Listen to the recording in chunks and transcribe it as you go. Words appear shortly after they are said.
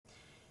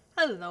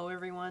Hello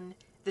everyone,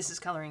 this is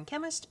Coloring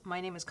Chemist. My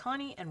name is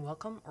Connie and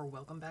welcome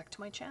back to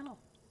my channel.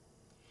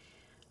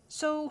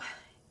 So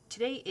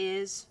today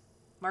is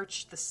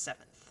March the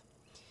 7th.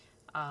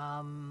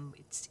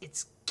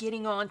 It's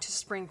getting on to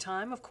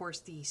springtime. Of course,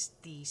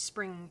 the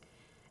spring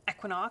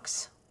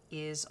equinox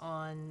is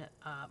on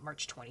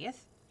March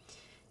 20th,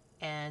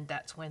 and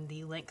that's when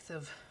the length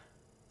of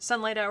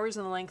sunlight hours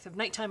and the length of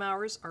nighttime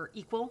hours are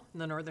equal in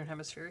the northern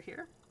hemisphere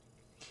here.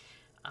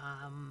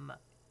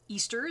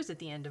 Easter is at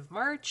the end of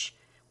March.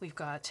 We've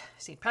got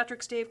St.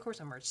 Patrick's Day, of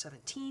course, on March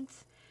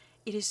 17th.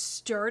 It is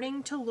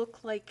starting to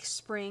look like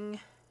spring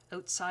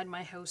outside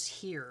my house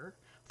here,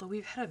 although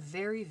we've had a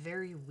very,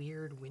 very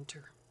weird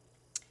winter.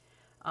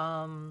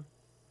 But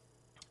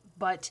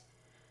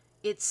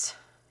it's,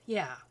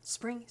 yeah,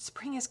 spring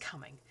is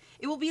coming.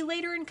 It will be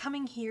later in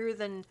coming here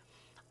than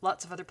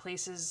lots of other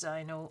places.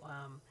 I know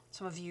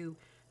some of you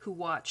who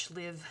watch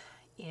live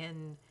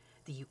in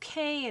the UK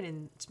and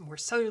in more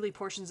southerly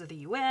portions of the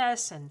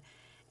US and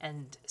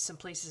some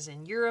places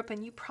in Europe,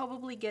 and you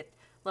probably get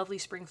lovely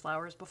spring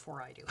flowers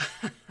before I do.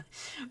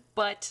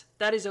 But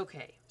that is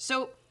okay.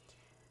 So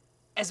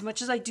as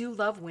much as I do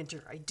love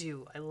winter,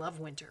 I love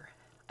winter,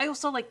 I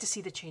also like to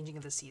see the changing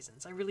of the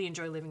seasons. I really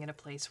enjoy living in a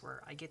place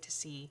where I get to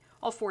see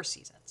all four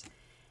seasons.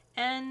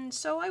 And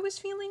so I was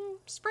feeling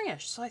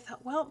springish, so I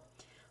thought, well,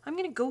 I'm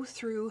going to go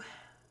through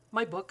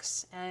my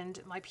books and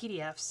my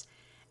PDFs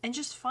and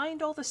just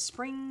find all the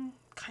spring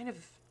kind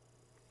of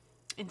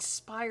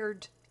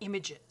inspired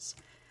images.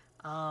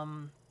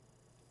 And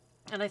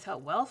I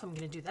thought, well, if I'm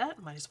going to do that,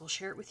 I might as well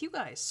share it with you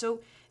guys.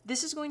 So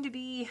this is going to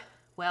be,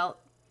 well,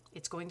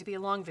 it's going to be a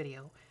long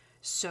video.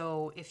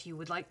 So if you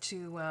would like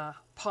to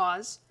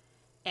pause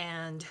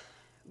and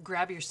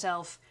grab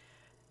yourself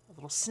a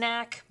little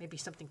snack, maybe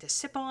something to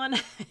sip on,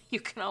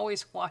 you can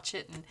always watch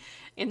it in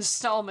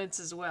installments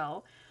as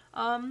well.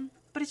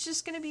 But it's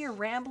just going to be a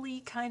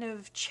rambly, kind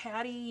of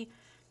chatty,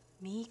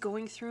 me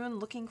going through and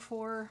looking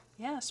for,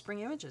 yeah, spring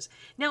images.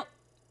 Now,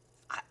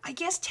 I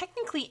guess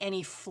technically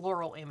any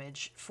floral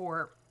image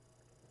for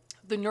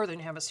the northern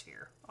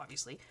hemisphere,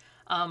 obviously,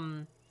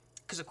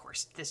 because of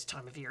course this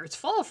time of year it's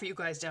fall for you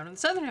guys down in the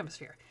southern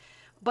hemisphere.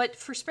 But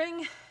for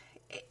spring,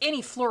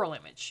 any floral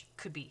image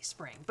could be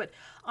spring. But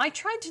I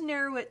tried to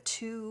narrow it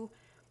to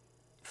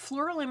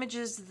floral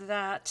images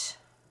that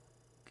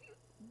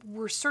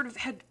were sort of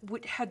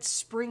had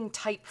spring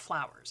type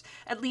flowers,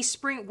 at least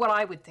spring, what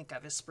I would think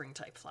of as spring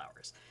type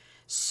flowers.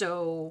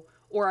 So,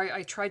 or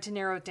I tried to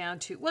narrow it down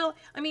to, well,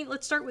 I mean,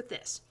 let's start with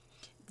this.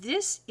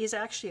 This is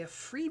actually a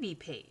freebie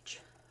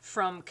page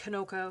from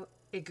Connie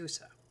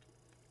Egusa.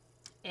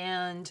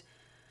 And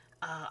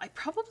I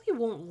probably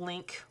won't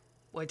link,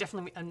 well,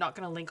 I'm not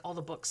going to link all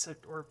the books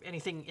or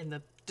anything in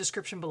the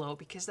description below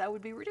because that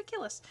would be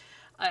ridiculous.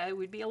 It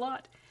would be a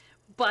lot.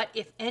 But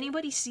if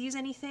anybody sees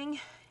anything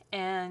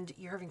and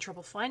you're having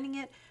trouble finding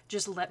it,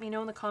 just let me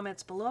know in the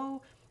comments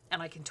below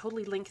and I can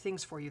totally link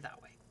things for you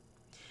that way.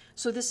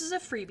 So this is a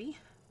freebie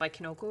by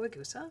Connie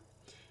Egusa,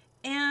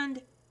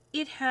 and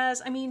it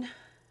has, I mean,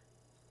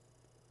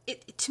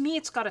 to me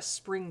it's got a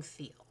spring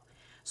feel.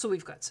 So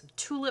we've got some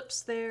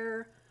tulips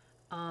there.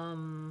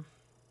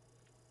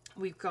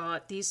 We've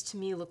got, these to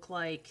me look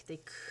like they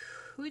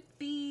could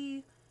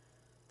be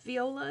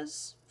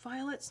violas,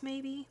 violets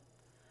maybe.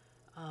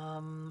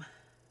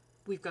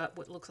 We've got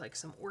what looks like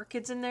some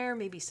orchids in there,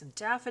 maybe some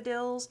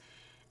daffodils,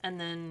 and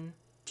then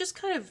just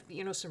kind of,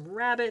 you know, some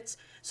rabbits.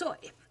 So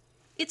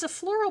it's a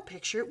floral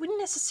picture. It wouldn't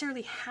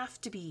necessarily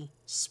have to be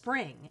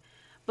spring,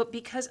 but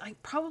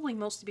probably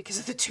mostly because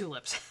of the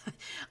tulips,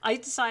 I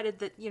decided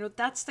that, you know,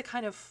 that's the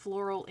kind of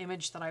floral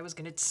image that I was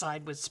going to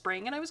decide was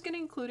spring, and I was going to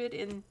include it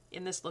in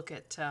this look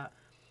at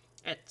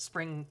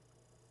spring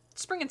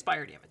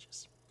inspired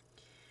images.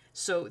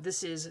 So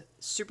this is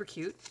super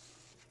cute.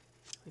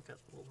 We've got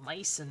little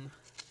mice and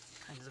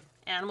kinds of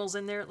animals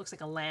in there. It looks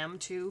like a lamb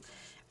too,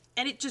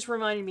 and it just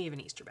reminded me of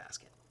an Easter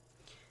basket.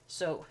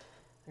 So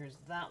there's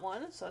that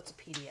one. So that's a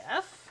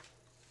PDF.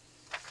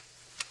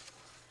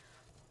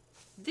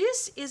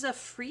 This is a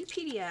free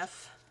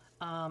PDF,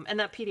 and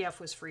that PDF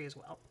was free as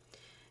well.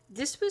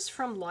 This was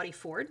from Lottie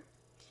Ford,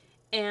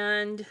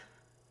 and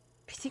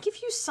I think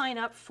if you sign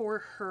up for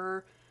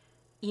her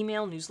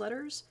email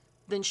newsletters,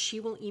 then she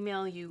will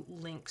email you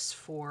links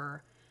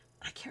for,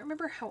 I can't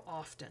remember how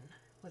often,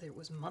 whether it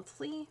was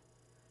monthly,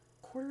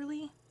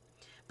 quarterly,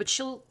 but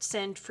she'll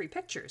send free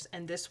pictures,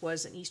 and this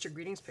was an Easter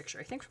greetings picture,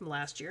 I think from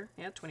last year,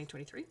 yeah,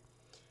 2023.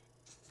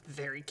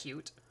 Very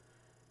cute.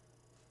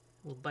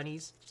 Little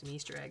bunnies, some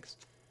Easter eggs.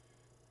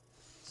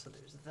 So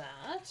there's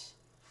that.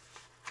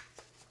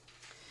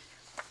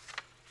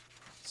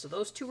 So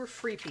those two were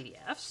free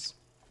PDFs.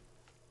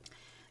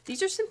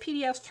 These are some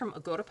PDFs from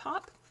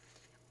Agotapop,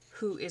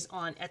 who is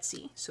on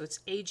Etsy. So it's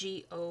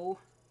Agotapop,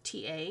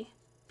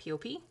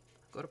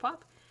 Agotapop.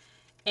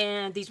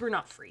 And these were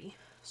not free,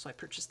 so I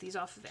purchased these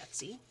off of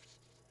Etsy.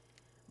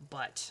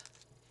 But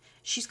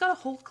she's got a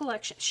whole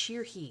collection, she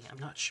or he, I'm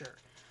not sure,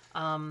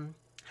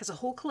 has a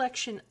whole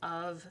collection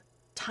of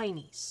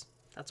tinies.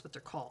 That's what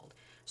they're called.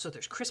 So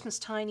there's Christmas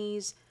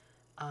tinies,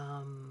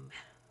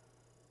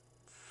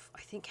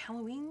 think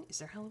Halloween. Is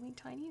there Halloween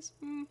tinies?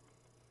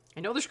 I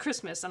know there's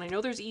Christmas, and I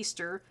know there's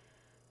Easter.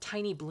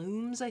 Tiny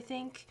blooms, I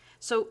think.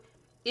 So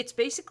it's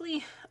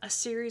basically a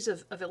series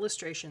of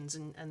illustrations,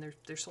 and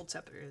they're sold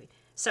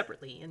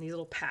separately in these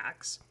little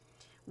packs,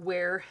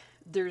 where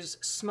there's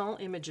small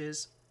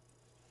images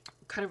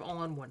kind of all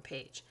on one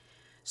page.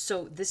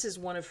 So this is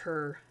one of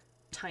her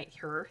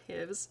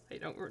his, I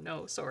don't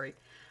know, sorry,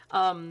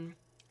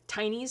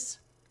 tinies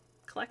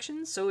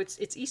collections. So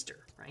it's Easter,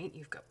 right?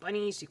 You've got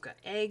bunnies, you've got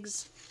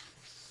eggs.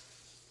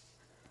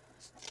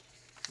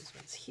 This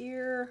one's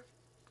here.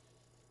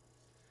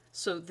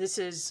 So this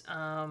is,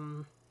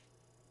 I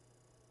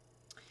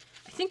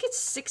think it's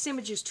 6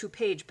 images to a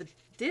page, but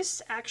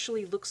this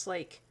actually looks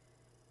like,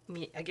 I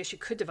mean, I guess you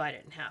could divide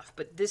it in half,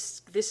 but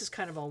this is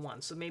kind of all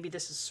one. So maybe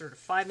this is sort of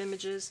 5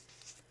 images,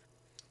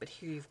 but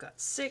here you've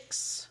got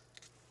 6.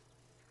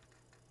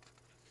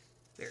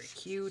 Very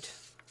cute.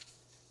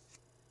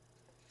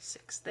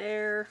 6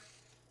 there.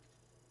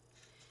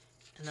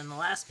 And then the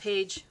last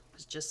page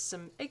was just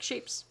some egg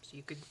shapes, so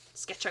you could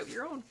sketch out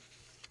your own.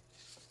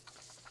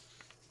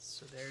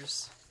 So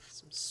there's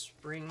some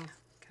spring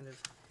kind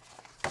of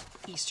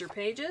Easter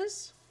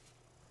pages.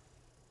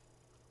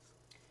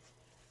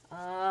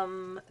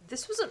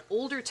 This was an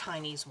older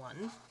Tinies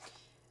one.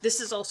 This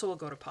is also a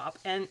Go to Pop,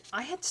 and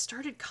I had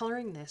started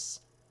coloring this.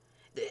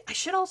 I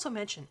should also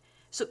mention,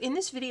 so in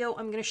this video,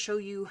 I'm going to show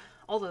you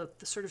all the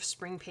sort of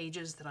spring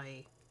pages that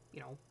I,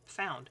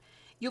 found.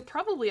 You'll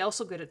probably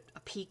also get a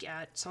peek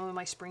at some of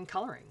my spring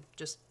coloring,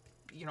 just,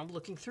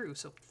 looking through,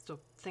 so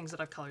things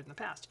that I've colored in the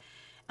past.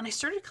 And I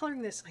started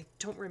coloring this, I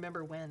don't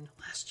remember when,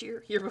 last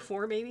year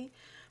before maybe,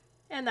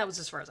 and that was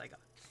as far as I got.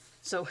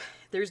 So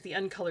there's the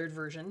uncolored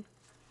version.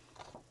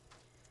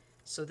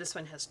 So this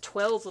one has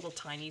 12 little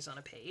tinies on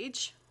a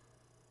page.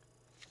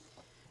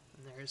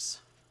 And there's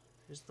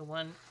the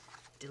one,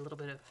 did a little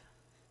bit of,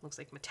 looks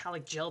like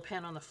metallic gel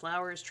pen on the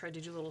flowers, tried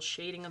to do a little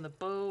shading on the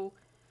bow.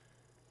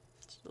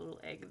 Just a little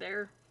egg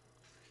there.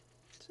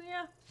 So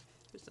yeah,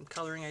 here's some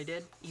coloring I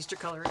did, Easter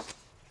coloring.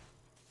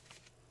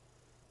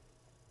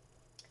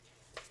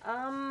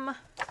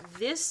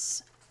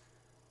 This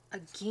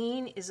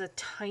again is a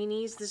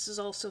tinies. This is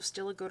also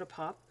still a Go to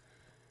Pop.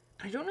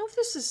 I don't know if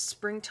this is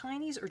spring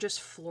tinies or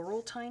just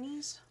floral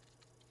tinies.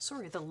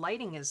 Sorry, the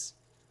lighting is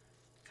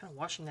kind of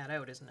washing that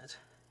out, isn't it?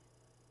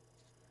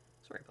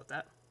 Sorry about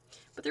that.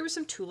 But there were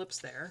some tulips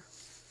there.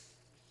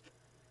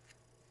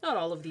 Not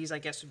all of these, I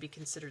guess, would be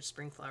considered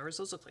spring flowers.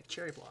 Those look like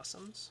cherry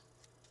blossoms.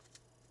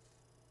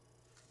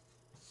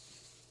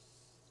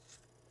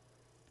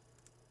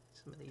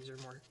 Some of these are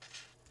more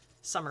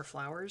summer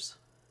flowers.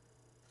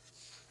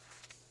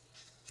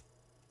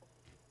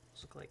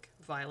 Those look like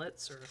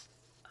violets or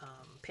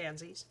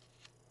pansies,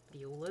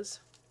 violas.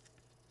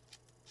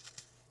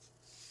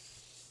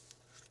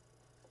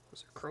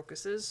 Those are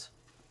crocuses.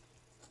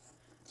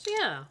 So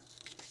yeah,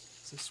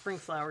 some spring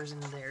flowers in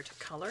there to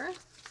color.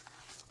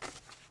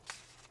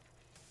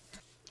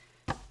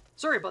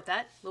 Sorry about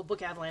that. Little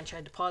book avalanche. I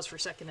had to pause for a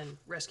second and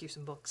rescue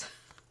some books.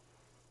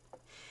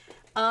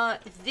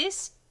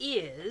 This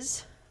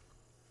is,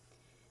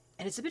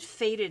 and it's a bit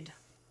faded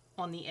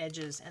on the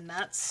edges, and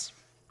that's,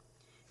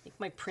 I think,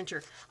 my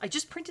printer. I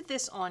just printed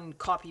this on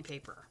copy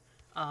paper,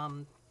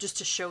 just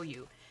to show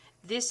you.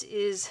 This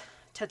is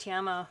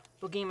Tatiana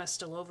Bogema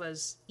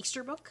Stilova's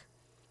Easter book.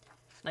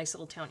 Nice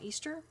Little Town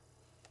Easter.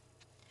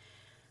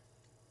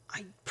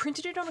 I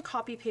printed it on a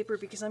copy paper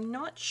because I'm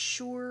not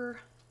sure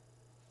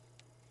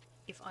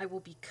if I will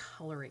be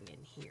coloring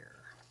in here.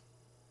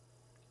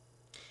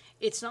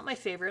 It's not my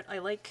favorite. I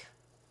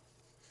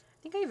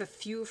think I have a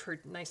few of her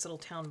Nice Little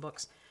Town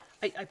books.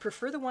 I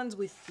prefer the ones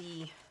with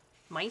the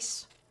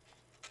mice,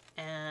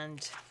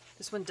 and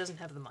this one doesn't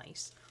have the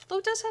mice, though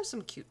it does have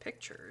some cute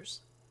pictures.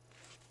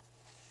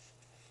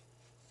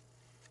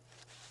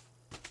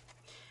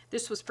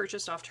 This was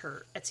purchased off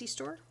her Etsy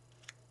store.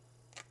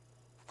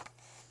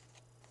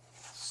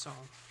 So,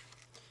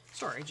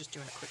 sorry, just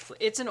doing a quick flip.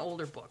 It's an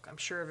older book. I'm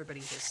sure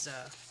everybody has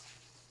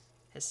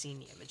seen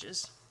the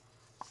images.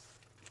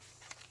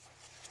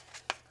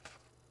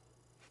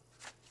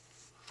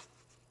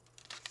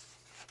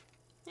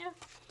 Yeah,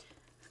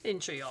 I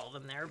didn't show you all of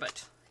them there,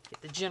 but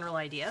get the general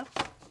idea.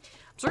 I'm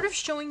sort of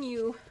showing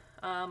you,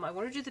 I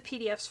want to do the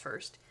PDFs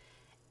first,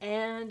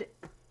 and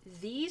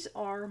these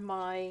are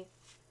my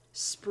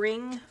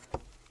spring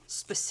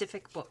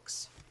specific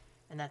books,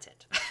 and that's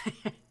it.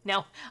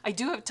 Now, I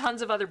do have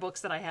tons of other books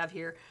that I have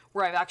here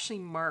where I've actually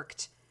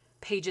marked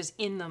pages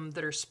in them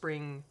that are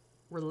spring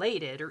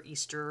related or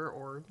Easter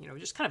or,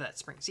 just kind of that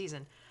spring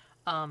season.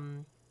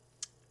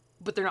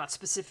 But they're not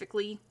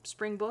specifically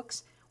spring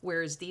books,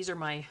 whereas these are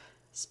my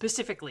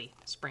specifically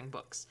spring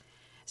books.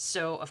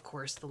 So, of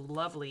course, the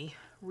lovely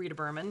Rita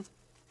Berman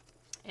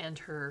and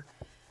her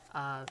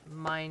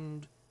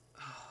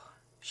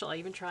shall I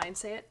even try and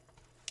say it?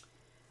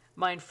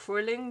 Mein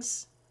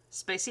Frühlings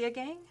Spacia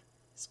Gang?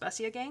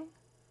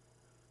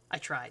 I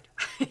tried.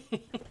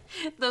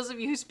 Those of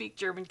you who speak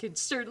German can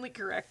certainly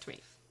correct me.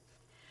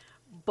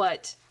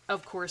 But,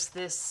 of course,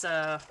 this,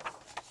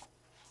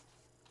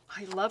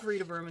 I love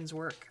Rita Berman's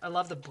work. I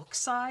love the book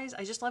size.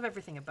 I just love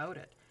everything about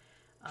it.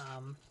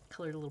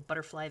 Colored a little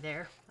butterfly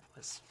there. That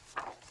was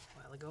a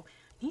while ago.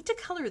 Need to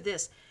color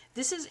this.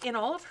 This is in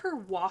all of her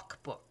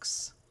walk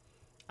books.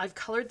 I've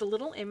colored the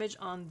little image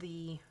on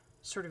the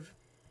sort of,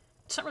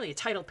 it's not really a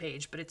title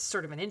page, but it's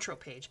sort of an intro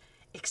page,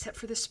 except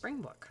for this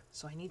spring book.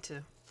 So I need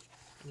to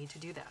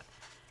do that.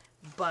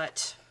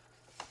 But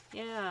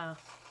yeah,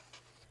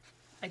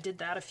 I did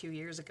that a few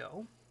years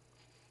ago,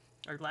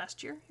 or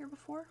last year, year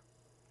before.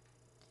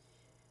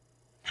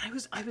 And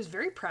I was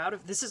very proud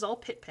of, this is all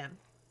Pitt pen.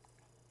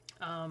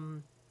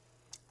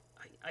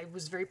 I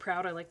was very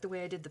proud. I liked the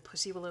way I did the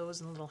pussy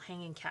willows and the little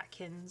hanging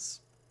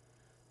catkins.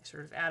 I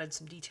sort of added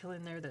some detail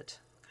in there that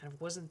kind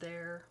of wasn't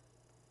there.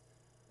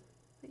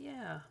 But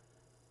yeah,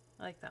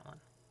 I like that one.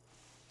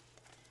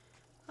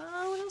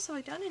 What else have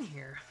I done in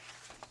here?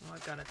 Oh,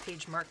 I've got a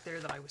page mark there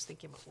that I was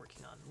thinking about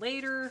working on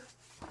later.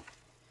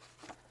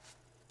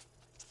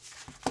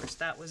 Of course,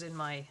 that was in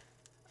my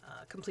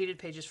completed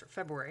pages for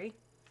February.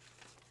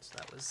 So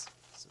that was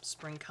some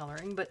spring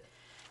coloring, but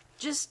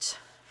just,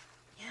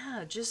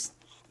 yeah, just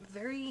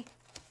very,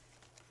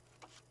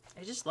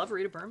 I just love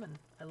Rita Berman.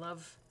 I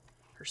love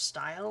her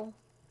style.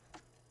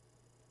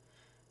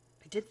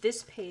 I did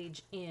this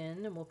page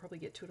in, and we'll probably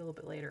get to it a little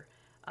bit later,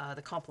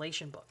 the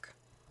compilation book.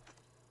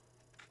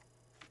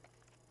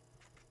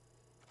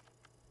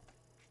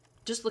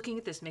 Just looking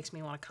at this makes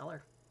me want to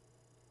color.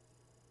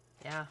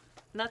 Yeah,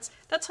 and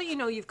that's how you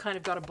know you've kind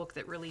of got a book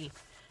that really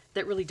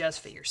does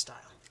fit your style.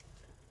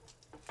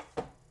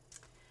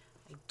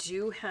 I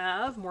do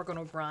have Morgan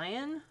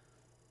O'Brien,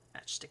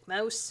 Matchstick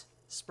Mouse,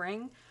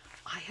 Spring.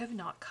 I have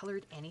not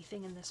colored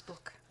anything in this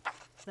book.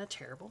 Isn't that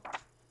terrible?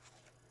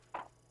 I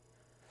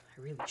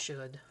really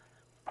should.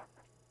 I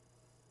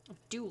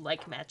do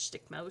like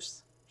Matchstick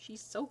Mouse.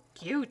 She's so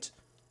cute.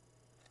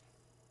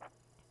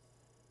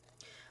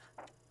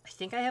 I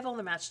think I have all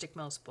the Matchstick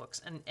Mouse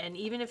books, and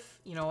even if,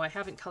 you know, I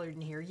haven't colored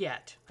in here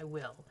yet, I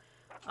will.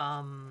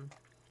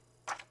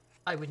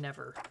 I would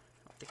never, I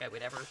don't think I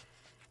would ever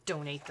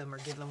donate them or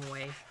give them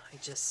away. I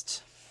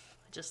just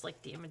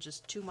like the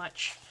images too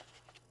much.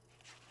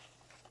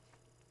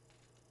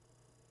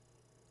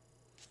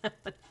 It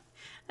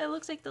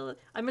looks like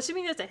I'm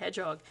assuming that's a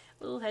hedgehog.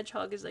 The little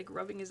hedgehog is like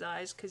rubbing his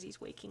eyes because he's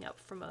waking up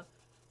from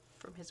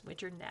his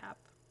winter nap.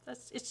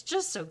 It's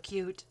just so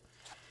cute.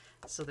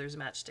 So there's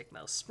Matchstick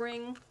Mouse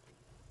Spring.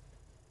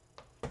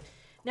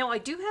 Now I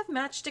do have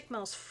Matchstick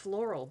Mouse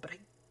Floral, but I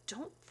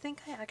don't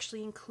think I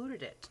actually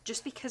included it.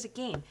 Just because,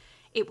 again,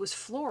 it was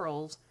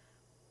florals,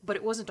 but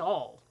it wasn't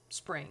all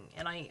spring.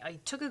 And I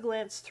took a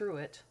glance through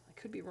it. I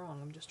could be wrong.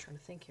 I'm just trying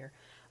to think here.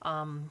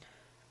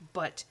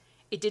 But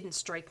it didn't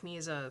strike me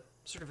as a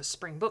sort of a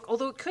spring book,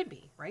 although it could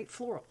be, right?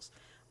 Florals.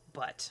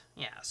 But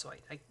yeah, so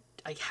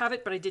I have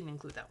it, but I didn't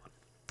include that one.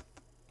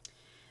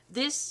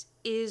 This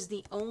is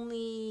the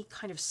only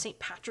kind of St.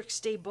 Patrick's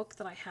Day book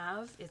that I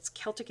have. It's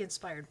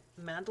Celtic-inspired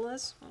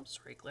mandalas. Oh,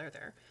 sorry, glare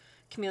there.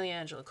 Camellia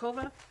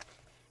Angelikova.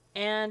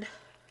 And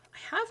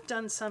I have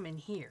done some in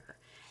here.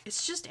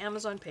 It's just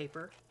Amazon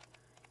paper,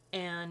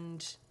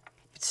 and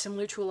it's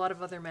similar to a lot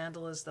of other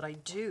mandalas that I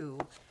do.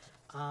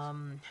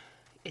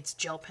 It's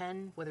gel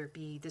pen, whether it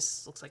be,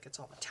 this looks like it's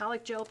all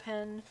metallic gel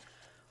pen,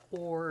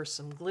 or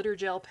some glitter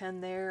gel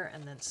pen there,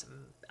 and then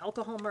some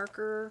alcohol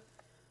marker.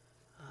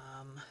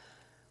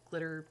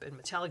 Glitter and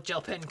metallic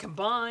gel pen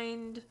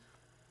combined.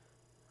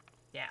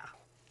 Yeah.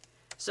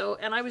 So,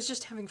 and I was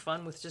just having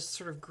fun with just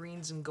sort of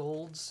greens and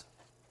golds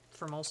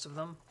for most of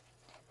them.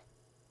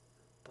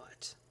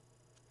 But,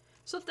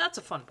 so that's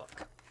a fun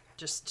book.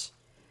 Just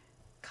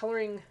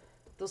coloring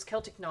those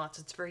Celtic knots,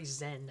 it's very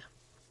zen.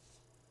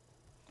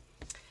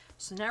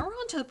 So now we're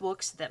on to the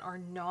books that are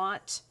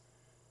not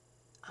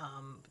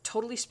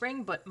totally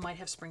spring, but might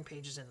have spring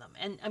pages in them.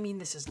 And I mean,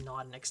 this is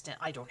not an extent,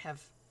 I don't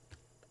have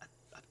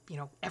you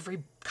know,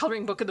 every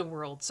coloring book in the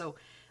world. So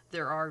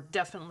there are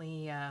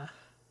definitely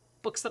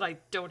books that I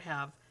don't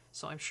have.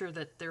 So I'm sure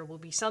that there will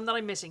be some that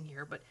I'm missing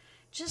here. But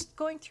just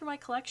going through my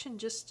collection,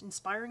 just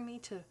inspiring me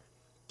to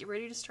get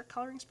ready to start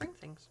coloring spring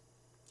things.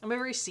 I'm a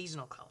very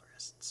seasonal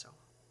colorist. So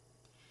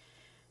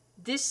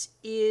this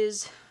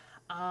is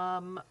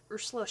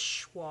Ursula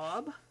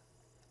Schwab,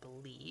 I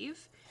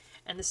believe.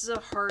 And this is a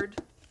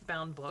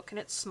hardbound book, and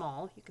it's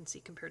small. You can see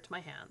compared to my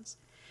hands.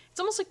 It's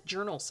almost like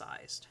journal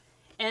sized.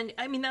 And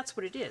I mean, that's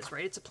what it is,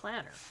 right? It's a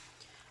planner.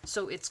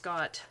 So it's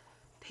got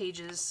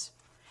pages,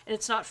 and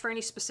it's not for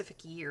any specific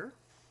year,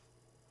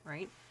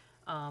 right?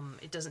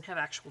 It doesn't have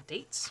actual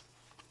dates,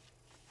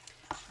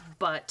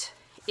 but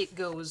it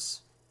goes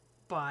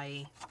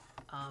by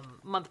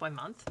month by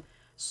month.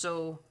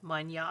 So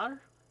mein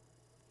Jahr,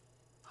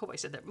 hope I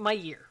said that, my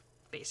year,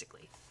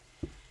 basically.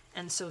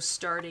 And so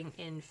starting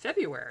in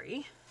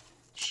February,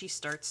 she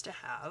starts to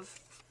have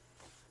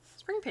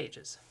spring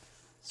pages.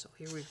 So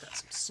here we've got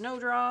some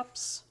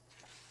snowdrops,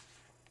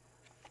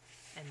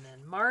 and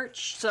then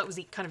March. So that was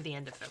kind of the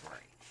end of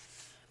February.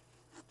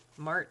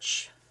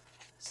 March,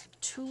 some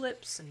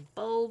tulips and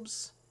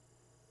bulbs.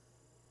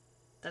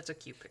 That's a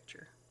cute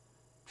picture.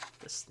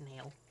 The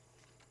snail.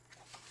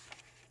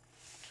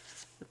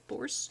 The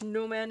poor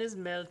snowman is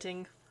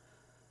melting.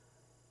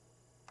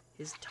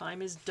 His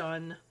time is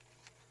done.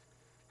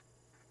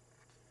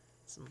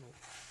 Some little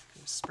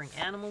spring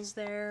animals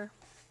there.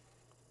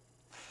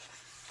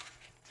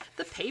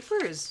 The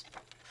paper is,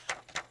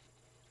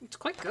 it's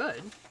quite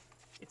good.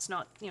 It's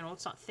not, you know,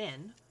 it's not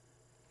thin.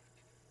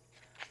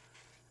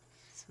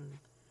 Some,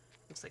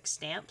 looks like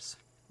stamps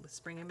with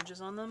spring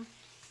images on them.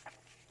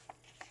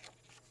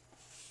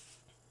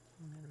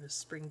 And a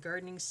spring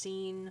gardening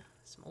scene.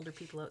 Some older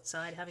people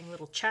outside having a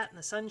little chat in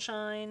the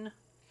sunshine.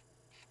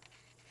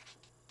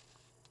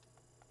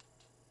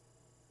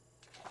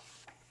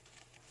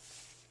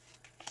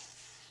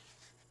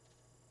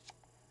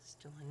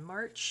 Still in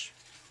March.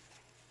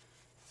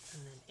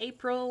 And then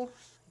April.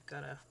 We've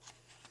got a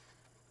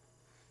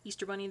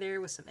Easter bunny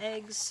there with some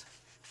eggs.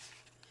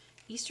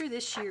 Easter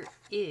this year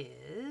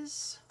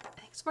is, I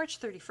think it's March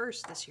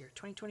 31st this year,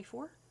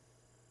 2024.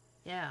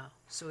 Yeah,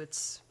 so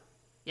it's,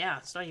 yeah,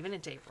 it's not even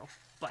into April,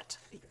 but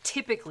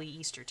typically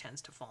Easter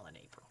tends to fall in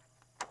April.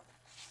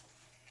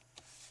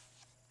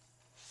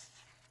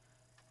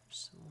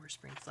 Some more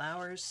spring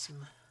flowers,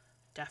 some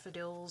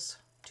daffodils,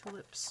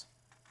 tulips.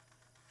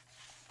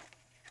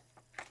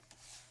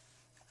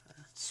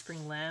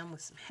 Spring lamb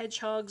with some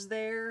hedgehogs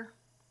there,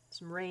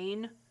 some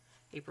rain.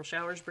 April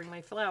showers bring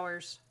my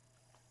flowers.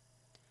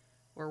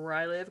 Or where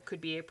I live, could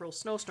be April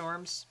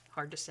snowstorms.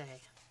 Hard to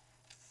say.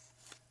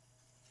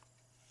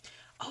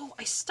 Oh,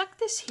 I stuck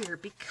this here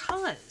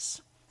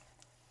because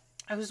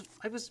I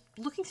was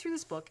looking through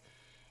this book,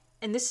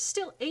 and this is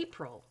still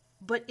April,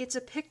 but it's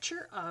a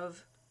picture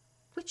of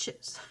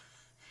witches.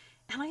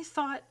 And I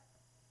thought,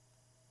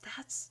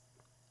 that's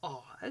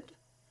odd.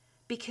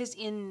 Because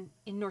in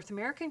North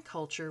American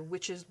culture,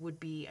 witches would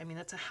be, I mean,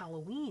 that's a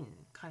Halloween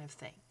kind of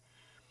thing.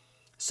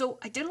 So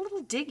I did a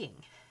little digging,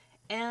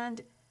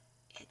 and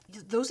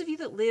those of you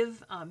that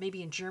live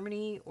maybe in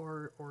Germany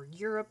or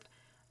Europe,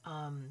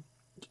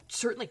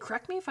 certainly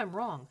correct me if I'm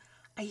wrong.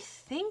 I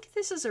think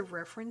this is a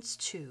reference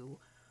to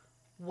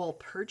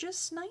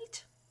Walpurgis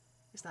Night.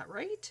 Is that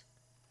right?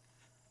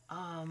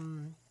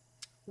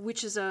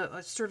 Which is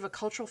a sort of a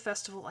cultural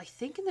festival, I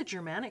think, in the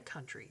Germanic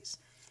countries.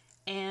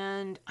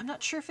 And I'm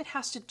not sure if it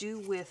has to do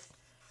with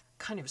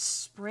kind of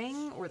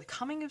spring or the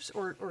coming of,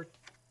 or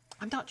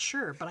I'm not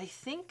sure, but I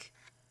think,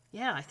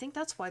 yeah, I think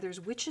that's why there's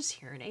witches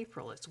here in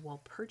April. It's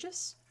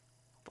Walpurgis.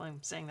 Hope I'm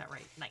saying that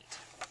right. Night,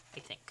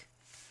 I think.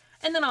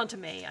 And then on to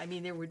May. I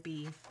mean,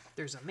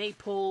 there's a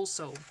maypole,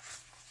 so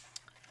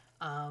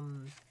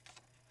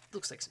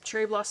looks like some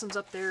cherry blossoms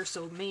up there.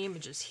 So May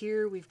images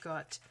here. We've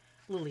got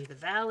Lily of the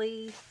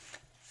Valley,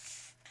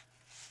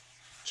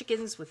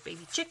 chickens with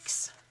baby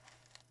chicks.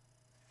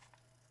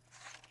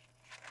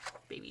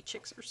 Baby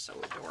chicks are so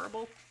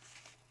adorable.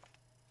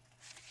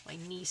 My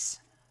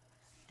niece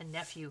and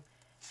nephew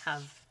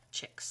have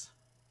chicks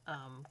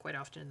quite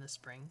often in the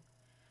spring.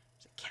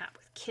 There's a cat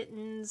with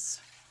kittens.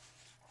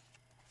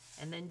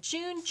 And then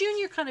June,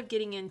 you're kind of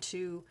getting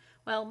into,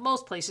 well,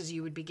 most places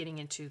you would be getting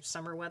into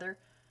summer weather.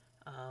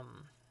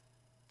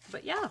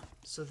 But yeah,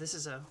 so this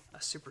is a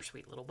super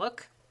sweet little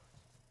book.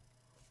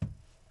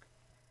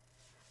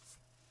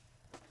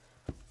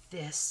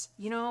 This,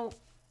 you know,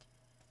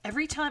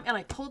 every time, and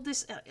I pulled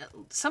this,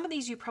 some of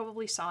these you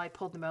probably saw, I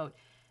pulled them out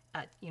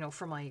at, you know,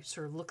 for my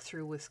sort of look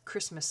through with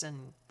Christmas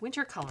and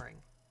winter coloring.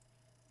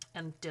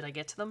 And did I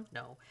get to them?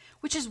 No.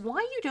 Which is why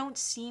you don't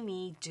see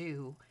me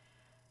do,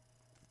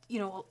 you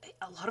know,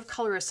 a lot of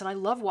colorists, and I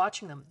love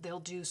watching them. They'll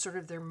do sort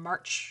of their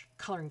March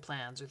coloring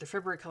plans or their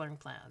February coloring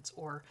plans,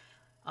 or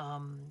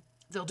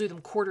they'll do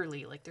them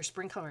quarterly, like their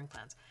spring coloring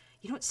plans.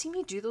 You don't see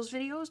me do those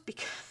videos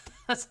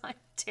because I'm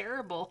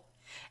terrible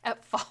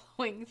at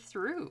following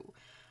through.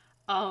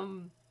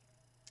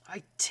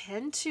 I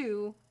tend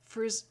to,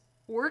 for as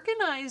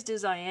organized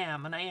as I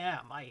am, and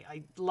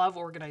I love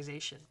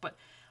organization, but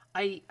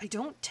I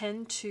don't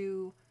tend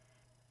to,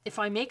 if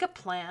I make a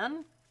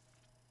plan,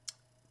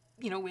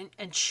 you know,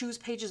 and choose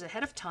pages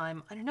ahead of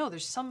time, I don't know,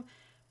 there's some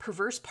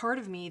perverse part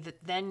of me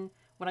that then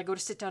when I go to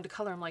sit down to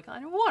color, I'm like, I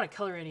don't want to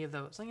color any of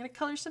those. I'm going to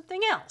color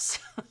something else.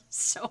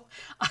 So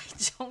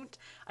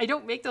I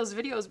don't make those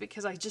videos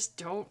because I just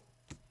don't,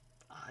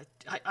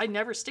 I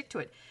never stick to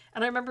it.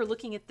 And I remember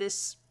looking at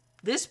this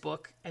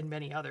book and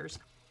many others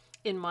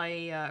in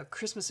my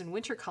Christmas and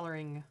winter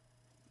coloring,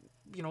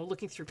 you know,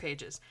 looking through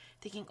pages,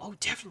 thinking, oh,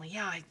 definitely,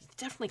 yeah, I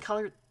definitely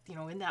colored, you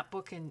know, in that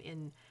book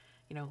in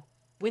you know,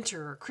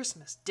 winter or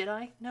Christmas. Did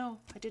I? No,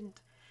 I didn't.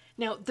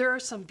 Now, there are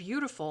some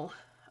beautiful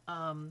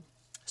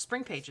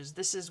spring pages.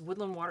 This is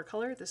Woodland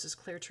Watercolor. This is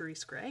Claire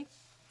Therese Gray.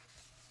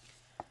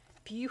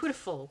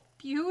 Beautiful,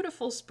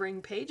 beautiful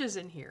spring pages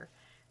in here.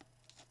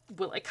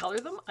 Will I color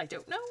them? I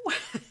don't know.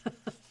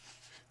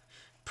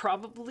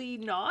 Probably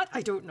not.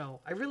 I don't know.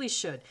 I really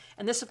should.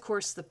 And this, of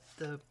course,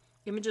 the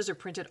images are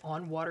printed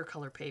on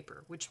watercolor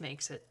paper, which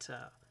makes it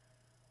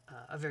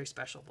a very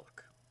special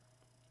book.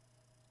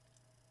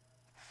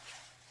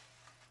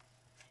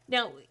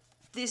 Now,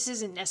 this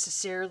isn't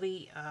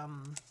necessarily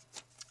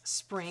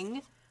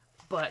spring,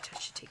 but I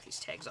should take these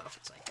tags off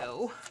as I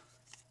go.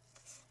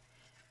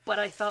 But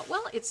I thought,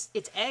 well, it's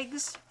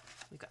eggs,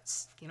 We've got,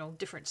 you know,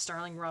 different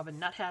starling, robin,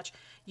 nuthatch.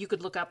 You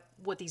could look up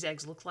what these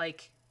eggs look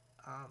like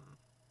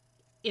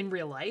in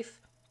real life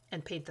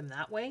and paint them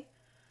that way.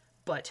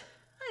 But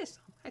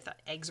I thought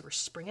eggs were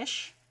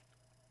springish.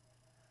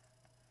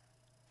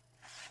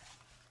 I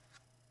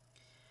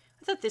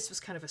thought this was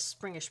kind of a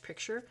springish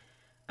picture.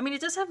 I mean,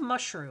 it does have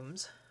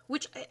mushrooms,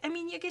 which, I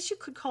mean, I guess you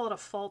could call it a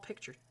fall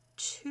picture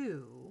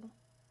too. I'm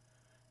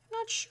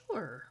not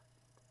sure.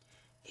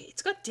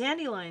 It's got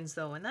dandelions,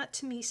 though, and that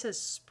to me says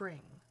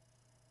spring.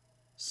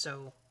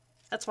 So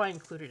that's why I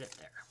included it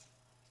there.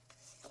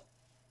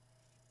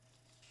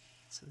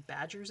 Some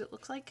badgers, it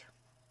looks like.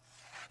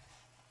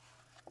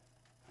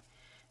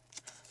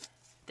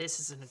 This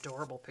is an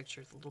adorable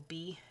picture of the little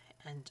bee,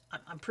 and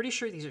I'm pretty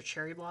sure these are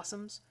cherry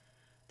blossoms.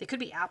 They could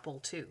be apple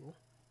too,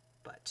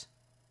 but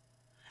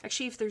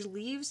actually if there's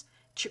leaves,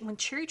 when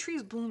cherry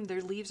trees bloom,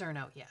 their leaves aren't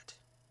out yet.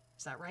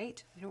 Is that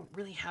right? We don't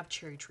really have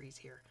cherry trees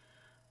here.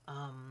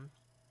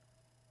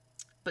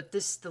 But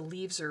the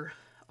leaves are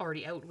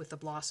already out with the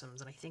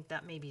blossoms, and I think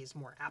that maybe is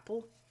more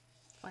apple,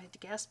 if I had to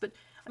guess. But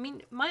I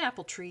mean, my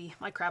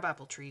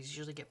crabapple trees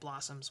usually get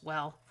blossoms.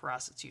 Well, for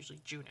us it's usually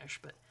June-ish,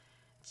 but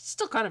it's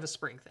still kind of a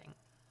spring thing.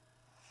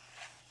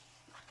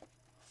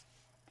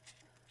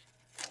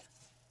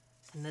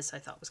 And this I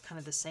thought was kind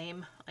of the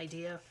same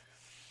idea.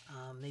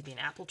 Maybe an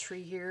apple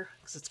tree here,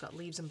 because it's got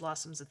leaves and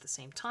blossoms at the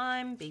same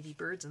time. Baby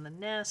birds in the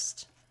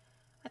nest.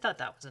 I thought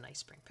that was a nice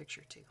spring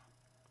picture too.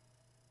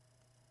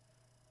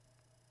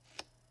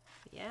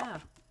 Yeah,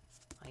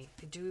 I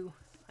do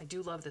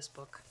love this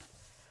book.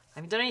 I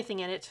haven't done anything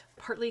in it,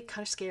 partly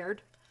kind of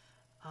scared.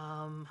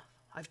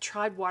 I've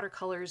tried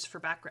watercolors for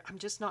background. I'm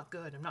just not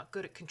good. I'm not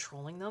good at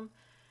controlling them.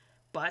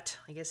 But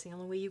I guess the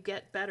only way you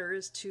get better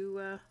is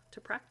to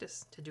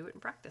practice, to do it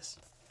in practice.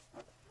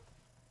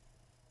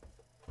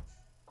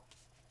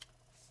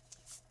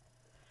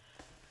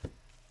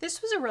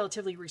 This was a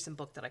relatively recent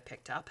book that I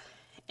picked up,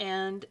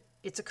 and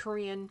it's a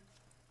Korean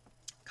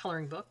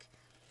coloring book.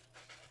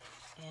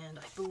 And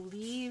I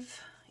believe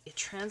it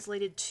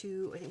translated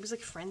to, I think it was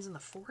like Friends in the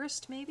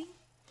Forest, maybe?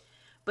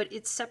 But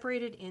it's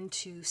separated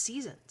into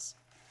seasons.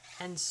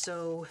 And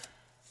so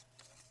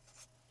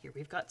here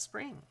we've got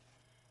spring.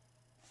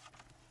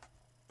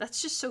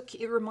 That's just so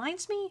cute. It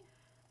reminds me,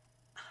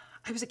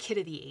 I was a kid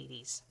of the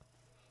 80s.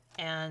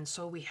 And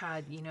so we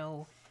had, you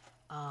know,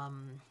 oh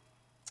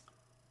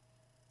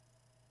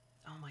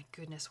my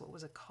goodness, what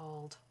was it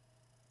called?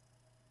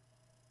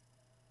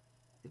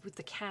 With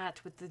the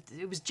cat,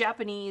 it was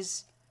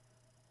Japanese.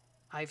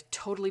 I've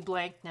totally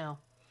blanked now.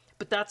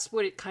 But that's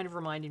what it kind of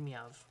reminded me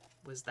of,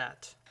 was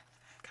that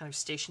kind of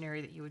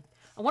stationery that you would,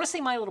 I want to say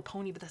My Little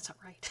Pony, but that's not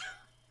right.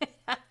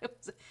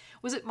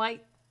 was it My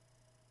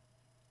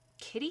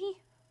Kitty?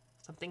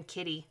 Something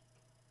kitty.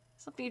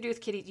 Something to do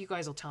with kitty. You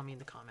guys will tell me in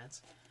the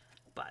comments.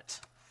 But,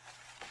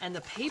 and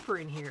the paper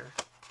in here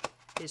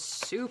is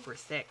super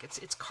thick.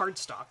 It's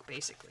cardstock,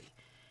 basically.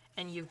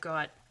 And you've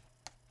got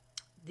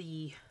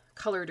the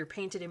colored or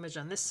painted image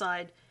on this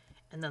side,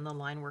 and then the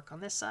line work on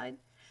this side.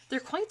 They're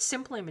quite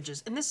simple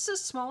images, and this is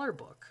a smaller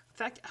book. In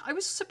fact, I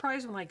was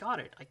surprised when I got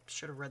it. I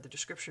should have read the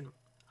description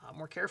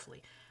more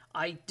carefully.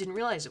 I didn't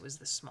realize it was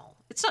this small.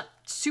 It's not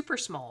super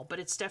small, but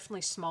it's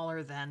definitely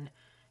smaller than,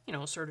 you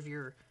know, sort of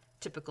your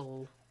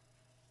typical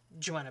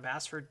Joanna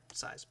Basford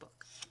size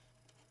book.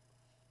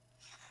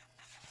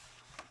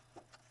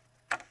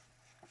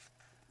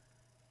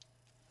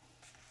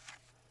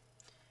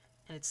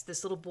 And it's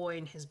this little boy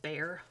and his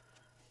bear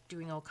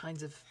doing all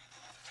kinds of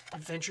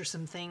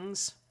adventuresome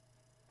things.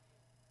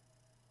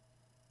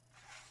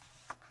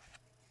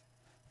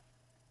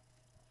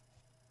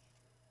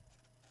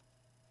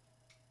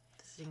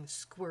 Visiting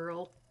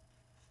squirrel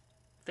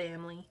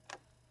family.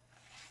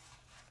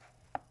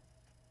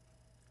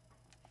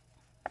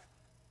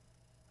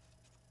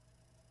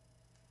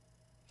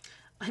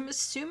 I'm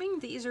assuming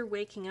these are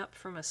waking up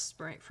from a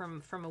spring,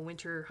 from a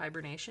winter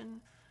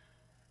hibernation.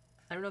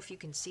 I don't know if you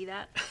can see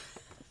that.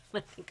 I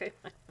think I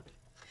might.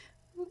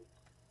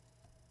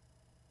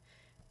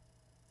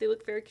 They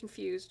look very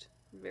confused.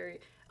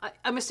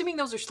 I'm assuming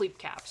those are sleep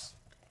caps.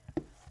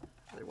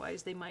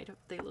 Otherwise, they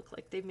look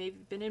like they may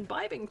have been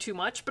imbibing too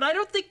much, but I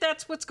don't think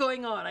that's what's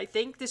going on. I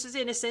think this is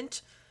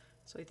innocent.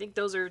 So I think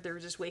they're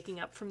just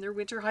waking up from their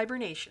winter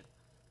hibernation.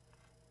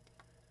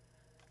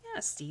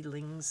 Yeah,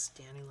 seedlings,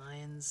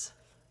 dandelions,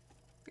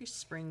 very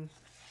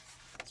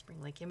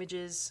spring-like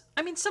images.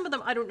 I mean, some of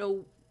them, I don't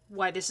know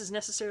why this is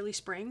necessarily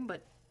spring,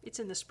 but it's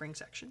in the spring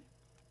section.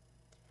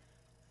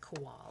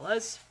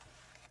 Koalas.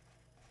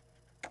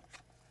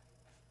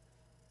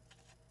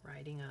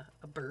 Riding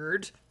a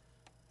bird.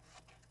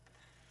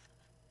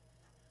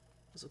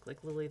 Those look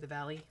like lily of the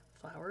valley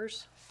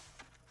flowers.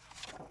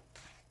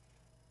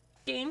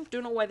 Again,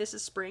 don't know why this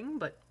is spring,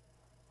 but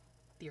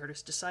the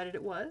artist decided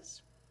it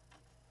was.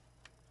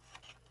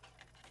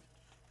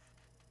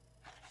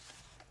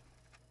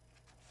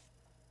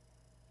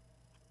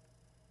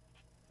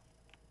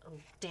 A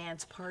little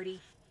dance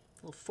party,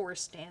 a little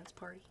forest dance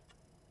party.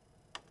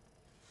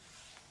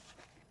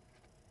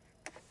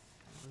 That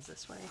one's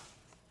this way.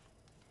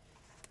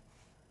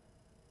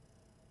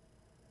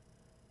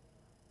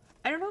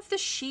 if the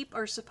sheep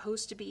are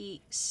supposed to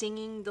be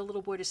singing the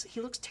little boy to sleep.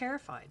 He looks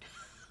terrified.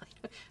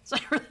 So I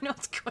don't really know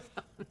what's going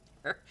on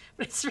there,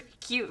 but it's very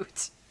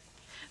cute.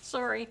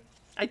 Sorry.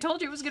 I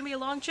told you it was going to be a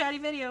long chatty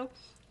video.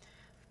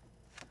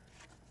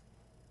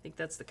 I think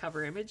that's the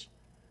cover image.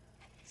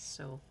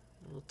 So,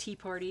 a little tea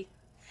party.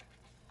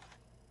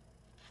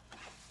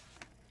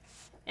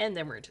 And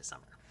then we're into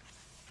summer.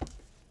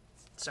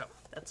 So,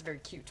 that's a very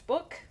cute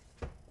book.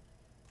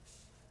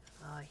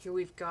 Here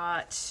we've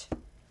got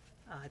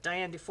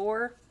Diane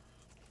Dufour.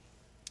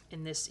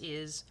 And this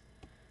is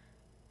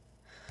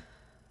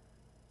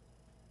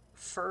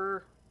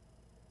Fur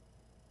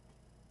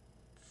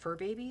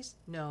Babies?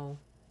 No.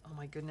 Oh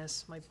my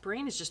goodness. My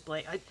brain is just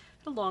blank. I had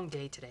a long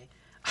day today.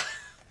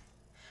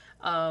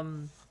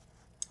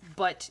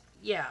 But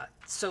yeah,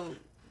 so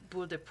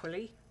boule de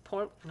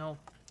poil. No.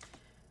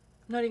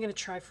 I'm not even going to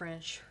try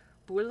French.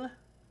 Boule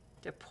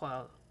de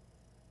poil.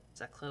 Is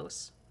that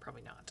close?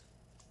 Probably not.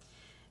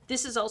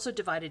 This is also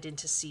divided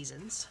into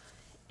seasons.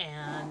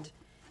 And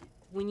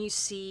when you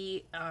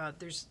see,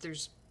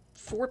 there's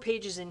 4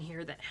 pages in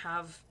here that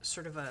have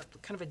sort of a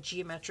kind of a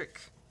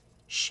geometric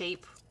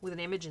shape with an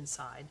image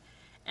inside.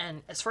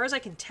 And as far as I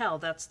can tell,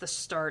 that's the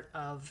start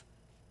of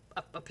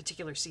a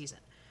particular season.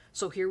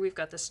 So here we've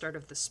got the start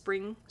of the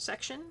spring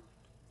section.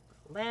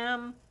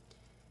 Lamb.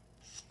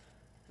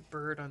 A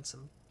bird on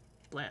some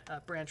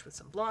branch with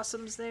some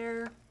blossoms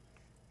there.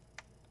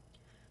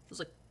 Those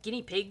look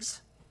guinea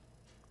pigs.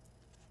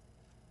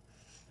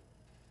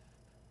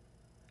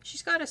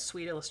 She's got a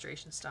sweet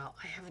illustration style.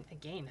 I haven't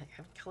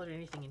colored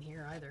anything in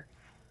here either.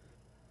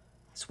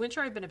 This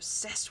winter I've been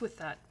obsessed with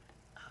that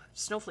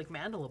Snowflake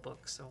Mandala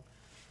book, so.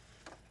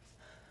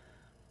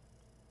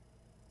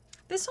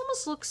 This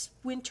almost looks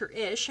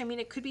winter-ish. I mean,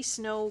 it could be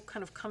snow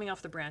kind of coming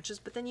off the branches,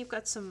 but then you've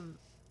got some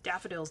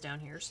daffodils down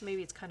here, so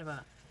maybe it's kind of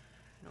a,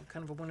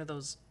 one of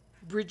those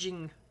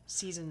bridging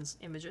seasons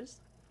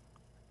images.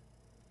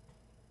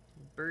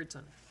 Birds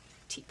on a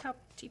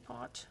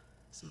teapot,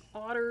 some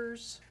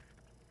otters,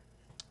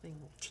 a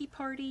little tea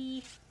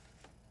party,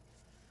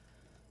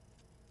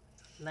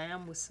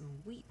 lamb with some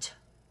wheat,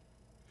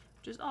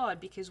 which is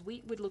odd because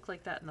wheat would look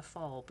like that in the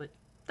fall, but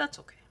that's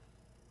okay.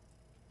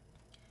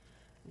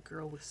 A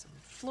girl with some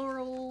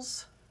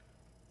florals,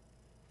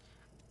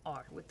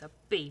 otter with a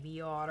baby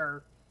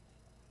otter,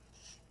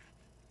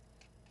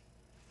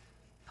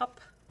 pup,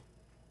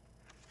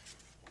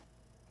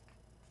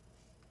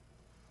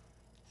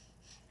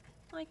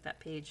 I like that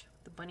page,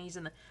 the bunnies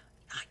and the,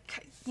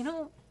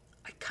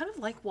 I kind of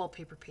like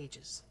wallpaper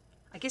pages.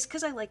 I guess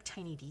because I like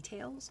tiny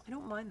details, I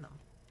don't mind them.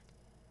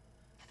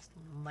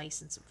 Some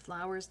mice and some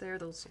flowers there.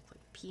 Those look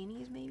like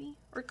peonies maybe,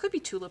 or it could be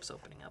tulips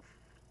opening up.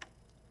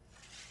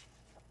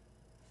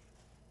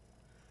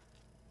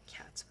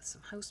 Cats with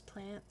some house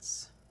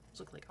plants.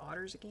 Those look like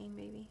otters again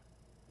maybe.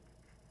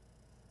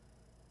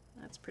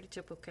 That's a pretty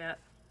typical cat.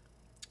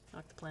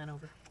 Knock the plant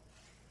over.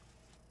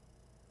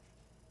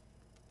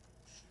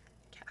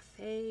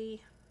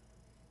 Cafe.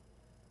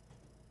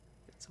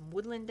 Got some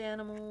woodland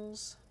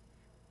animals.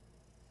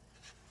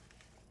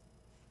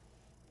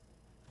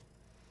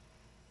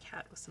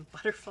 Cat with some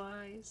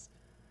butterflies.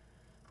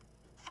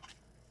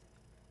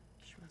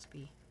 She must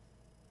be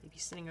maybe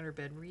sitting on her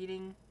bed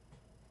reading.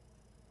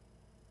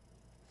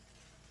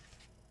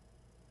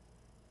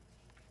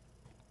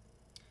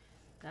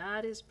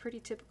 That is pretty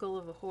typical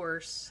of a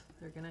horse.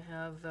 They're going to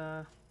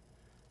have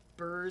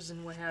burrs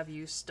and what have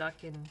you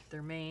stuck in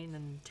their mane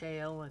and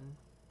tail, and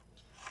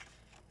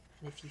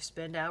if you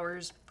spend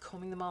hours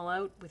combing them all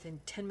out, within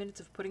 10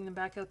 minutes of putting them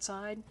back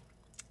outside,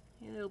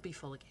 it'll be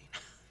full again.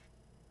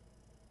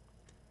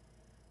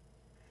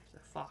 There's a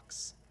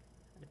fox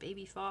and a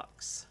baby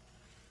fox.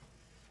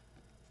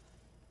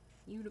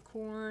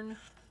 Unicorn.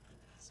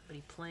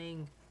 Somebody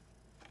playing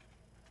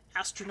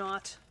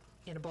astronaut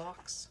in a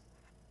box.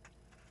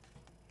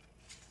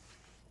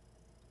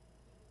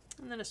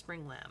 And then a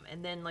spring lamb.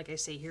 And then, like I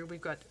say, here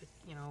we've got,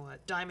 a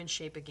diamond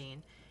shape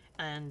again.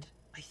 And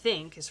I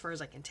think, as far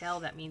as I can tell,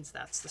 that means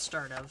that's the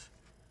start of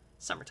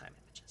summertime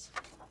images.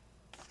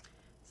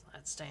 So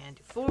that's Diane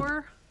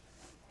Dufour.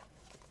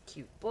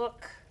 Cute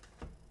book.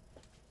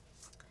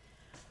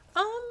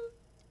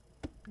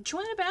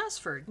 Joanna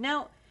Basford.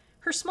 Now,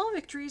 her Small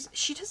Victories,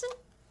 she doesn't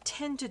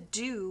tend to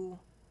do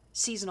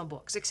seasonal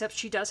books, except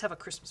she does have a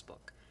Christmas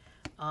book.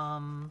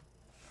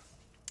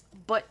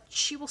 But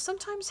she will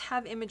sometimes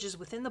have images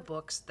within the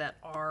books that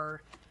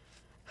are,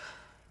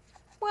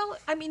 well,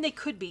 I mean, they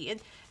could be. In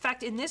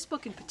fact, in this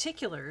book in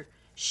particular,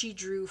 she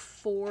drew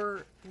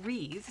 4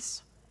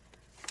 wreaths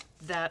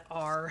that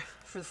are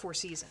for the 4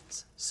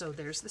 seasons. So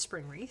there's the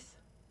spring wreath,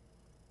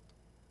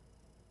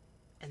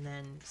 and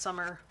then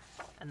summer,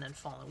 and then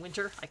fall and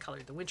winter. I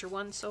colored the winter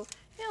one, so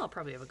yeah, I'll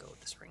probably have a go with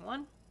the spring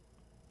one.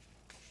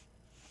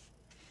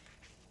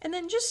 And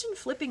then just in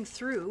flipping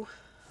through,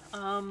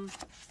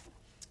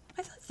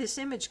 I thought this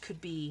image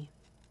could be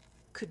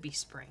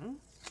spring.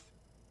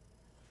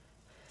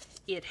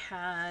 It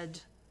had,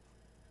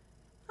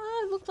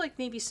 it looked like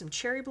maybe some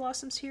cherry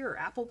blossoms here, or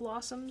apple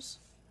blossoms.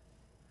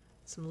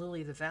 Some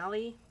lily of the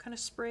valley kind of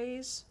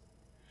sprays.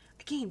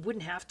 again,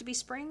 wouldn't have to be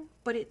spring,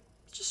 but it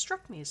just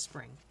struck me as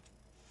spring.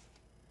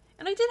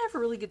 And I did have a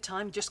really good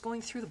time just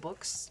going through the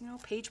books, you know,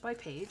 page by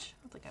page.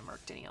 I don't think I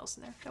marked any else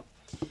in there. Nope.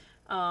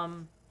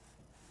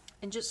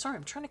 And just, sorry,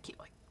 I'm trying to keep,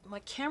 like, my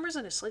camera's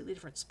in a slightly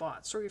different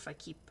spot. Sorry if I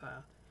keep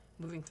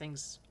moving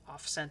things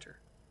off center.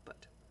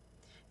 But,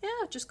 yeah,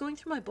 just going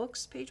through my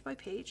books page by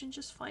page and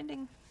just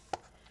finding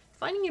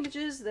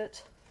images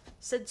that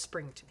said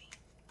spring to me.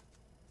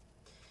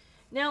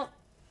 Now,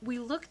 we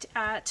looked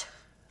at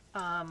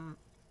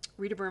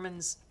Rita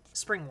Berman's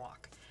Spring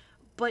Walk,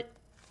 but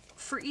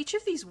for each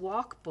of these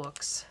walk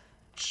books,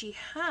 she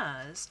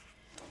has,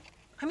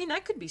 I mean,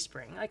 that could be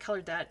spring. I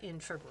colored that in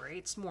February.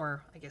 It's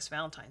more, I guess,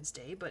 Valentine's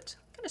Day, but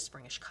kind of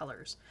springish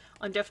colors.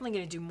 I'm definitely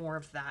going to do more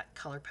of that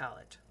color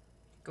palette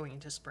going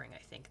into spring, I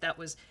think. That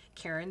was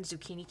Karen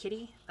Zucchini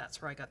Kitty.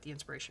 That's where I got the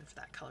inspiration for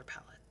that color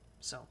palette.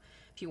 So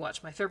if you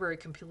watch my February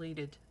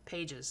completed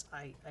pages,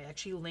 I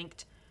actually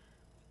linked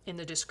in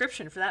the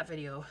description for that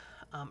video,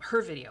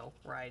 her video,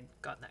 where I'd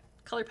gotten that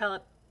color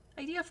palette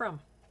idea from.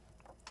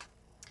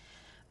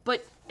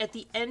 But at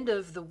the end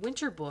of the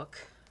winter book,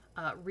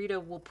 Rita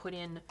will put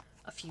in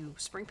a few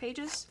spring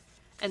pages,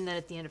 and then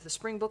at the end of the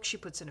spring book, she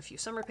puts in a few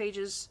summer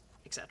pages,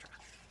 etc.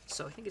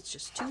 So I think it's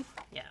just 2.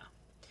 Yeah.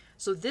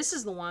 So this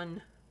is the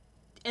one,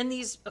 and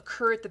these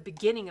occur at the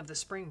beginning of the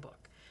spring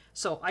book.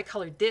 So I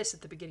colored this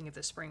at the beginning of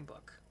the spring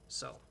book.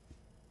 So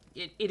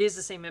it is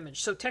the same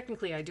image. So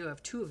technically I do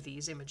have 2 of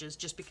these images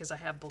just because I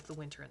have both the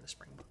winter and the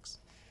spring books.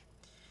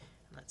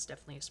 And that's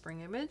definitely a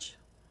spring image.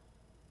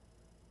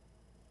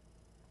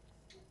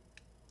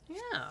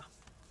 Yeah.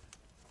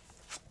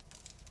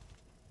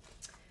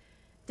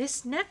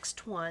 This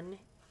next one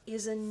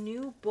is a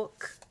new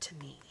book to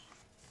me.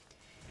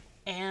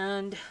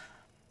 And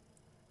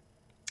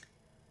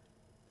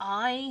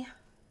I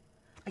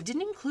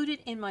didn't include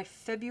it in my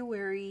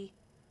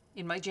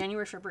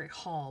January-February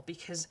haul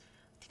because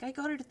I think I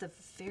got it at the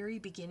very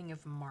beginning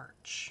of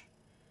March.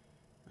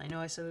 I know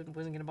I said I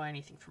wasn't going to buy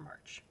anything for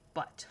March,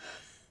 but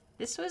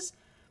I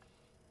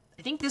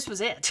think this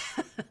was it.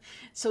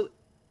 So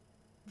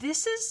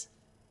this is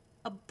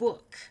a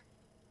book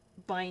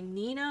by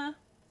Nina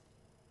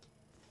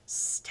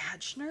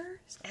Stadner,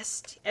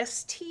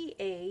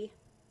 Stajner.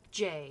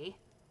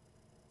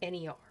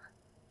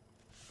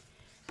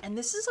 And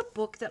this is a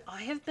book that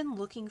I have been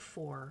looking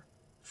for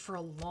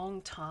a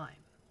long time.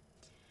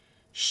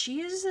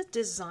 She is a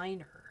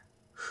designer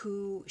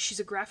she's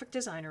a graphic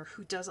designer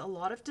who does a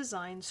lot of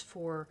designs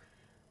for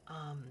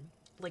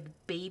like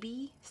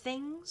baby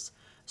things.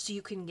 So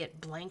you can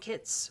get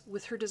blankets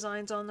with her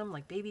designs on them,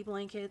 like baby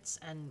blankets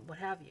and what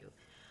have you.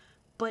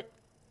 But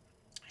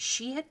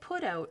she had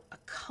put out a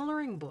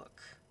coloring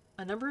book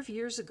a number of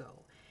years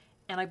ago,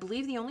 and I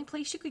believe the only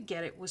place you could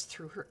get it was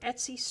through her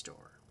Etsy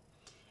store.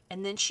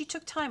 And then she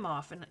took time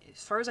off, and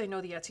as far as I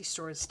know, the Etsy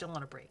store is still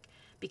on a break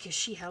because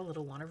she had a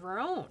little one of her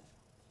own.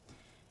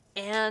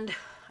 And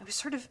I was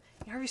sort of,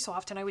 every so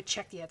often I would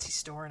check the Etsy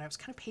store, and I was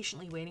kind of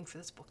patiently waiting for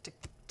this book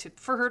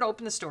for her to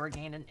open the store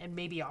again and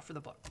maybe offer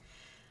the book.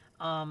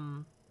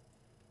 And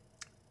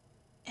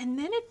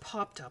then it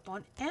popped up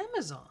on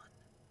Amazon.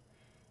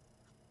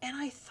 And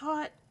I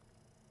thought,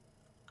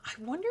 I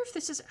wonder if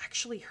this is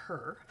actually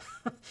her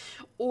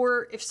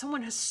or if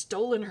someone has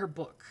stolen her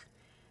book,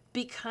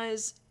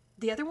 because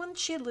the other one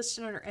she had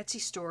listed on her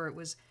Etsy store, it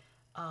was,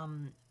 I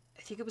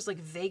think it was like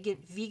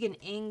vegan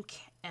ink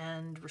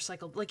and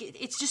recycled. Like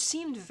it just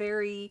seemed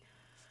very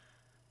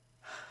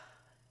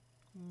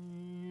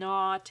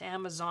not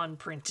Amazon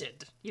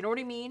printed. You know what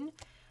I mean?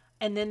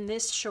 And then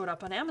this showed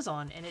up on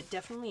Amazon, and it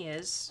definitely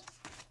is.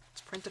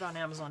 It's printed on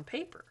Amazon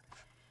paper.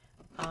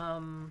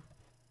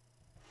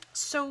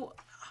 So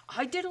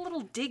I did a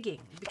little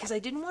digging because I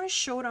didn't want to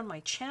show it on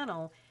my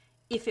channel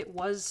if it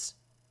was,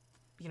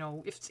 you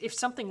know, if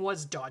something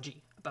was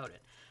dodgy about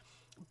it.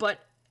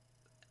 But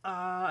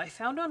I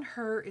found on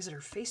her, is it her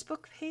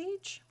Facebook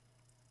page?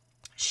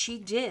 She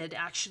did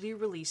actually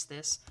release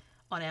this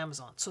on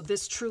Amazon. So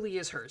this truly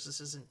is hers.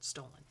 This isn't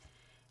stolen.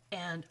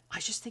 And I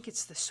just think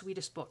it's the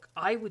sweetest book.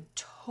 I would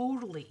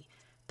totally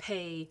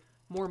pay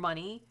more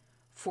money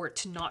for it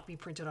to not be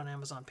printed on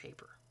Amazon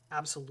paper.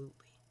 Absolutely.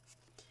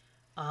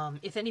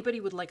 If anybody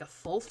would like a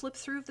full flip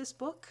through of this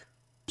book,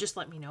 just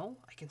let me know.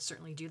 I can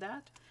certainly do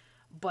that.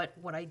 But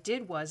what I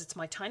did was, it's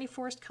my Tiny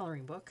Forest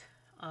coloring book.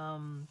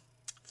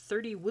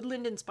 30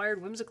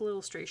 woodland-inspired whimsical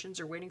illustrations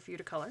are waiting for you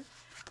to color.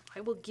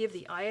 I will give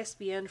the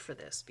ISBN for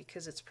this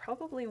because it's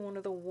probably one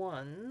of the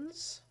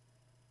ones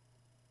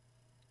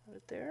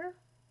right there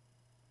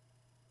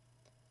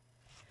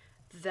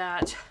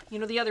that, you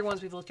know, the other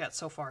ones we've looked at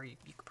so far, you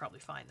could probably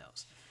find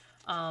those.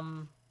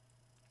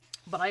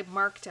 But I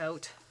marked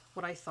out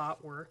what I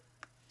thought were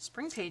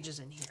spring pages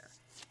in here.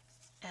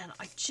 And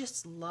I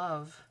just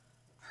love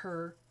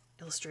her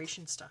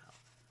illustration style.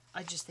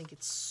 I just think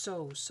it's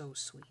so, so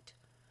sweet.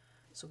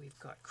 So we've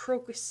got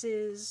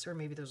crocuses, or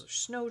maybe those are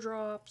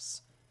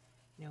snowdrops.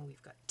 You know,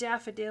 we've got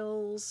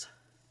daffodils.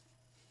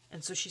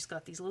 And so she's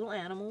got these little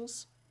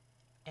animals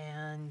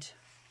and,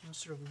 you know,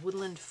 sort of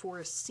woodland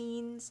forest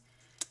scenes.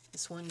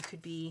 This one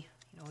could be,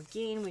 you know,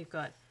 again, we've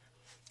got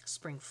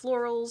spring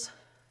florals,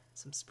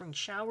 some spring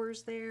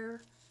showers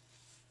there,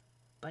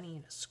 bunny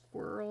and a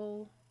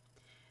squirrel.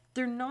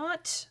 They're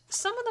not,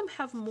 some of them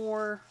have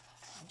more,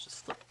 I'll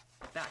just flip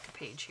back a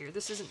page here.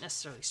 This isn't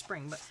necessarily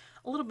spring, but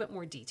a little bit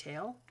more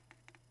detail.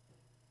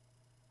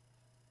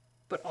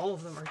 But all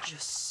of them are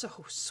just so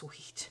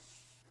sweet.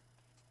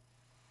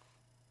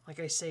 Like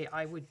I say,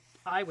 I would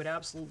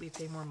absolutely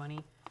pay more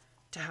money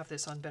to have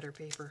this on better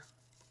paper.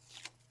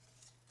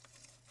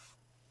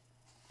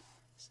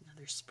 It's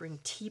another spring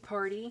tea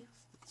party.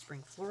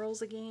 Spring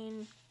florals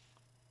again.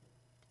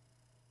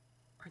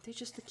 Aren't they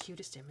just the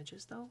cutest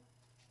images though?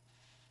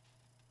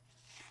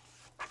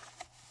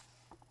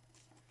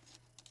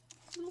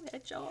 Little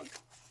hedgehog.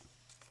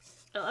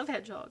 I love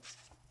hedgehogs.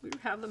 We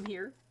have them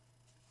here.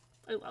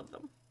 I love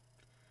them.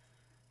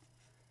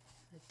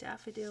 The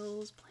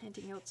daffodils,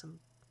 planting out some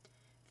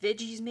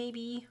veggies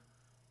maybe.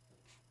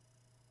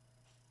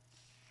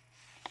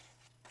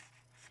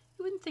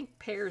 You wouldn't think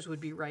pears would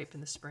be ripe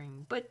in the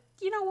spring, but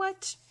you know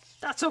what?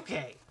 That's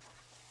okay.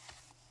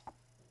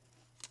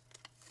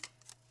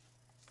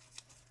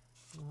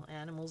 Little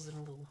animals in a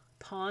little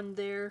pond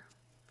there.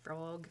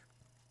 Frog.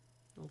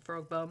 Little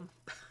frog bum.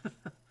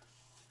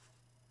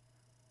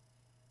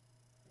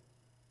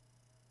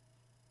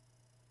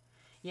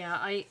 Yeah,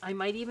 I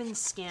might even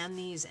scan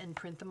these and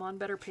print them on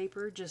better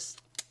paper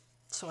just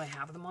so I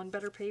have them on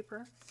better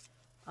paper.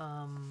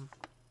 I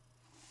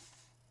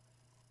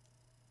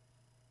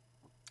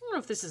don't know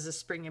if this is a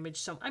spring image.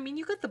 So, I mean,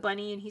 you got the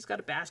bunny and he's got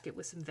a basket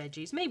with some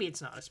veggies. Maybe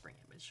it's not a spring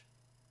image.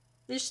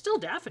 There's still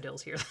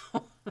daffodils here,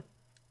 though.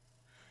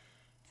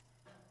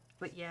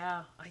 But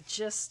yeah, like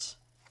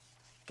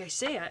I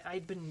say,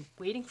 I'd been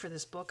waiting for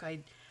this book. I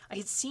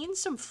had seen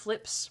some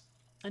flips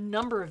a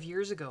number of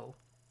years ago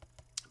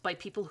by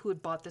people who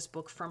had bought this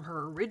book from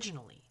her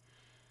originally.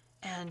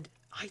 And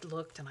I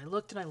looked and I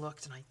looked and I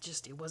looked and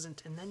it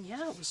wasn't. And then,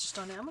 yeah, it was just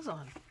on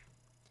Amazon.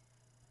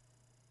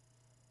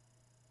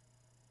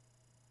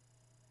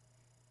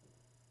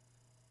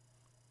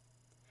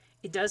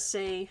 It does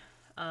say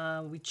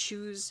we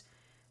choose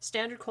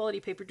standard quality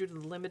paper due to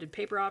the limited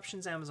paper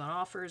options Amazon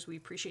offers. We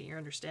appreciate your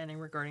understanding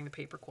regarding the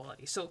paper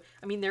quality. So,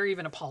 I mean, they're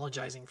even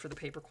apologizing for the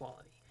paper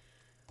quality.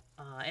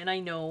 And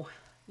I know,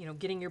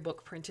 getting your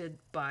book printed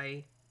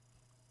by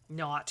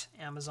not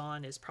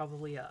Amazon is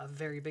probably a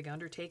very big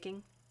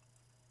undertaking.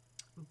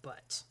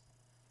 But,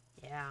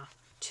 yeah,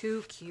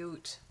 too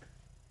cute.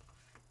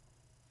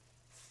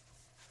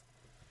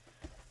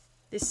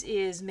 This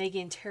is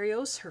Megan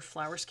Terrios, her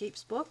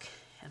Flowerscapes book.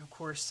 And of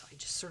course, I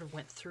just sort of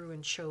went through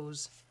and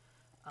chose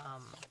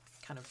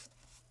kind of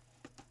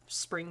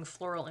spring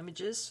floral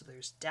images. So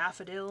there's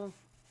daffodil.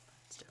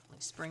 It's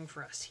definitely spring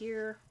for us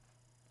here.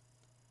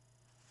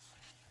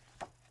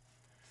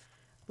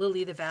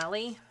 Lily the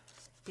Valley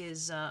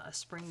is a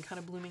spring kind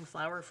of blooming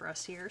flower for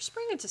us here.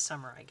 Spring into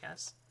summer, I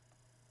guess.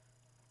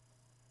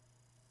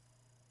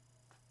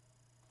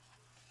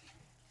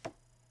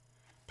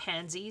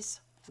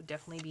 Pansies would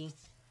definitely be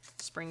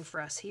spring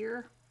for us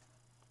here.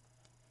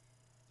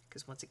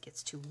 Because once it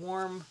gets too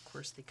warm, of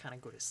course, they kind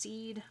of go to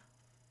seed.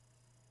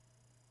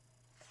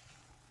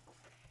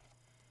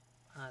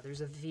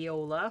 There's a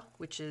viola,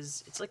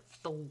 it's like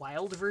the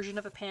wild version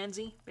of a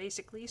pansy,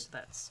 basically. So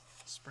that's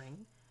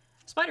spring.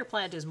 Spider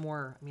plant is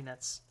more, I mean,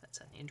 that's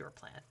an indoor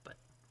plant, but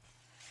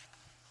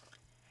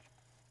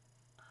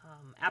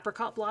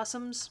apricot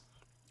blossoms.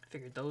 I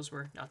figured those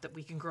were, not that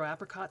we can grow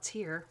apricots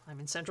here. I'm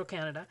in central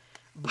Canada,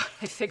 but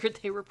I figured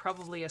they were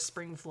probably a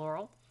spring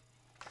floral.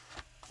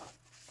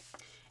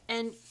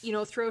 And,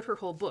 throughout her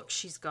whole book,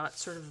 she's got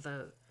sort of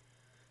the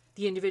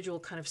individual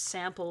kind of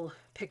sample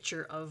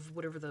picture of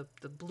whatever the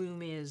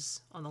bloom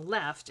is on the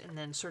left, and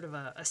then sort of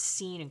a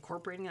scene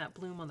incorporating that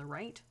bloom on the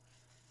right.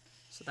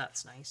 So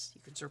that's nice.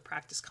 You can sort of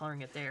practice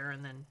coloring it there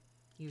and then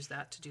use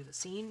that to do the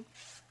scene.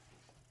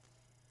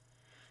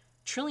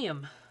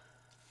 Trillium.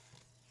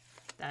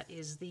 That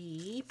is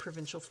the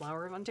provincial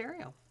flower of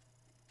Ontario.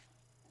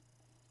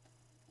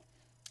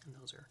 And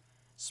those are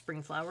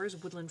spring flowers,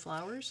 woodland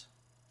flowers.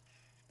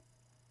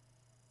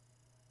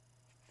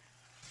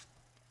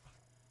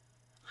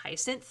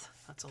 Hyacinth,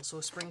 that's also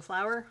a spring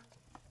flower.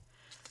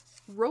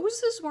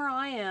 Roses where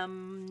I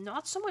am,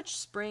 not so much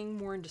spring,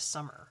 more into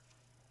summer.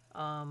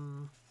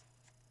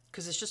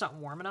 Because it's just not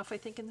warm enough, I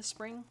think, in the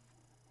spring.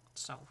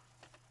 So,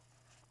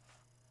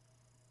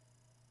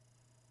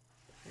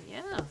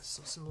 yeah,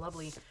 so some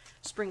lovely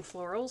spring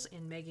florals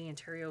in Maggie and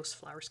Terrios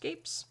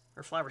Flowerscapes,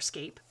 or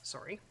Flowerscape,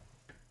 sorry.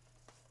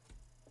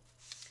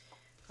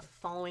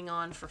 Following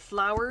on for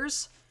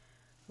flowers,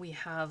 we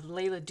have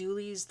Layla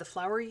Dooley's The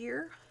Flower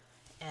Year,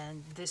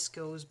 and this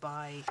goes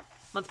by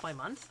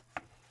month.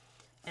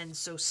 And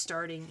so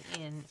starting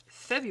in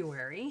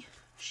February,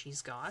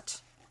 she's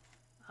got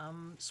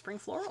spring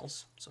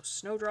florals. So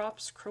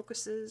snowdrops,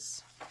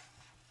 crocuses,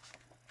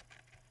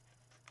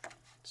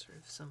 sort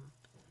of some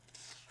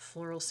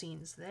floral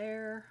scenes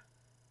there.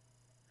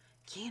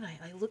 Again,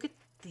 I look at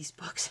these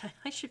books.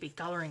 I should be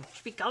coloring. I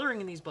should be coloring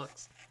in these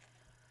books.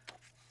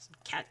 Some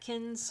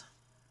catkins.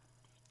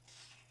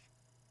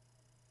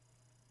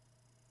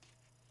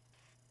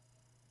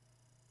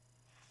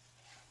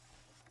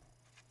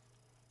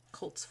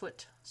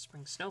 coltsfoot,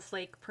 spring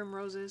snowflake,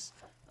 primroses.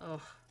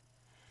 Oh,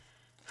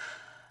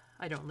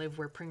 I don't live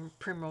where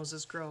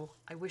primroses grow.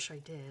 I wish I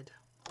did.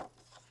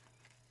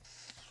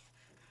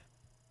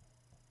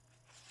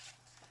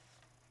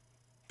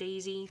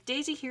 Daisy.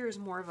 Daisy here is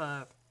more of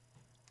a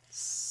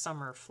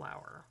summer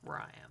flower where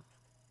I am.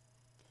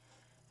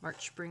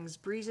 March brings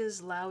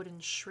breezes loud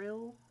and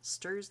shrill,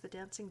 stirs the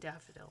dancing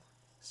daffodil.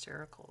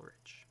 Sarah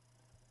Coleridge.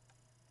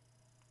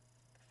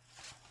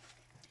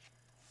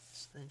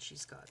 So then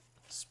she's got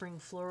spring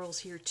florals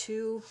here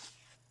too.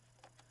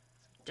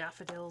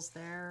 Daffodils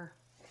there,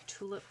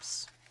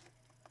 tulips.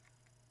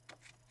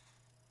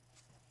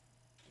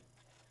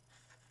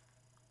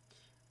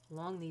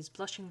 Along these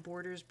blushing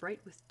borders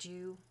bright with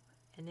dew,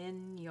 and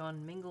in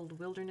yon mingled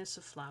wilderness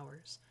of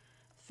flowers,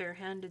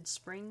 fair-handed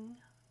spring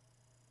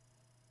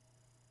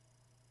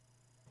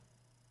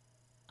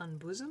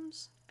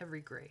unbosoms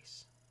every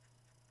grace.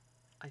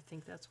 I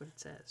think that's what it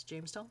says.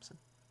 James Thompson.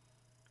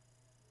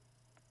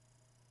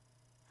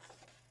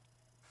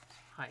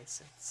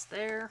 Hyacinths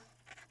there.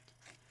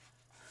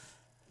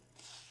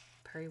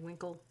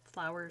 Periwinkle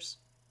flowers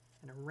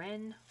and a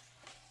wren.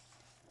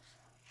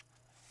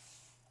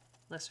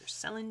 Lesser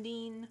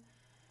celandine.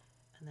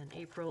 And then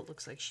April, it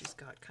looks like she's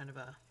got kind of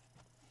a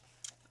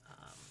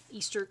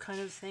Easter kind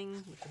of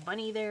thing with the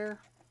bunny there.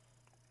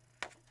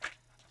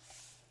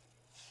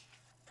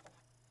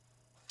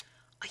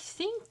 I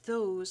think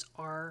those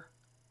are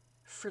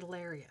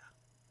fritillaria.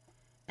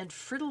 And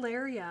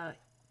fritillaria,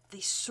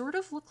 they sort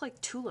of look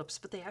like tulips,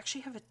 but they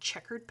actually have a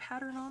checkered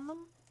pattern on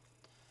them.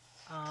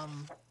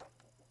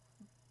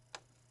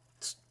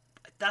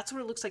 That's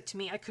what it looks like to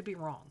me. I could be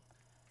wrong.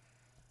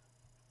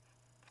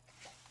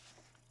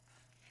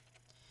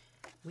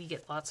 We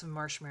get lots of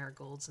marsh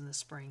marigolds in the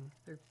spring.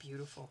 They're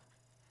beautiful.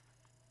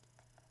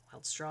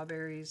 Wild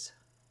strawberries,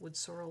 wood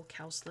sorrel,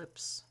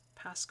 cowslips,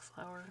 pasque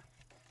flower.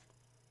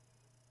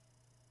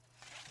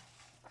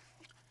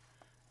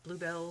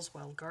 Bluebells,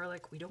 wild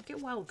garlic. We don't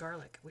get wild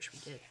garlic. I wish we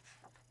did.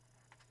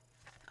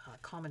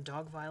 Common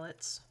dog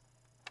violets.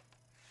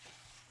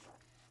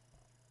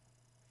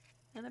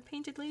 And a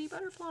painted lady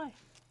butterfly.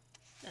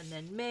 And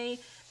then May.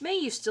 May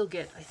you still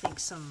get, I think,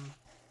 some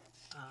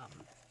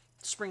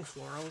spring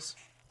florals.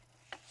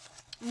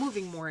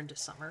 Moving more into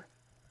summer.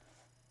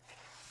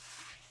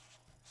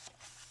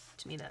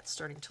 To me, that's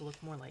starting to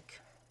look more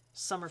like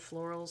summer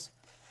florals.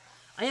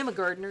 I am a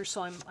gardener,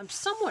 so I'm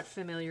somewhat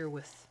familiar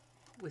with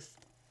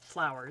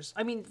flowers.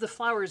 I mean, the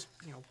flowers,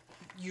 you know,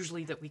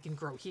 usually that we can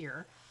grow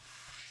here.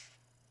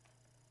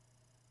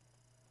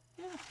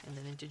 Yeah, and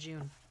then into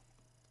June.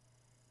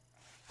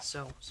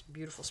 So, some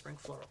beautiful spring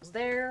florals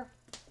there.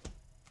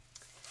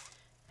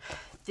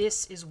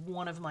 This is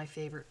one of my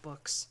favorite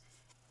books.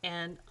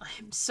 And I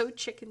am so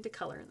chicken to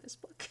color in this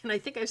book. And I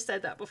think I've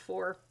said that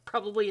before,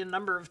 probably a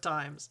number of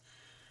times.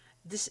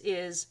 This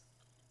is,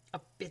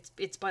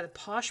 it's by the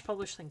Posh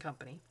Publishing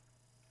Company.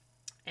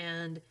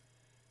 And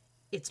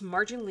it's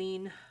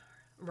Marjolaine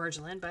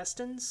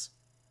Beston's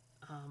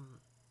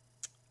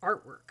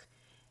artwork.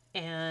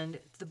 And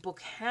the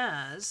book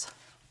has,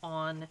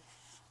 on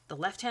the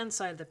left-hand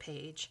side of the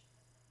page,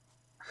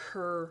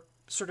 her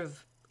sort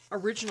of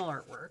original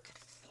artwork.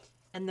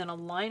 And then a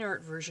line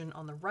art version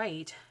on the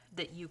right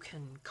that you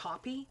can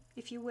copy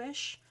if you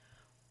wish.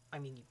 I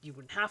mean, you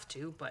wouldn't have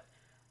to, but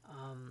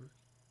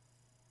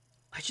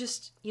I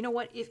just, you know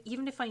what,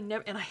 even if I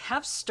never, and I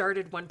have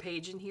started one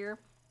page in here,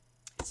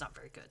 it's not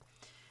very good.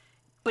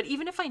 But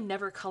even if I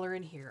never color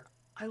in here,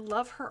 I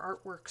love her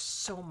artwork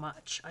so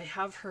much. I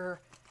have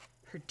her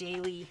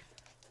daily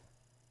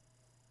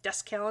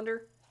desk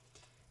calendar.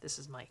 This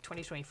is my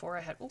 2024.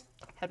 I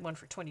had one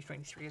for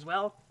 2023 as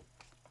well.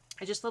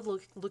 I just love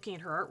looking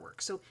at her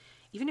artwork. So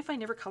even if I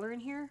never color in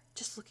here,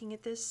 just looking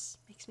at this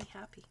makes me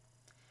happy.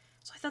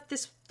 So I thought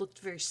this looked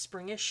very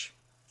springish.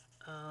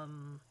 Are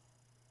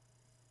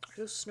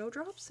those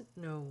snowdrops?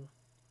 No.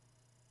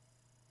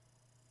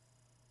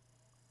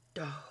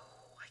 Oh,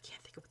 I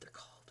can't think of what they're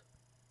called.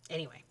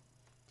 Anyway.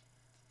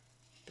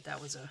 But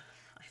that was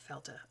I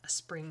felt a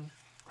spring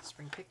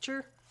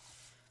picture.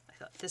 I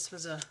thought this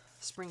was a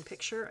spring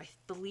picture. I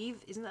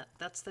believe,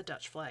 that's the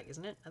Dutch flag,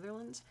 isn't it?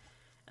 Netherlands.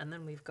 And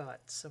then we've got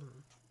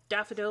some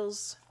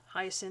daffodils,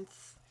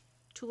 hyacinth,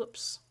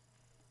 tulips.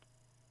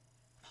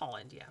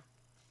 Holland, yeah.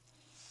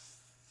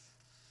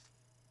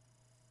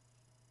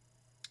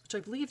 Which I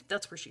believe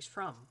that's where she's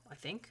from, I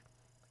think.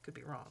 I could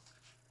be wrong.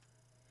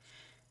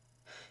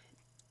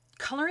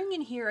 Coloring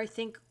in here, I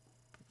think,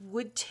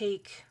 would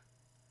take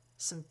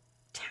some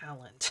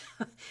talent.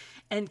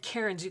 And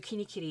Karen,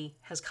 Zucchini Kitty,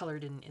 has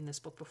colored in this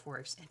book before,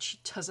 and she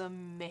does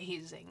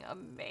amazing,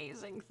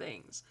 amazing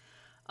things.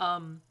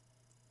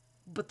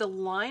 But the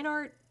line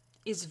art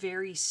is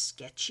very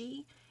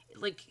sketchy.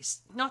 Like,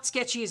 not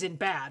sketchy as in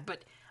bad,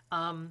 but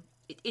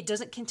it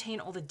doesn't contain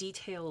all the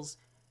details.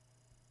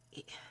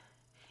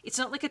 It's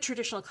not like a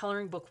traditional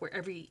coloring book where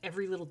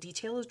every little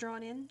detail is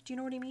drawn in. Do you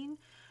know what I mean?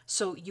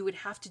 So you would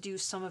have to do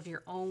some of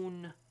your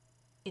own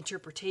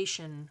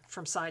interpretation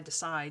from side to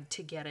side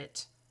to get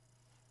it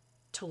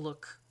to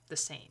look the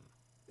same,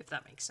 if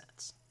that makes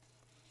sense.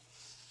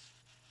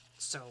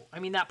 So, I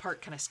mean, that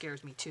part kind of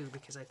scares me too,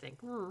 because I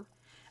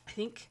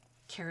think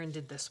Karen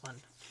did this one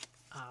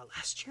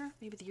last year,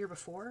 maybe the year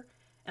before,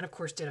 and of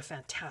course did a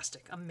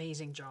fantastic,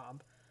 amazing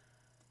job.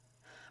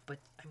 But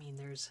I mean,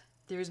 there's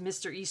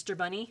Mr. Easter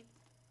Bunny.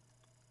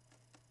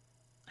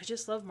 I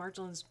just love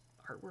Marjolaine's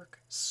artwork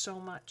so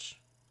much,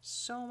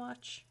 so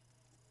much.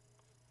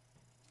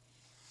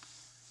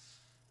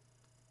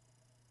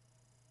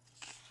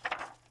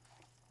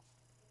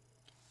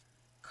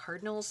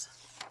 Cardinals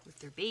with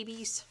their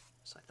babies,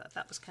 so I thought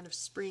that was kind of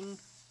spring.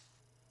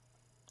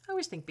 I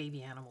always think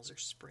baby animals are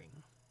spring.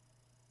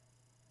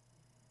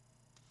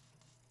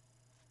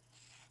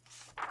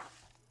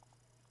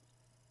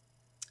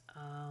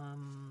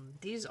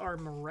 These are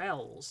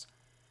morels,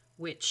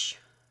 which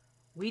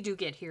we do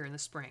get here in the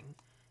spring,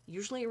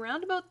 usually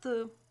around about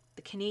the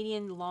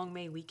Canadian Long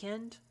May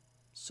weekend.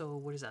 So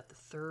what is that? The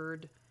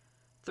third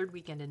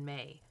weekend in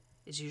May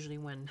is usually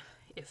when,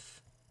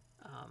 if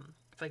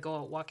I go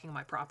out walking on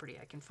my property,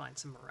 I can find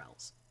some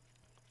morels.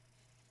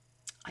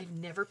 I've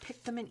never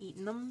picked them and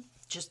eaten them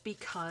just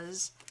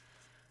because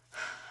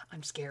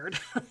I'm scared,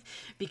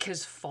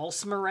 because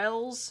false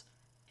morels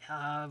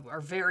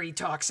are very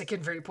toxic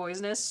and very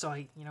poisonous. So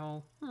I,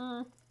 don't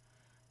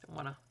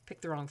want to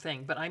pick the wrong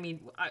thing. But I mean,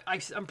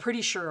 I'm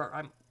pretty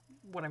sure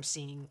what I'm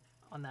seeing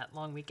on that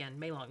long weekend,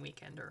 May long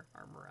weekend, are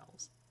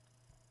morels.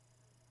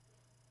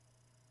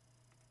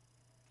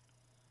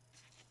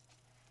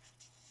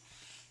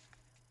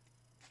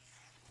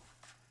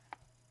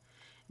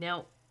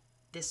 Now,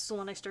 this is the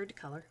one I started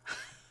to color.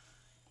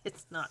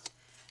 It's not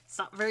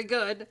very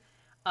good.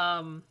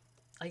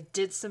 I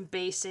did some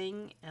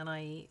basing, and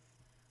I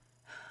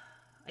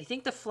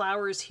think the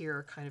flowers here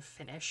are kind of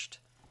finished.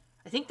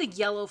 I think the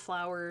yellow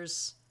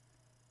flowers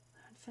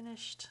aren't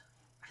finished.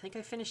 I think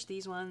I finished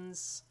these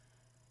ones.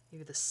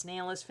 Maybe the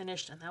snail is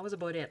finished, and that was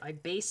about it. I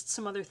based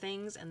some other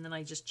things, and then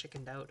I just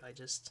chickened out.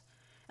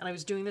 And I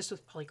was doing this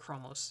with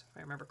polychromos, if I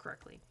remember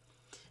correctly.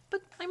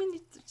 But, I mean,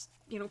 it's,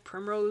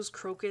 primrose,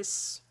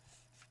 crocus.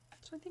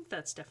 So I think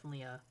that's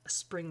definitely a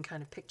spring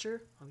kind of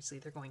picture. Obviously,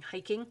 they're going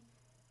hiking.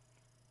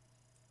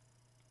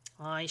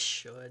 I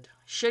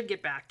should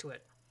get back to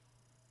it.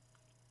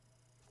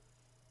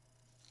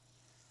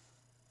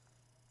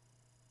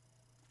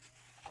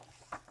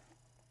 I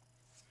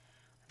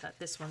thought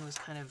this one was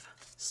kind of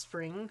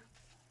spring.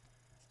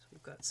 So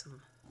we've got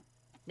some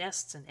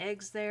nests and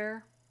eggs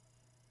there.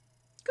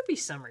 Could be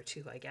summer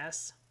too, I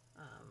guess.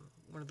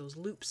 One of those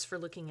loops for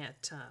looking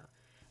at,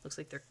 looks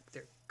like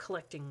they're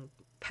collecting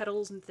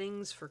petals and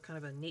things for kind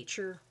of a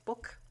nature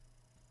book.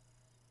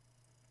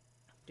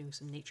 Doing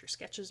some nature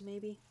sketches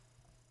maybe.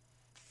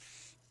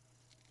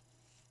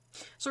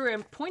 Sorry,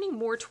 I'm pointing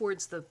more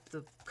towards the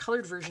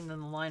colored version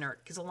than the line art,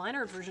 because the line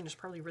art version is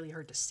probably really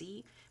hard to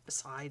see.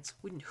 Besides,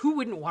 who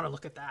wouldn't want to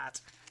look at that?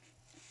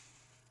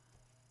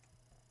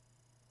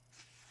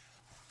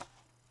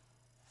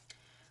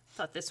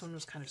 Thought this one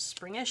was kind of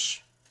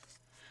springish.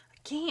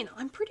 Again,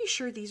 I'm pretty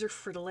sure these are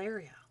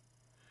fritillaria.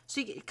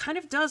 So it kind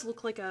of does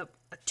look like a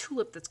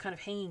tulip that's kind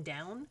of hanging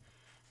down.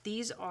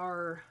 These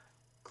are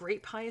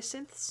grape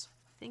hyacinths,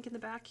 I think, in the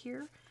back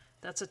here.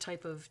 That's a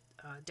type of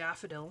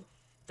daffodil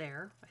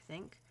there, I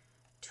think.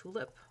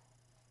 Tulip.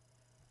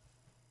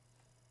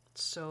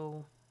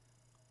 So,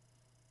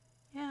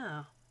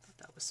 yeah, thought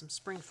that was some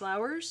spring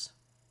flowers.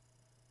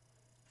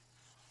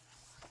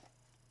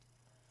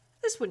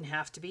 This wouldn't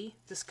have to be.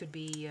 This could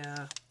be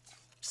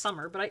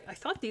summer, but I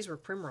thought these were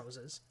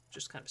primroses,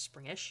 just kind of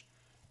springish.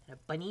 And a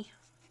bunny.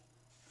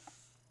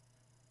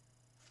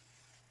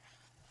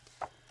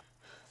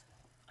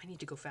 I need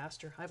to go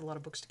faster. I have a lot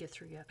of books to get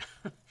through yet.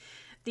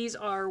 These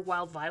are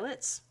wild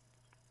violets.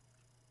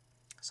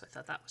 So I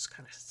thought that was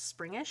kind of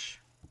springish.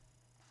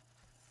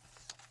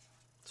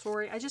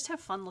 Sorry, I just have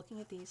fun looking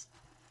at these.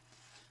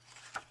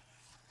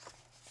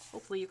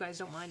 Hopefully you guys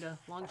don't mind a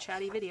long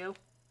chatty video.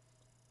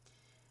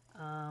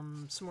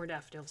 Some more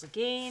daffodils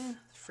again.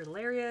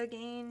 Fritillaria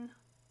again.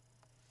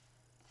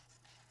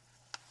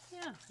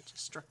 Yeah, it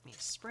just struck me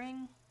as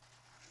spring.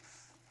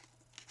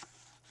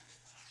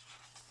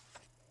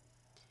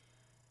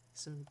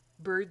 Some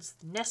birds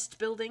nest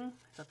building.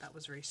 I thought that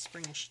was very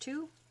springish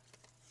too.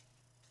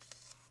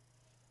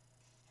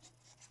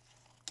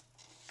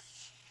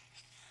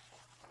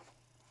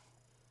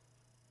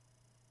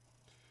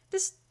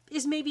 This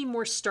is maybe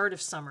more start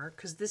of summer,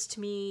 because this to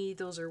me,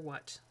 those are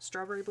what?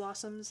 Strawberry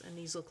blossoms, and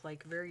these look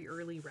like very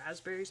early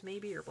raspberries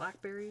maybe, or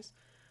blackberries.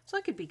 So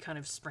that could be kind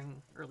of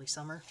spring, early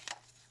summer.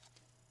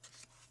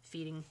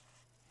 Feeding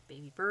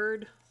baby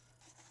bird.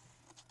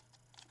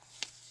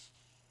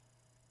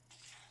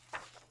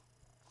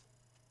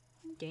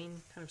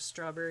 Again, kind of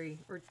strawberry,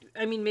 or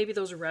I mean maybe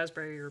those are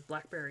raspberry or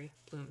blackberry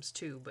blooms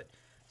too, but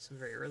some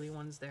very early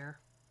ones there.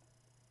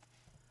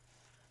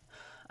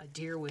 A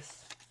deer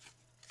with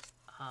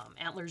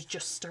antlers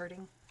just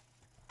starting.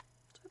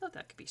 So I thought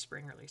that could be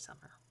spring, early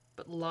summer.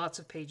 But lots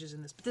of pages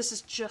in this. But this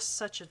is just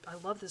such a... I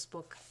love this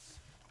book.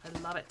 I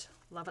love it.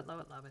 Love it, love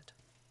it, love it.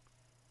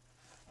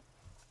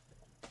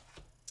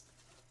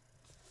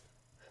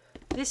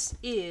 This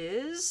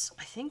is,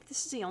 I think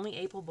this is the only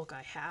April book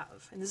I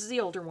have. And this is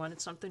the older one.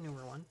 It's not the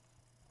newer one.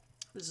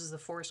 This is the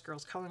Forest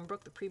Girls coloring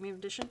book, the premium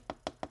edition,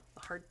 the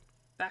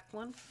hardback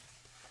one.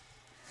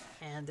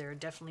 And there are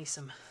definitely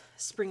some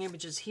spring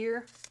images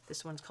here.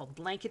 This one's called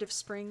Blanket of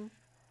Spring.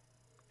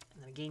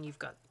 And then again, you've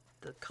got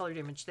the colored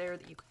image there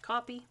that you could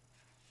copy.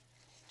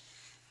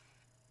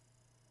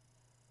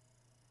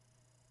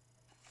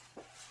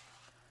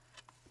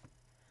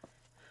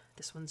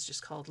 This one's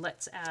just called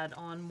Let's Add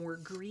On More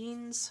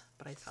Greens.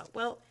 But I thought,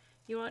 well,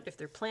 you know what? If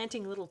they're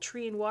planting a little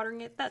tree and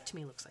watering it, that to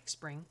me looks like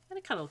spring. And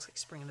it kind of looks like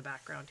spring in the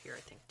background here,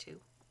 I think,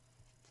 too.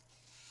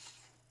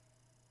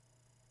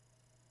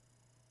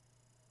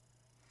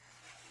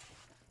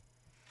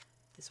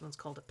 This one's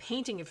called A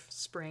Painting of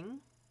Spring.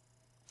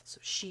 So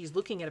she's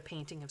looking at a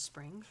painting of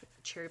spring.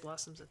 Cherry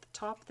blossoms at the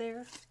top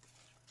there.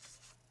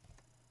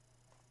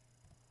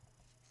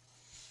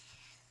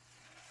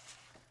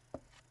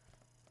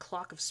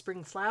 Clock of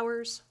Spring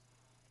Flowers.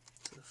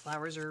 So the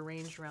flowers are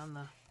arranged around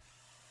the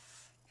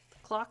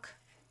clock.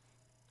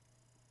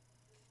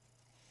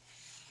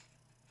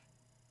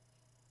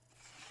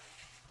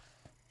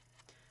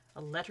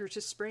 A Letter to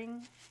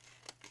Spring.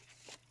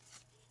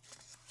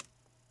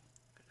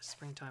 Got a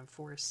springtime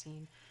forest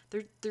scene.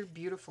 They're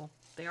beautiful.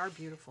 They are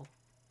beautiful.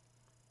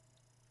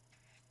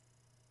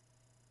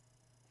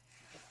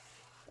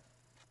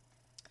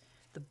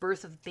 The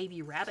Birth of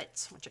Baby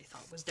Rabbits, which I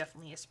thought was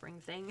definitely a spring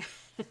thing.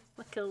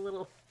 Like a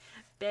little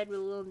bed with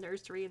a little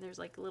nursery, and there's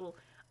like a little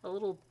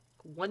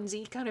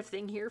onesie kind of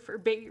thing here for a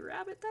baby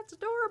rabbit. That's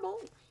adorable.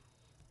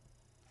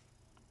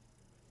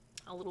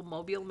 A little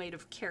mobile made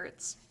of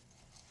carrots.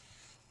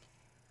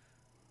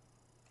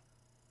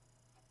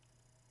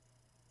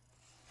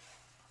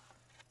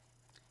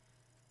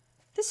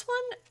 This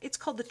one, it's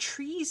called The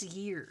Tree's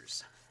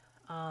Years.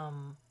 I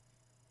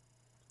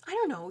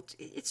don't know.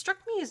 It struck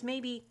me as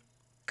maybe,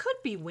 could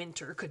be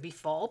winter, could be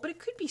fall, but it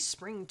could be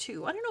spring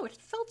too. I don't know. It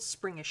felt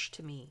springish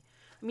to me.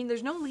 I mean,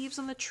 there's no leaves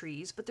on the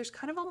trees, but there's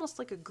kind of almost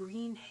like a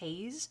green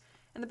haze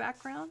in the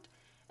background.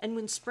 And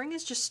when spring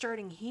is just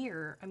starting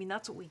here, I mean,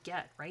 that's what we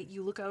get, right?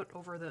 You look out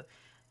over the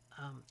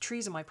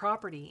trees on my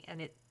property, and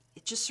it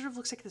just sort of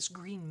looks like this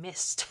green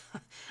mist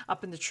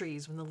up in the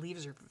trees when the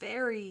leaves are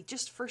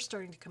just first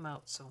starting to come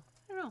out. So,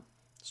 I don't know.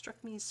 It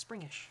struck me as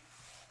springish.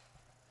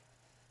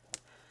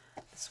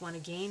 This one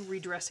again,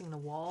 redressing the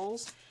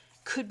walls.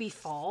 Could be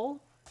fall,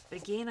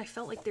 but again, I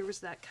felt like there was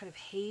that kind of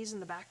haze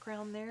in the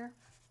background there.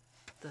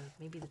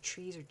 Maybe the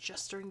trees are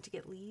just starting to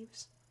get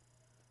leaves.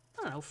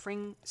 I don't know,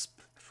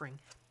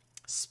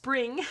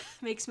 spring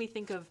makes me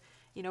think of,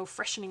 you know,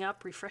 freshening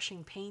up,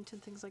 refreshing paint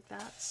and things like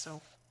that.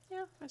 So,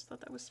 yeah, I just thought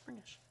that was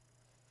springish.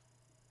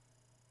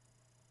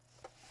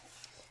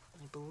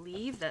 I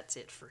believe that's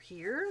it for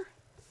here.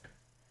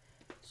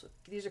 So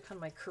these are kind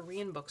of my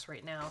Korean books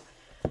right now.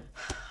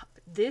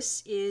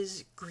 This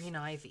is Green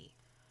Ivy.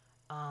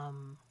 I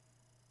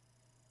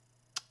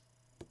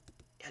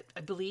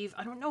believe,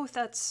 I don't know if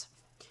that's,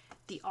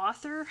 the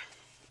author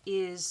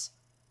is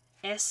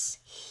S.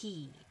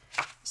 He.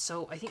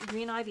 So I think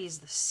Green Ivy is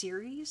the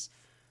series.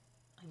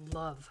 I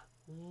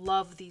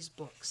love these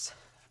books.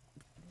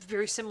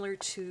 Very similar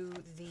to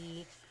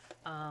the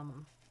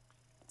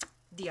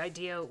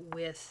idea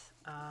with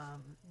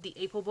the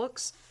April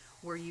books,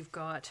 where you've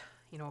got,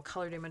 you know, a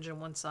colored image on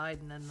one side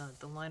and then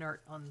the line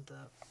art on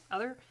the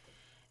other.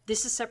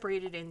 This is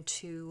separated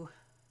into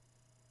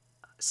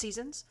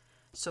seasons.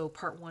 So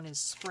part one is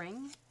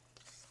spring,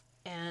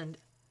 and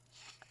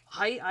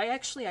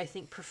I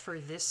think prefer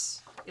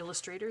this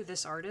illustrator,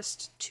 this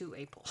artist, to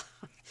April.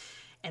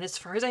 And as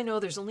far as I know,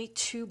 there's only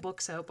 2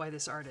 books out by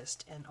this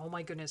artist, and oh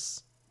my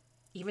goodness,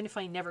 even if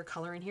I never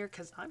color in here,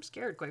 because I'm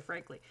scared, quite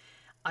frankly,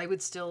 I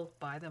would still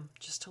buy them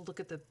just to look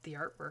at the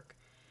artwork.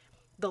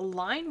 The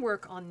line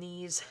work on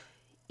these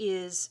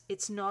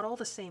it's not all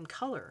the same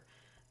color.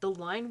 The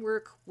line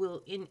work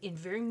will, in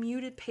very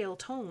muted pale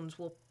tones,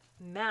 will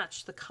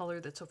match the color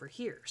that's over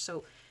here.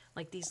 So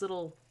like these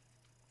little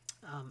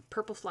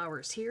purple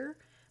flowers here,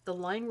 the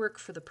line work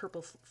for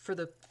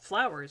the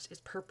flowers is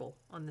purple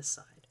on this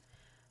side.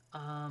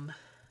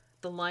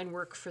 The line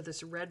work for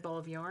this red ball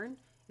of yarn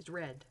is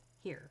red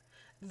here.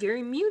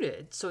 Very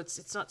muted, so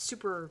it's not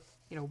super,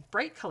 you know,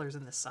 bright colors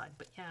on this side,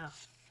 but yeah.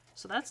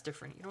 So that's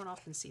different. You don't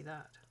often see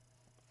that.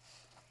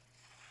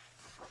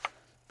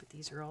 But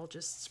these are all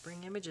just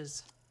spring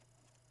images.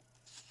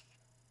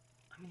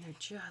 I mean, they're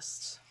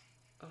just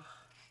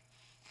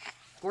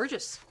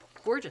gorgeous.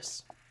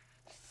 Gorgeous.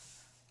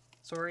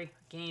 Sorry,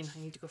 again, I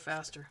need to go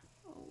faster.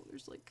 Oh,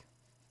 there's like,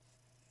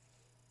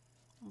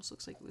 almost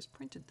looks like it was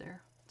printed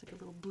there. It's like a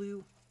little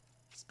blue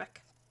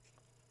speck.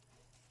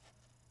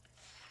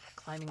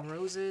 Climbing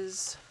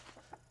roses.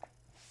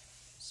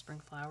 Spring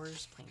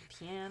flowers, playing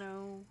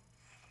piano.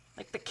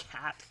 Like the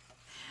cat.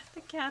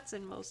 The cat's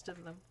in most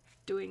of them.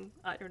 Doing,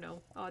 I don't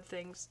know, odd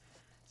things.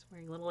 He's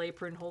wearing a little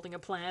apron, holding a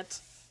plant.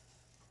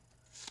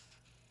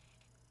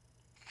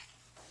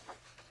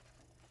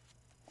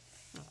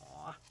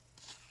 Aww.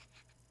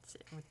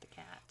 Sitting with the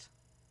cat.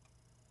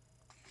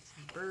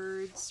 Some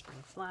birds,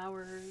 spring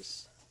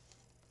flowers.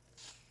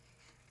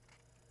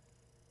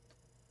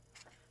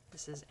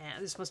 This is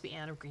Anne. This must be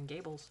Anne of Green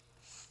Gables.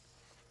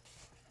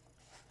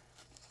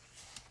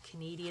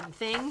 Canadian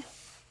thing.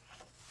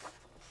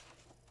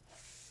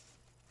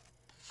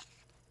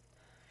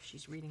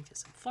 She's reading to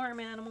some farm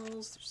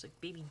animals. There's like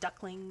baby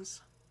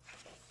ducklings.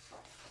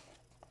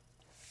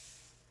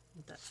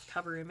 That's the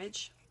cover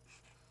image.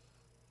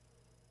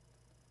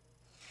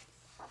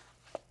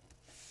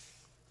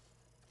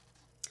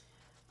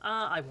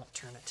 I won't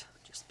turn it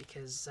just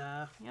because,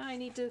 yeah, I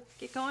need to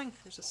get going.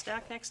 There's a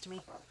stack next to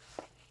me.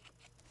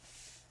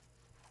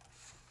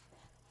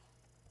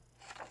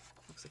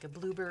 Looks like a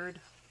bluebird.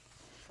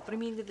 But I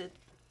mean,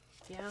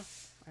 yeah,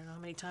 I don't know how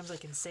many times I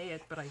can say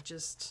it, but I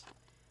just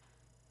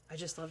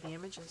love the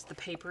images. The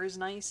paper is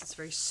nice. It's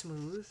very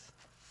smooth,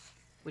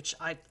 which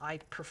I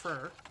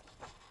prefer.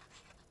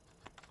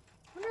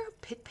 I wonder how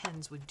pit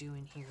pens would do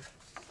in here.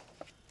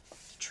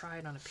 Try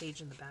it on a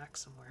page in the back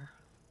somewhere.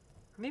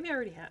 Or maybe I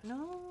already have.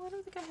 No, I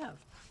don't think I have.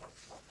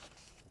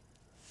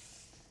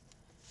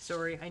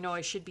 Sorry, I know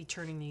I should be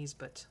turning these,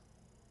 but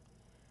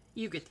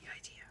you get the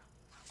idea.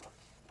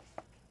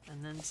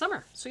 And then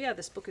summer. So yeah,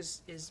 this book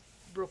is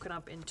broken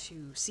up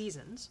into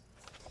seasons.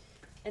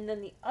 And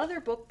then the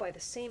other book by the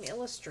same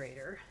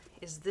illustrator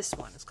is this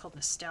one. It's called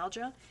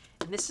Nostalgia,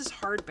 and this is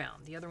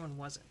hardbound. The other one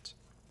wasn't.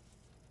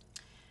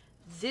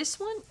 This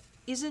one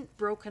isn't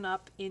broken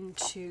up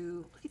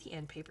into... Look at the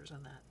end papers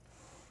on that.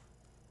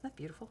 Isn't that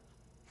beautiful?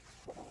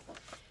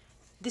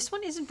 This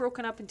one isn't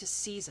broken up into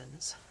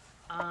seasons.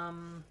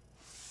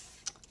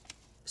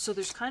 So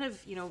there's kind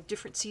of, you know,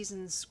 different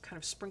seasons kind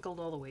of sprinkled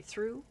all the way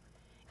through.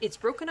 It's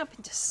broken up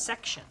into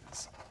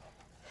sections,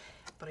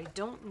 but I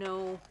don't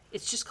know.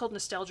 It's just called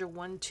Nostalgia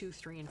 1, 2,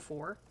 3, and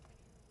 4.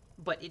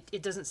 But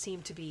it doesn't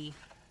seem to be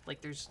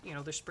like there's, you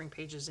know, there's spring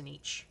pages in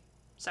each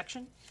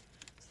section.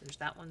 So there's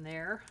that one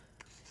there.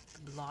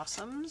 The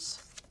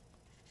blossoms.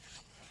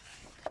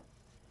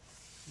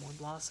 More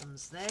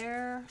blossoms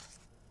there.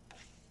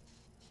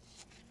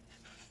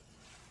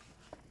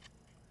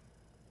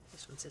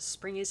 This one says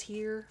spring is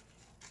here.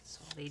 So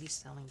a lady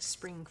selling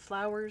spring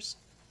flowers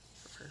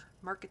for her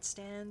market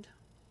stand.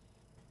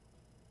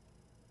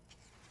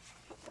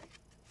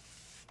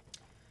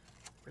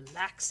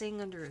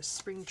 Relaxing under a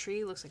spring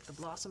tree. Looks like the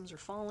blossoms are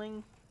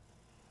falling.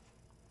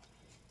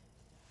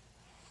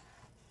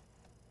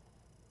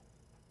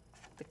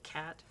 The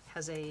cat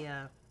has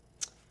a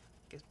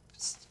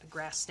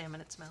grass stem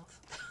in its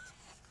mouth.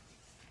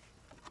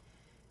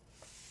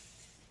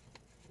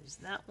 There's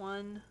that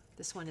one.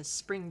 This one is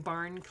spring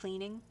barn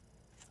cleaning.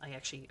 I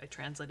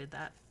translated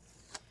that.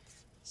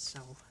 So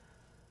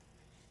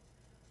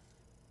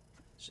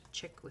there's a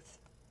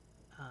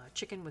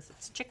chicken with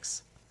its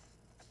chicks.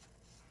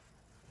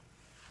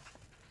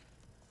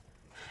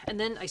 And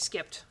then I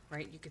skipped,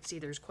 right? You could see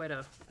there's quite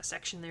a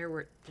section there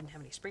where it didn't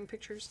have any spring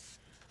pictures.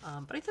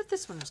 But I thought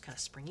this one was kind of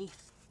springy.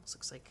 This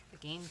looks like,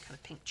 again, kind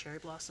of pink cherry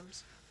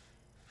blossoms.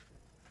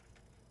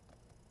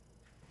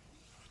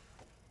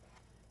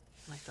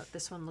 And I thought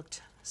this one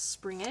looked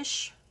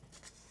springish.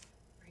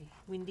 Very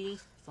windy,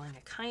 flying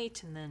a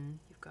kite, and then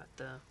you've got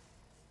the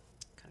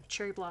kind of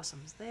cherry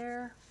blossoms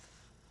there.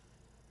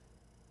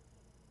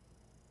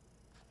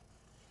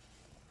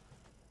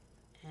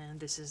 And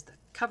this is the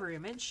cover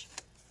image.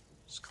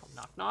 It's called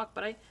Knock Knock,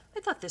 but I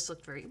thought this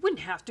looked very, it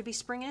wouldn't have to be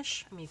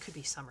springish. I mean, it could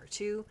be summer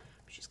too.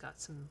 But she's got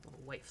some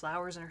little white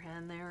flowers in her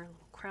hand there, a little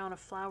crown of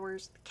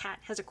flowers. The cat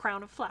has a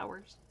crown of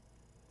flowers.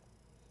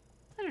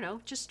 I don't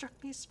know, just struck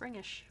me as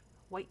springish.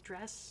 White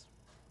dress.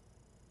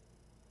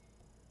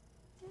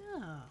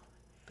 Yeah,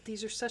 but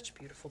these are such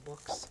beautiful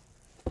books.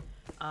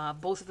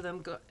 Both of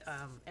them go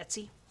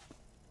Etsy.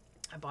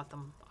 I bought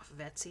them off of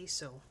Etsy,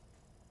 so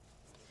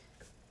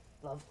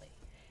lovely.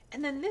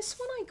 And then this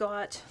one I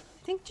got,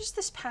 I think just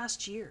this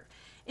past year.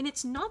 And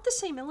it's not the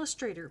same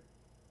illustrator,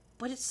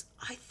 but it's,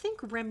 I think,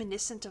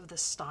 reminiscent of the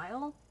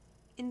style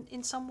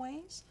in some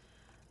ways.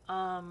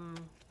 And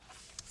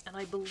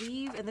I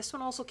believe, and this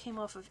one also came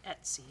off of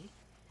Etsy.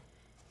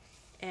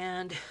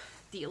 And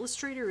the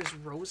illustrator is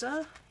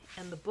Rosa,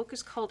 and the book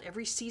is called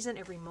Every Season,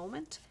 Every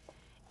Moment.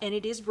 And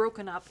it is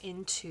broken up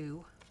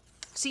into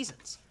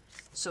seasons.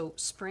 So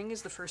spring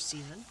is the first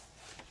season.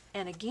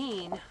 And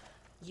again,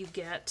 you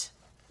get,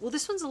 well,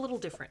 this one's a little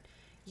different.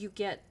 You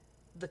get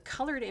the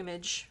colored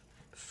image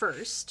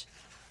first,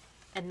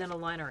 and then a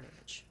line art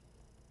image.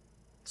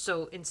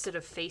 So instead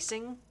of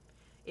facing,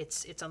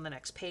 it's on the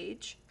next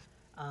page.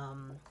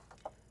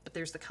 But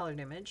there's the colored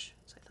image.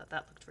 So I thought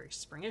that looked very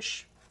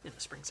springish in the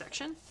spring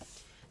section.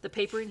 The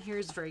paper in here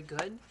is very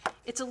good.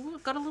 It's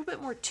got a little bit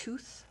more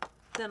tooth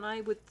than I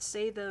would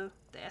say the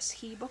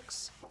S.He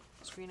books,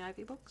 Screen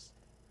Ivy books.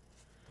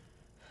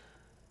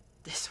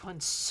 This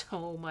one's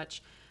so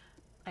much.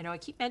 I know I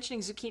keep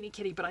mentioning Zucchini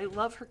Kitty, but I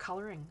love her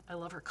coloring. I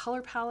love her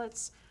color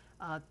palettes.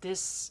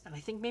 This, and I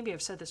think maybe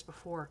I've said this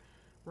before,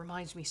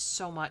 reminds me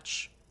so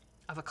much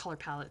of a color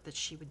palette that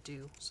she would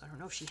do. So I don't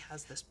know if she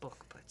has this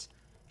book, but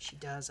she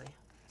does. I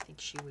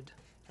think she would.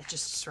 It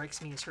just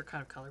strikes me as her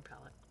kind of color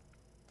palette.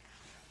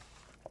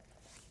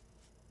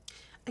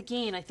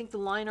 Again, I think the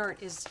line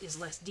art is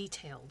less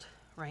detailed,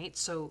 right?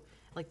 So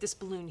Like this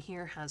balloon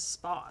here has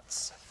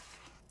spots.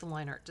 The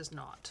line art does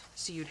not.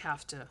 So you'd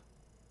have to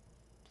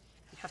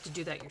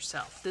do that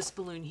yourself. This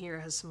balloon here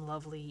has some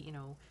lovely, you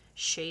know,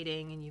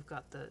 shading, and you've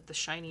got the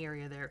shiny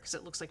area there because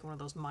it looks like one of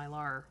those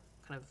mylar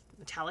kind of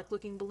metallic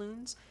looking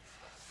balloons.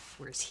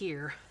 Whereas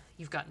here,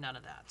 you've got none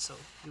of that. So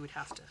you would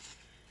have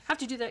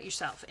to do that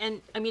yourself.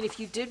 And I mean, if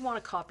you did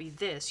want to copy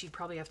this, you'd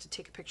probably have to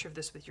take a picture of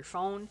this with your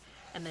phone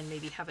and then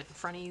maybe have it in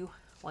front of you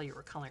while you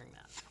were coloring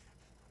that.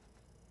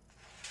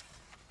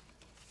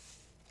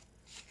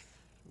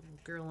 Little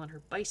girl on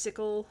her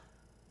bicycle.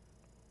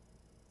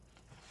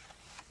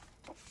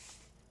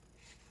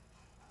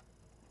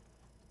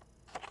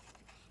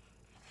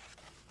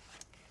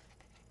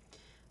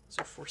 Those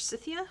are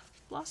forsythia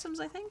blossoms,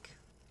 I think.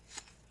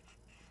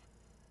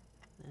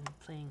 And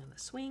playing on the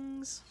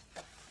swings.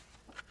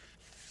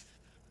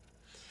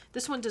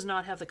 This one does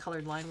not have the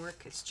colored line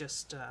work. It's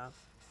just,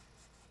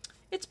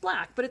 it's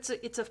black, but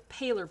it's a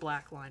paler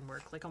black line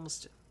work, like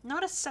almost,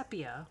 not a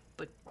sepia,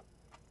 but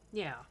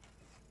yeah.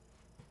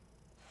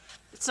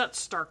 It's not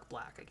stark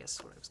black, I guess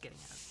is what I was getting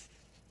at.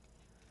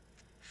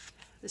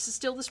 This is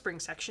still the spring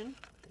section.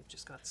 They've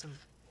just got some,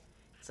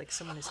 it's like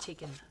someone has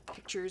taken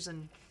pictures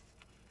and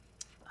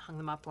hung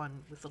them up on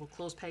with little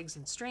clothes pegs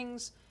and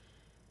strings.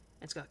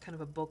 It's got kind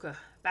of a bokeh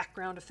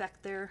background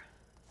effect there.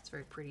 It's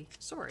very pretty.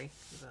 Sorry,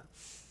 there's a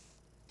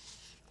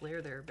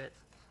glare there a bit.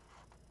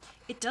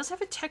 It does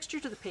have a texture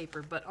to the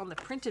paper, but on the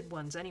printed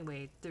ones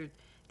anyway, the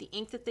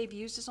ink that they've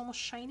used is almost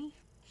shiny.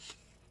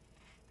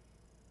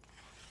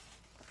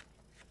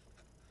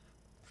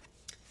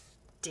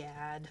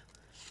 Dad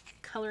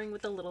coloring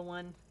with the little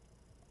one.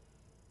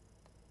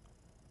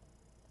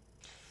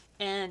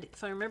 And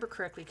if I remember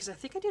correctly, because I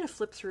think I did a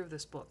flip through of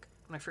this book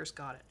when I first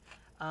got it.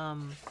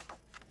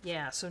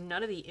 Yeah, so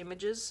none of the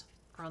images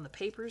are on the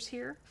papers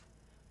here.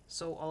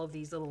 So all of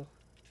these little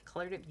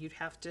colored, you'd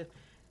have to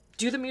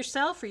do them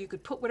yourself, or you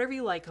could put whatever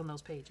you like on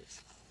those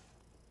pages.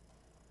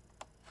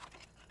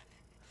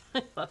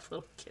 I love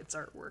little kids'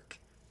 artwork.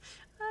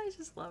 I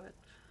just love it.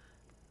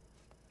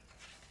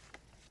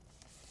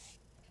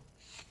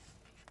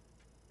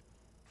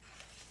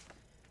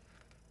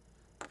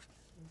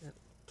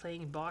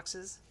 Playing in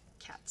boxes,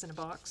 cats in a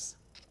box.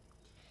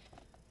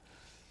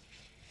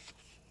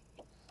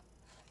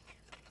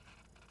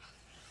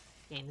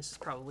 Again, this is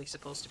probably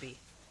supposed to be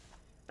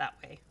that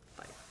way, if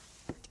I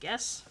had to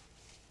guess.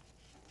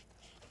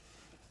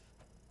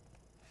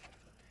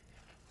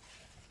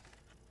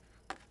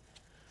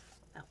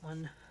 That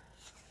one,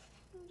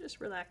 just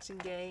relaxing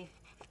day.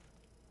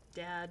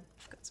 Dad,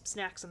 got some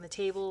snacks on the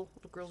table.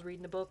 Little girl's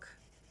reading a book.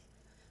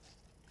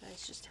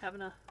 Guy's just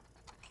having a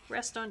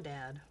rest on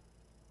Dad.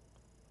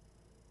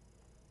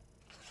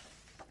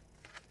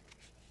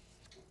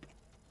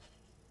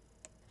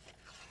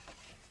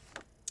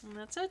 And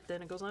that's it.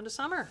 Then it goes on to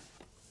summer.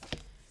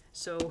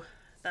 So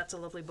that's a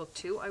lovely book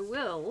too. I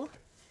will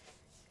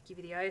give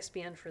you the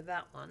ISBN for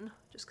that one,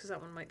 just because that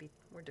one might be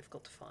more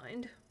difficult to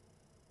find.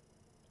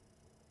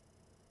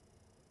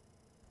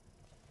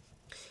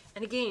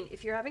 And again,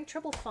 if you're having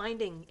trouble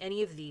finding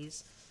any of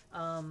these,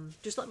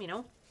 just let me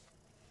know,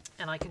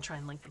 and I can try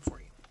and link them for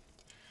you.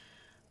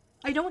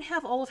 I don't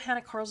have all of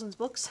Hannah Carlson's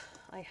books.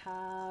 I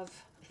have,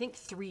 I think,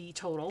 3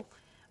 total,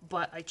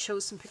 but I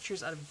chose some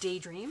pictures out of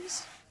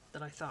Daydreams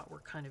that I thought were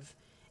kind of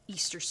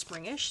Easter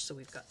springish. So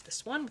we've got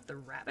this one with the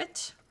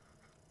rabbit.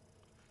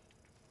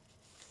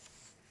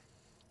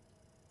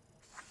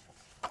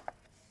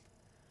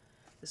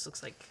 This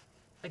looks like,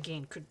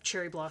 again, could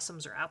cherry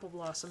blossoms or apple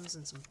blossoms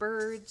and some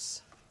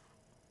birds.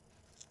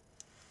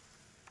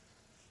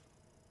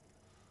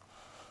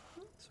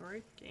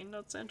 Sorry, again,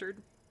 not centered.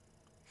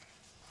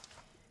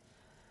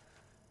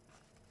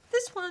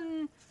 This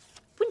one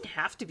wouldn't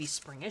have to be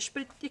springish,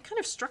 but it kind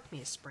of struck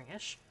me as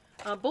springish.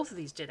 Both of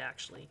these did,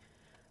 actually.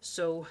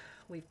 So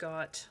we've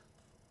got,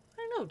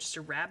 I don't know, just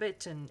a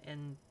rabbit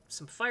and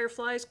some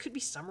fireflies. Could be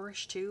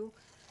summerish, too.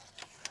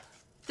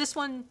 This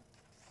one,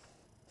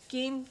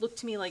 again, looked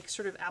to me like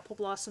sort of apple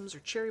blossoms or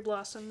cherry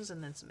blossoms,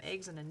 and then some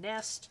eggs and a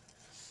nest.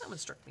 That one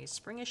struck me as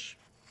springish.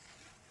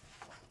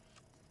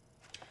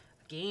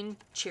 Again,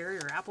 cherry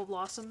or apple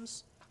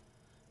blossoms.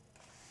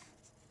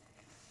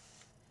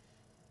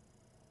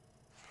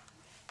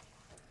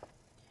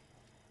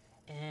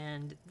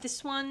 And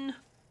this one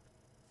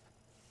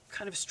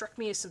kind of struck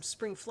me as some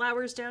spring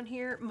flowers down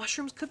here.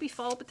 Mushrooms could be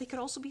fall, but they could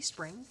also be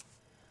spring.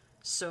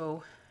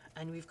 So,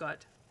 and we've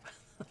got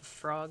a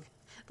frog.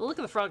 The look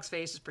of the frog's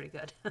face is pretty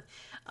good.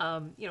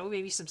 You know,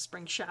 maybe some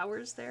spring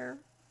showers there.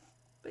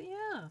 But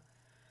yeah.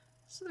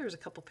 So there's a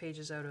couple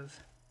pages out of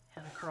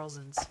Hannah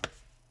Carlson's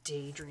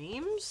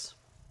Daydreams.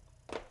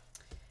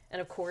 And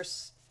of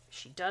course,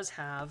 she does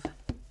have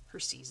her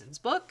Seasons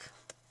book.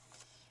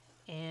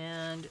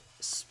 And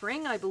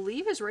spring, I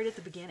believe, is right at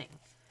the beginning.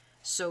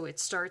 So it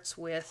starts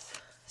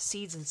with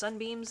seeds and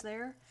sunbeams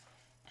there,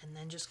 and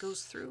then just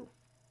goes through.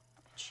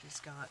 She's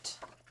got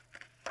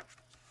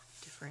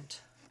different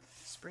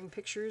spring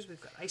pictures.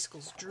 We've got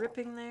icicles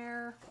dripping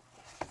there.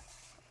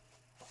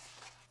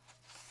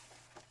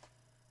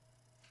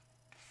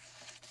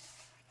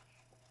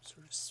 Sort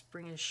sort of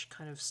springish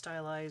kind of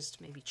stylized,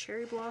 maybe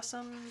cherry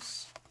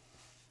blossoms.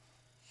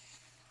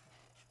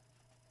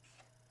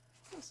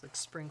 Looks like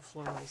spring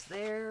florals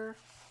there.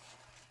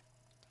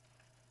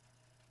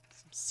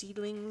 Some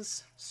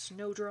seedlings,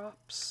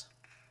 snowdrops.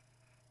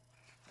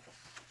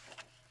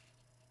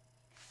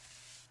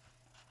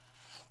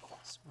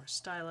 Some more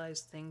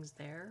stylized things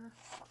there.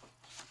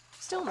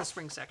 Still in the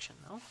spring section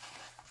though.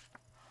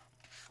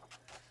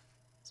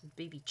 Some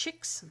baby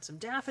chicks and some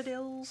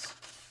daffodils.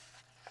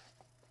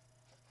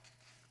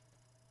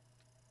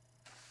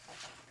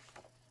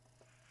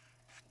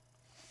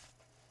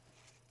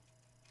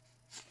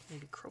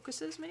 Maybe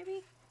crocuses,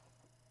 maybe?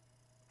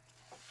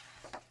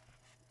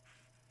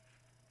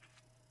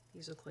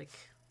 These look like,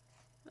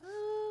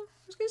 I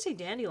was going to say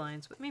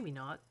dandelions, but maybe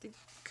not. They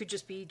could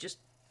just be just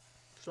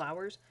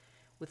flowers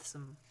with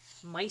some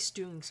mice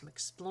doing some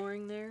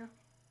exploring there.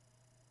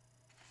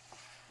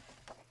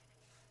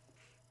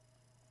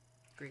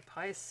 Grape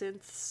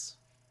hyacinths.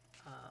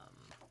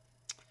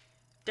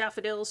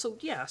 Daffodils. So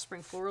yeah,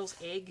 spring florals,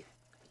 egg,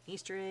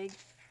 Easter egg.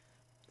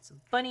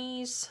 Some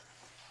bunnies.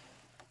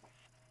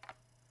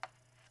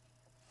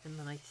 And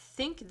then I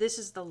think this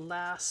is the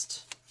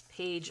last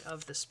page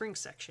of the spring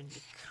section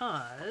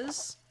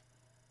because,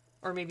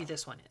 or maybe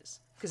this one is,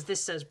 because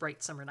this says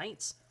Bright Summer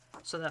Nights,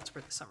 so that's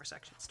where the summer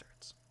section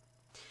starts.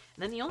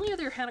 And then the only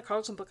other Hannah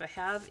Carlson book I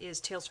have is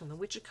Tales from the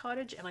Witch's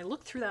Cottage, and I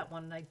looked through that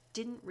one and I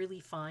didn't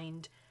really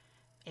find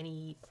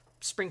any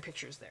spring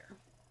pictures there.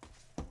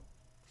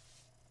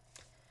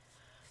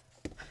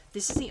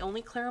 This is the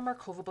only Clara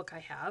Markova book I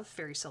have,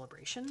 Fairy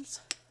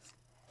Celebrations,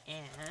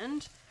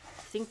 and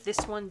I think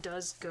this one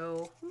does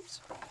go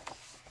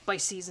by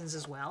seasons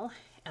as well,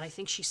 and I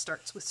think she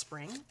starts with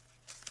spring.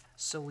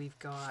 So we've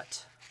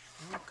got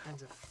all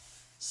kinds of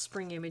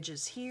spring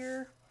images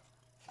here,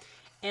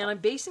 and I'm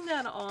basing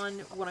that on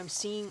what I'm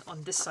seeing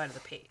on this side of the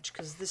page,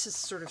 because this is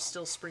sort of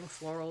still spring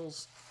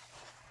florals,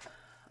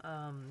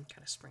 kind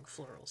of spring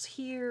florals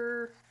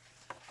here,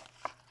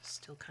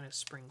 still kind of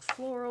spring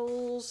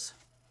florals.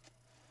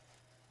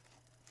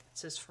 It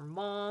says for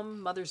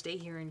Mom. Mother's Day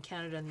here in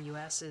Canada and the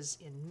US is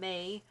in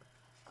May.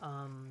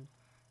 I'm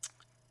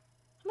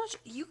not sure.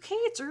 UK,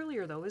 it's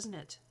earlier though, isn't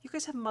it? You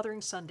guys have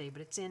Mothering Sunday,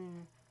 but is it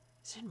in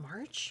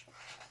March?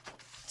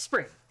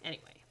 Spring,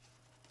 anyway.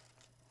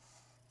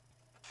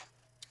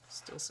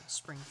 Still some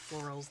spring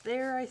florals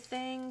there, I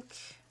think.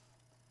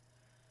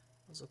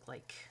 Those look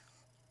like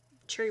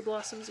cherry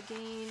blossoms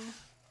again.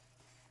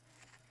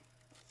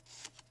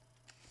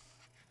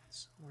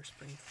 Some more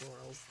spring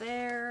florals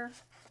there.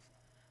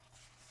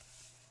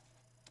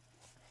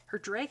 Her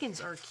dragons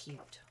are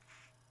cute.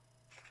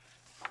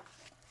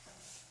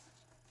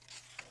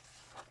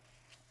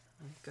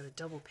 We've got a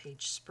double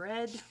page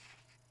spread.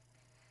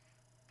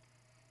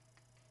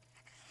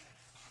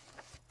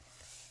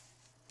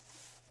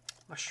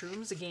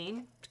 Mushrooms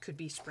again, could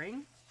be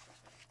spring,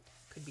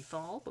 could be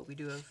fall, but we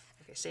do have,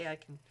 like I say, I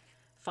can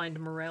find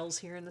morels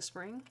here in the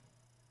spring.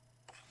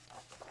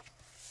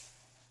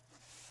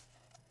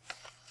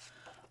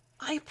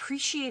 I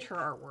appreciate her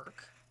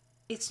artwork.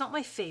 It's not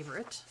my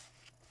favorite.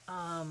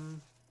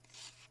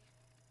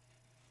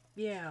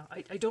 Yeah,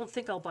 I don't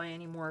think I'll buy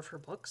any more of her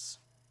books.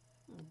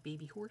 Little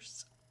baby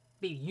horse,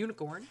 baby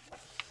unicorn.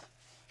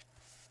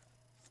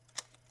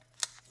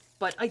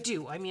 But I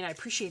do. I mean, I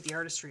appreciate the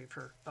artistry of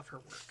her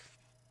work.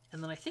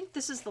 And then I think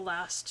this is the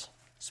last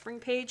spring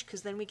page,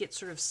 because then we get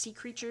sort of sea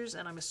creatures,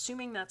 and I'm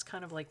assuming that's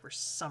kind of like where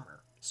summer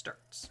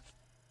starts.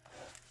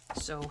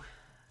 So,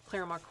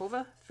 Clara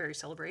Markova, Fairy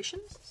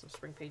Celebrations, some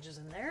spring pages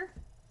in there.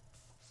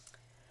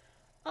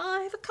 I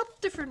have a couple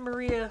different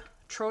Maria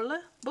Trolle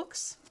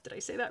books. Did I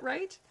say that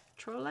right?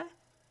 Trolle?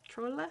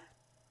 Trolle?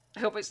 I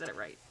hope I said it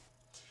right.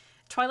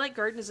 Twilight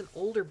Garden is an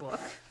older book.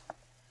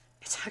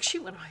 It's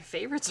actually one of my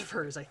favorites of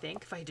hers, I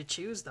think, if I had to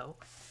choose, though.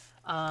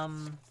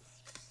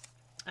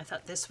 I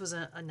thought this was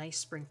a nice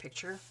spring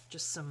picture.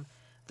 Just some,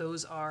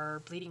 those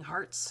are Bleeding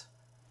Hearts.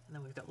 And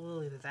then we've got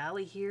Lily of the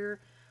Valley here.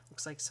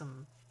 Looks like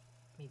some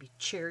maybe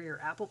cherry or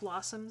apple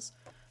blossoms.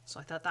 So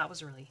I thought that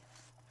was a really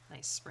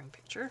nice spring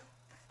picture.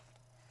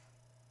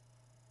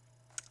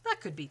 That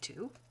could be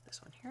too.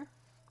 This one here.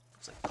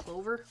 Looks like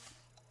clover.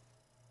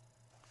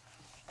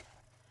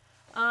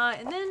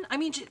 And then, I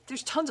mean,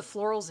 there's tons of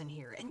florals in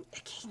here. And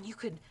again, you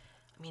could,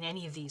 I mean,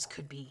 any of these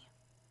could be,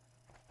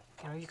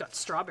 you know, you've got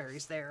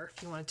strawberries there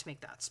if you wanted to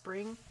make that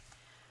spring.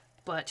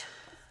 But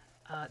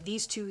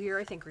these two here,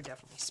 I think, are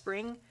definitely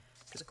spring.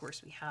 Because, of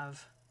course, we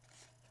have,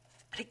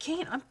 and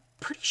again, I'm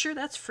pretty sure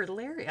that's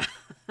fritillaria.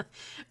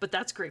 But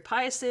that's grape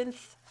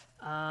hyacinth,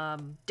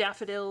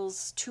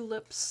 daffodils,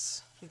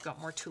 tulips. We've got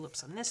more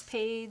tulips on this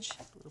page.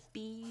 A little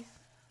bee.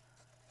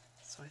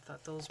 So I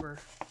thought those were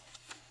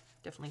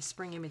definitely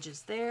spring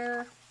images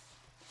there.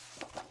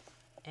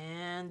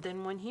 And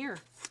then one here.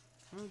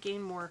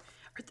 Again, more.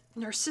 Are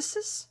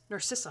narcissus?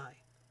 Narcissi.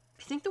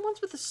 I think the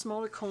ones with the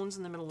smaller cones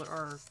in the middle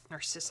are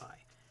narcissi.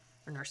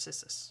 Or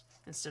narcissus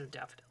instead of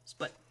daffodils.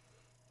 But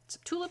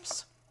some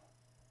tulips.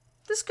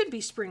 This could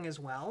be spring as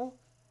well.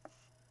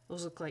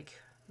 Those look like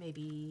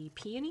maybe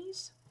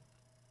peonies.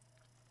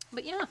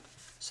 But yeah,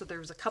 so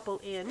there's a couple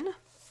in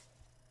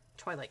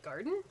Twilight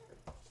Garden.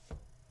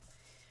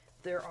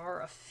 There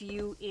are a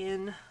few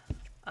in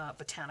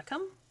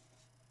Botanicum.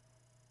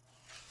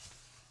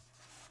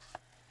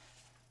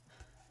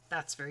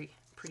 That's very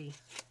pretty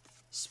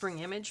spring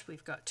image.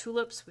 We've got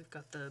tulips, we've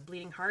got the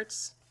bleeding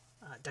hearts,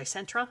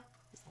 Dicentra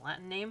is the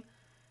Latin name.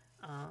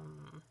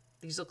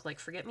 These look like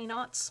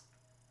forget-me-nots.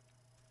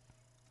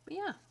 But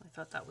yeah, I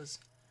thought that was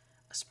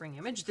a spring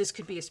image. This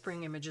could be a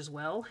spring image as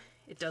well.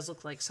 It does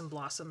look like some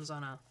blossoms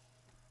on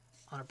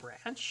a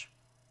branch.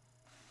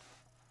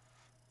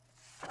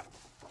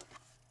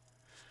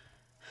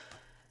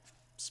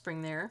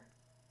 Spring there,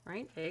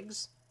 right?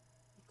 Eggs.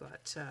 We've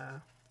got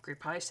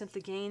grape hyacinth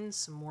again,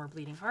 some more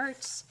bleeding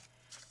hearts.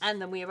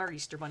 And then we have our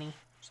Easter bunny.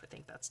 So I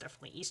think that's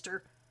definitely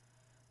Easter.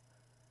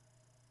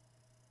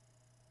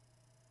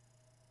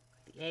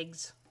 The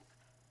eggs.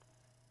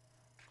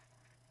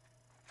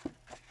 And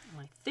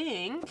I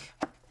think,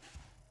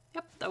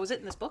 yep, that was it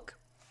in this book.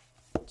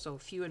 So a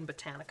few in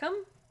Botanicum.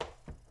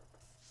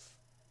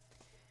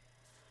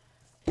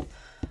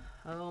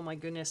 Oh my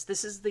goodness,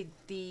 this is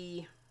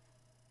the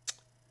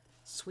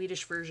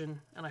Swedish version,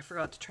 and I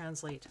forgot to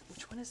translate.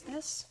 Which one is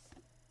this?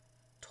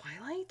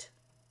 Twilight?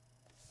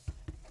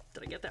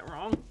 Did I get that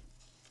wrong?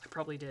 I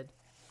probably did.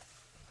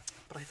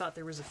 But I thought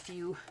there was a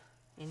few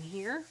in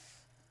here.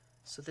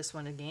 So this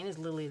one again is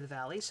Lily of the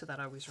Valley, so that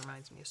always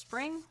reminds me of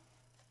spring.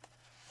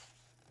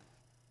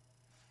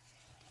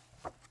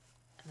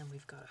 And then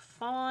we've got a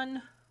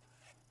fawn.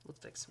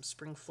 Looks like some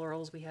spring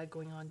florals we had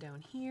going on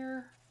down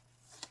here.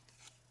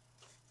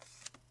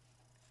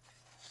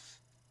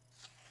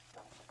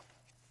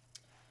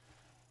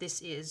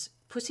 This is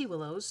Pussy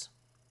Willows.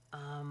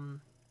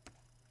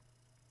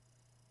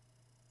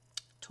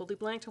 Totally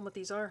blanked on what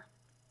these are.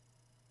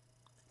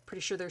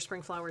 Pretty sure they're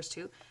spring flowers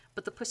too.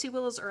 But the Pussy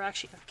Willows are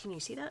actually, can you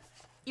see that?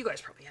 You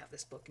guys probably have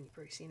this book and you've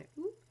probably seen it.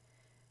 Ooh.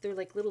 They're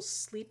like little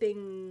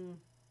sleeping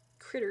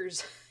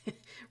critters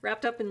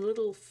wrapped up in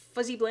little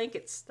fuzzy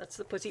blankets. That's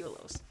the Pussy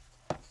Willows.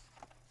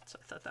 So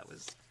I thought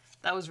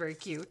that was very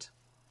cute.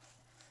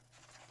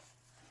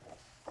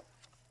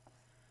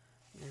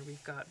 There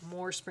we've got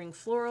more spring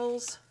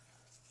florals.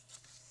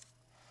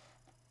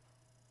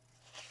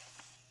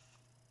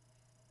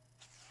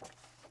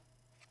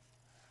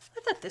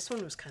 I thought this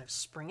one was kind of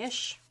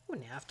springish.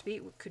 Wouldn't have to be.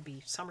 It could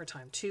be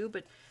summertime too,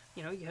 but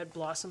you know, you had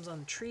blossoms on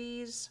the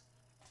trees,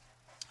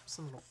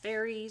 some little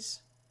fairies,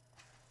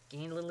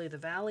 again, Lily of the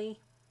Valley.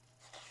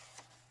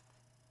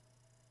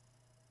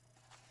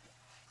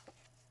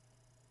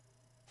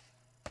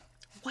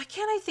 Why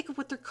can't I think of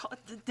what they're called?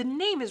 The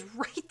name is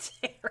right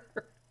there.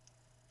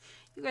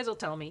 You guys will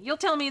tell me. You'll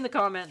tell me in the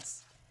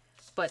comments.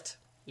 But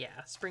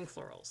yeah, spring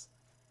florals.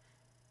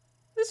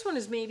 This one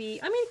is maybe,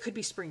 I mean, it could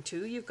be spring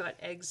too. You've got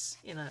eggs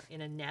in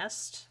a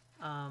nest.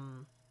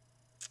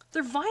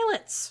 They're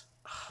violets.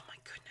 Oh my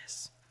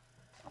goodness.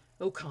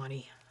 Oh,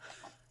 Connie.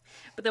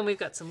 But then we've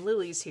got some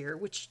lilies here,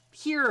 which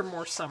here are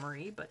more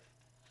summery, but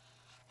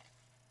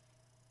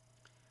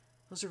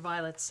those are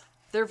violets.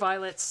 They're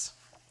violets.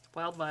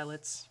 Wild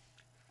violets.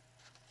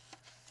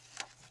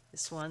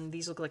 This one,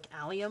 these look like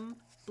allium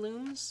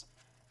blooms.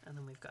 And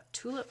then we've got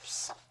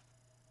tulips.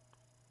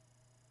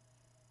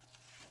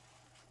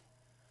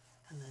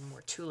 And then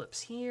more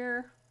tulips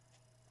here.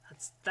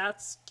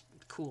 That's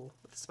cool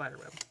with the spider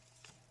web.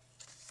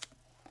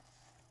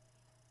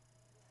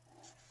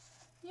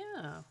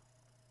 Yeah.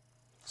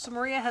 So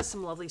Maria has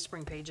some lovely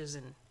spring pages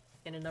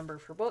in a number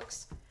of her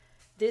books.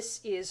 This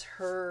is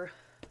her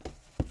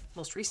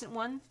most recent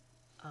one.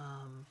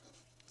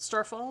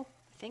 Starfall,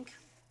 I think.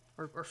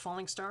 Or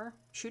Falling Star.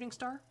 Shooting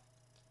Star.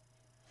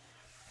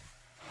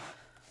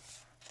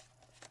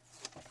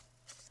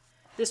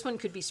 This one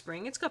could be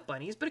spring. It's got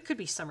bunnies, but it could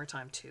be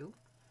summertime too.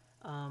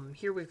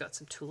 Here we've got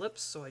some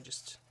tulips, so I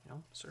just, you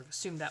know, sort of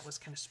assumed that was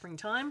kind of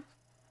springtime.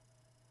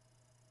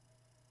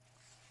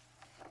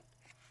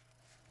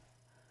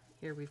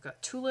 Here we've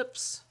got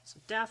tulips,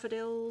 some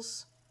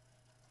daffodils.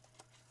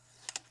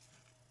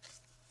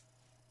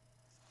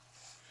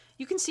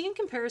 You can see in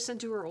comparison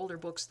to her older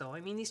books, though. I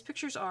mean, these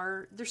pictures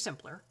they're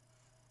simpler.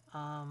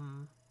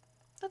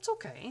 That's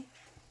okay.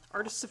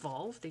 Artists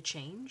evolve, they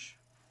change.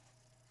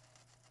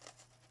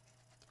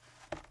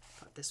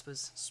 Thought this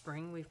was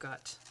spring. We've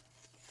got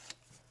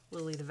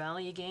Lily of the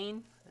Valley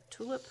again, a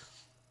tulip.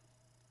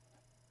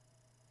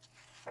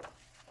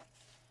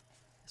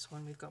 This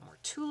one we've got more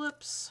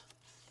tulips.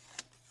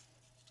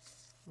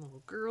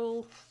 Little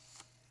girl.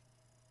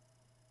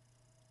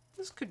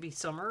 This could be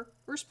summer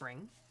or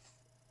spring.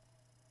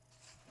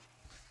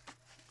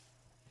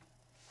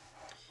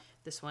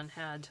 This one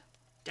had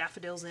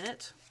daffodils in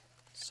it,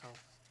 so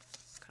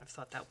kind of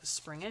thought that was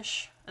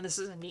springish. And this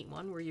is a neat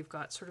one where you've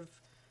got sort of,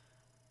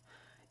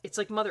 it's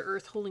like Mother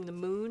Earth holding the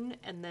moon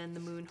and then the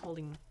moon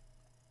holding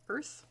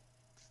Earth.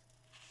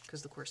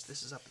 Because of course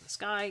this is up in the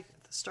sky,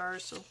 the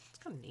stars, so it's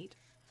kind of neat.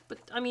 But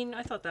I mean,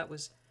 I thought that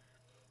was,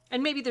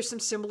 and maybe there's some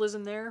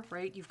symbolism there,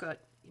 right? You've got,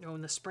 you know,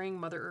 in the spring,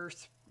 Mother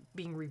Earth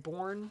being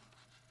reborn.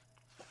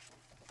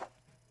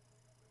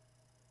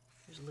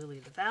 There's Lily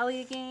of the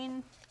Valley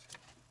again.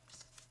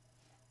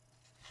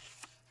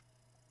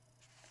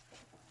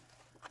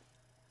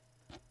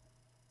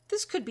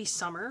 this could be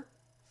summer.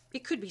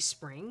 It could be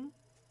spring.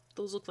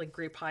 Those look like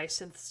grape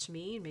hyacinths to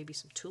me, and maybe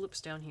some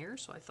tulips down here.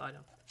 So I thought,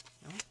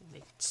 you know,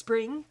 make it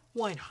spring.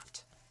 Why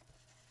not?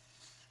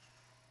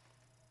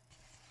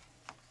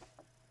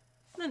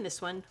 And then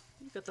this one,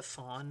 you've got the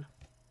fawn,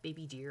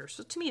 baby deer.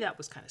 So to me, that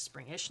was kind of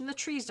springish. And the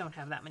trees don't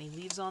have that many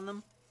leaves on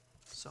them.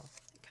 So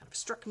it kind of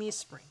struck me as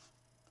spring.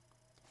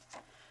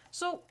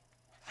 So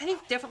I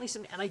think definitely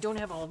some, and I don't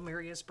have all of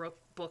Maria's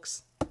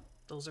books.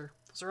 Those are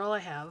all I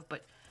have,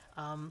 but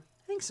I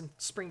think some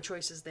spring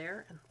choices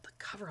there. And the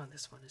cover on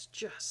this one is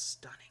just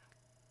stunning.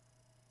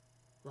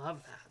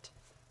 Love that.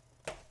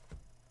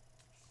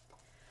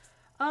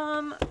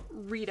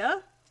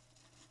 Rita,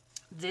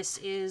 this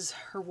is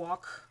her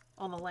Walk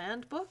on the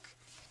Land book.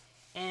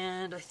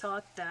 And I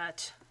thought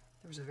that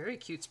there was a very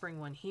cute spring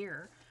one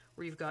here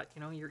where you've got,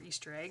 you know, your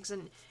Easter eggs.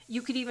 And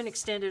you could even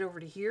extend it over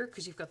to here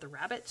because you've got the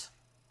rabbit.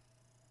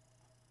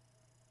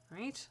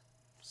 Right?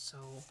 So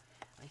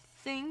I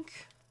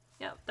think,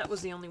 yeah, that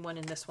was the only one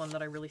in this one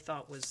that I really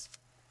thought was,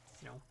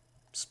 you know,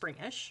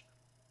 springish.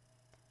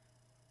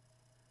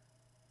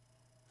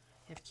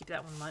 You have to keep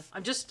that one in mind.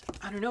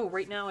 I don't know,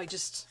 right now I'm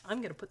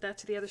going to put that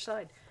to the other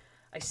side.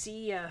 I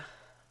see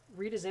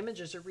Rita's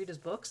images or Rita's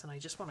books, and I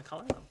just want to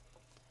color them.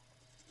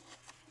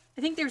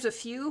 I think there's a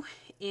few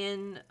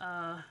in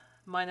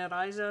Meine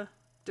Reise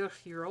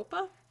durch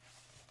Europa.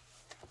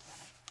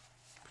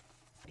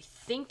 I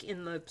think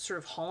in the sort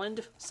of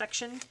Holland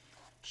section,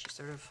 she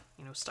sort of,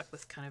 you know, stuck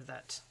with kind of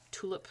that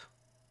tulip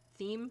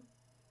theme.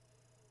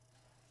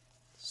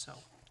 So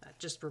that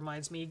just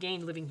reminds me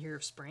again, living here,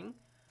 of spring.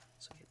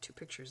 So we get two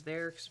pictures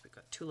there because we've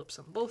got tulips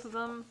on both of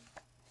them.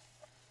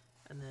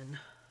 And then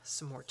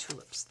some more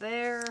tulips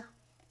there.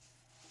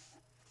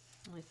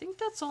 And I think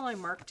that's all I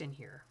marked in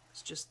here.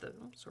 It's just the,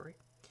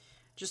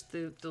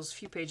 those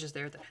few pages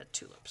there that had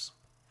tulips.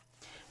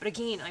 But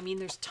again, I mean,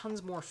 there's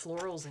tons more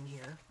florals in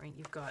here, right?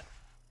 You've got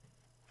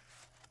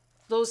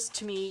those,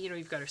 to me, you know,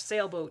 you've got a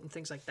sailboat and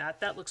things like that.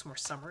 That looks more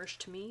summerish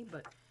to me,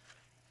 but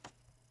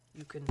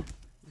you can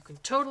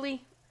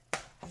totally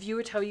view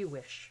it how you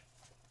wish.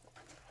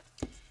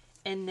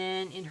 And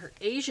then in her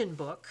Asian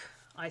book,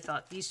 I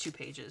thought these two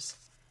pages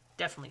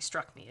definitely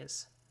struck me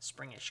as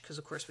springish because,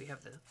 of course, we have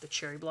the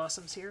cherry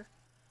blossoms here.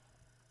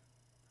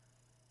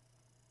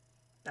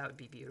 That would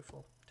be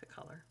beautiful to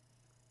color.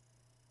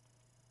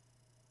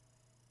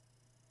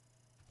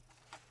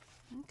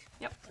 Okay.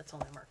 Yep, that's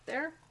all I marked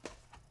there.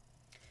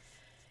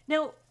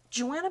 Now,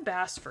 Joanna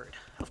Basford,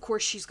 of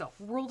course, she's got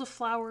World of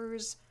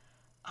Flowers,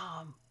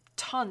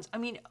 tons. I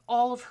mean,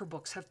 all of her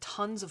books have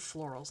tons of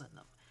florals in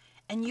them.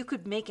 And you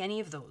could make any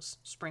of those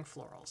spring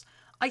florals.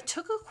 I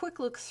took a quick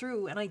look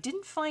through and I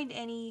didn't find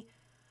any,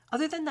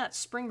 other than that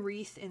spring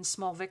wreath in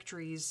Small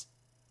Victories,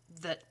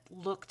 that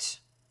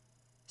looked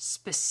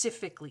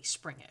specifically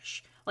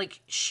springish. Like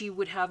she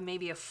would have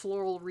maybe a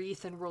floral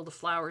wreath in World of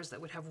Flowers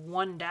that would have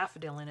one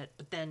daffodil in it,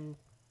 but then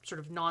sort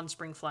of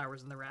non-spring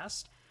flowers in the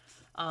rest.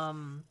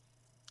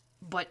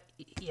 But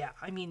yeah,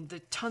 I mean, the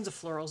tons of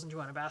florals in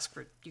Joanna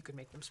Basford, you could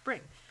make them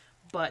spring.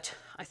 But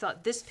I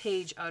thought this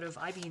page out of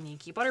Ivy and the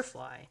Inky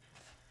Butterfly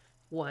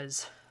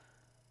was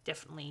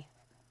definitely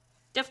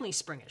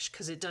springish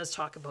because it does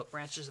talk about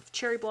branches of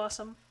cherry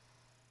blossom.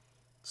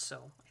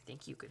 So I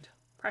think you could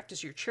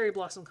practice your cherry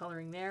blossom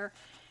coloring there.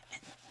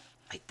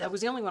 And that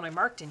was the only one I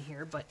marked in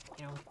here, but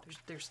you know,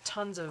 there's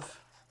tons of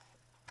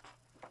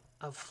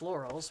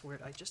florals where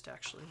I just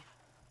actually,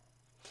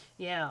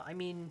 yeah, I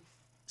mean,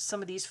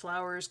 some of these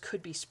flowers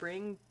could be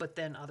spring, but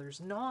then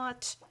others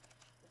not.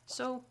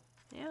 So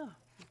yeah,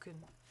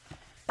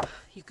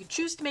 you could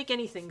choose to make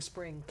anything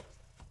spring.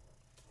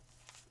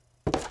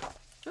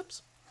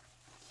 Oops.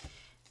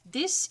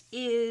 This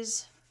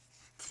is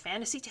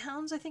Fantasy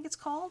Towns, I think it's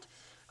called.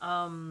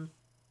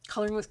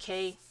 Coloring with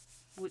Kay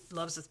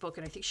loves this book,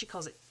 and I think she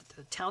calls it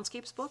the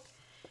Townscapes book.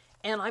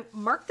 And I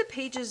marked the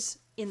pages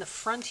in the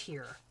front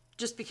here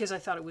just because I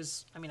thought it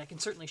was, I mean, I can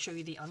certainly show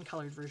you the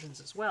uncolored versions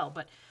as well,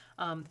 but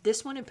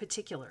this one in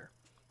particular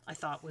I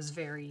thought was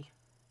very,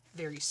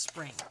 very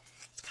spring.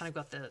 It's kind of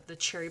got the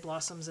cherry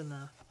blossoms in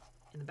the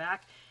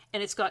back,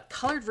 and it's got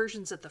colored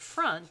versions at the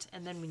front,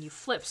 and then when you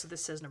flip, so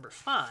this says number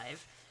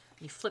 5,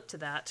 you flip to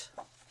that,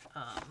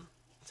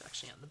 it's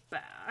actually on the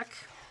back.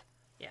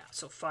 Yeah,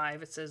 so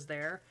 5 it says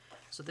there.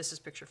 So this is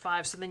picture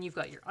 5. So then you've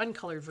got your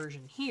uncolored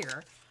version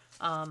here.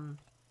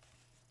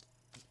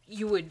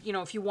 You would, you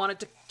know, if you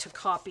wanted to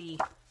copy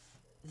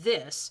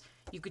this,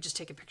 you could just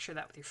take a picture of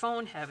that with your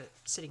phone, have it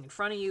sitting in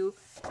front of you,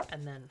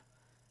 and then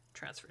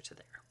transfer to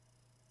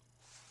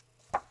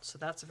there. So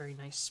that's a very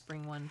nice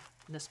spring one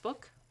in this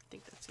book. I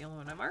think that's the only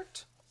one I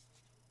marked.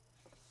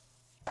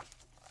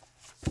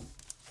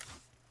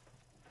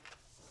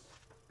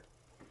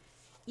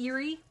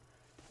 Erie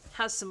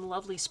has some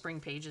lovely spring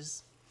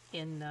pages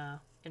in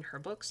her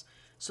books.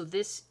 So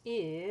this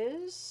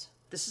is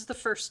the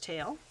first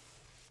tale,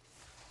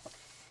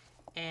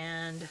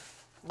 and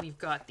we've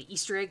got the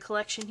Easter egg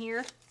collection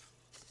here.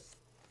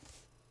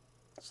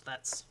 So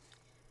that's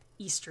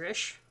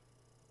Easterish.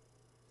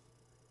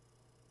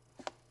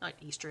 Not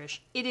Easterish.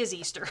 It is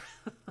Easter.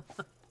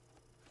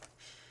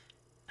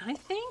 And I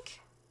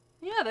think,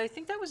 yeah, I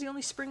think that was the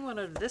only spring one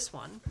out of this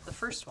one, the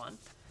first one.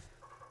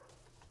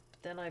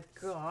 Then I've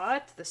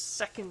got the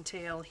second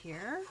tale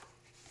here.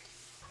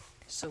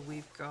 So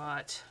we've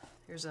got,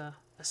 here's a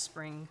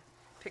spring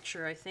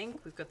picture, I think.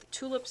 We've got the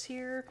tulips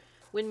here,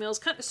 windmills,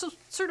 kind of, so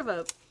sort of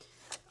a,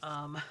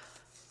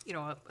 you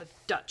know, a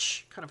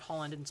Dutch kind of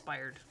Holland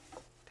inspired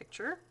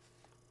picture.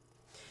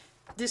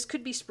 This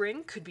could be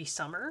spring, could be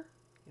summer.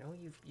 You know,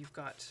 you've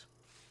got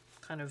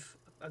kind of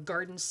a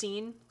garden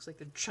scene. Looks like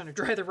they're trying to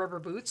dry the rubber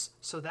boots.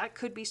 So that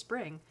could be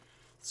spring.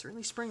 It's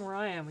certainly spring where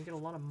I am. We get a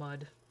lot of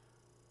mud.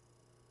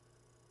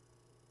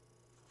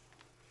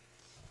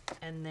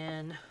 And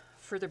then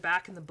further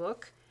back in the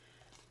book,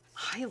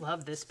 I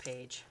love this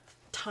page.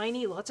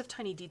 Tiny, lots of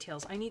tiny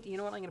details. You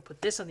know what, I'm going to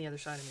put this on the other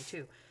side of me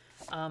too.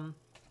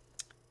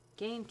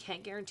 Again,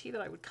 can't guarantee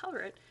that I would color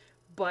it,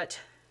 but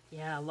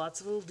yeah,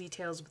 lots of little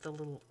details with the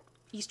little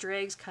Easter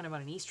eggs, kind of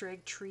on an Easter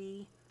egg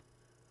tree.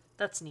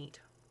 That's neat.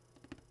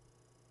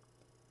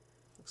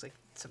 Looks like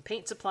some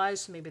paint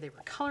supplies, so maybe they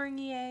were coloring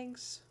the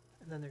eggs.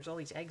 And then there's all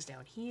these eggs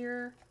down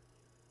here.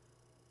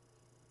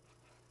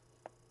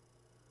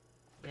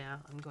 Yeah,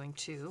 I'm going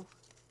to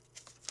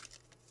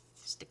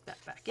stick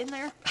that back in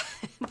there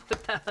and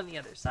put that on the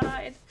other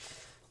side.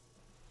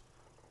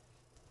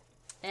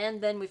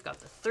 And then we've got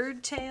the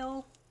third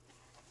tale.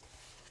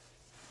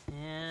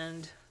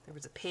 And there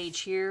was a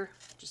page here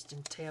just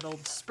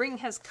entitled Spring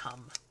Has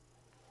Come.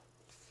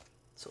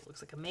 So it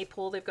looks like a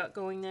maypole they've got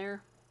going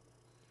there.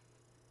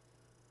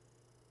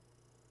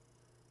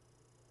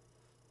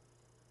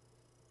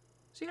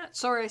 So yeah,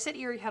 sorry, I said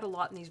Erie had a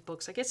lot in these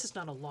books. I guess it's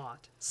not a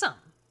lot. Some.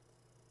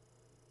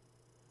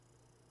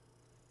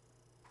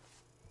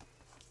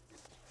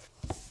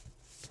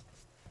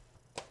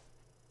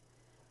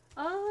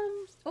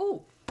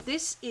 Oh,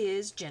 this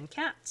is Jen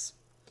Katz.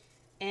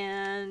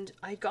 And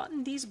I'd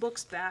gotten these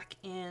books back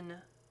in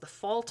the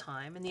fall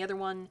time, and the other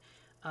one,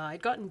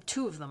 I'd gotten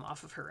 2 of them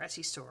off of her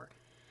Etsy store.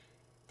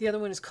 The other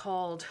one is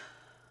called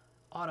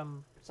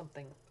Autumn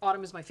something.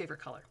 Autumn is my favorite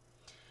color.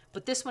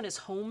 But this one is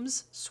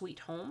Homes, Sweet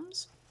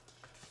Homes.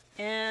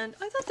 And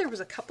I thought there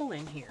was a couple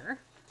in here.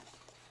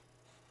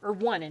 Or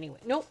one anyway.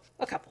 Nope,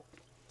 a couple.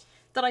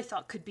 That I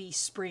thought could be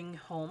spring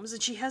homes.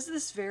 And she has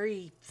this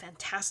very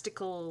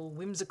fantastical,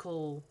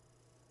 whimsical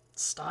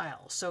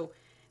style. So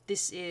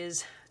this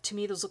is, to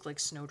me, those look like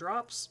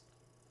snowdrops.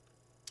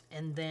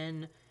 And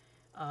then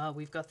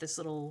we've got this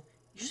little,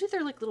 usually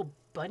they're like little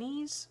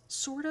bunnies,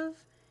 sort of,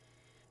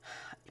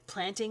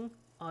 planting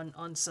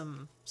on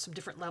some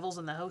different levels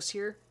in the house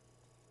here.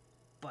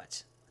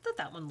 But I thought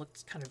that one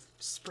looked kind of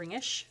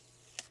springish.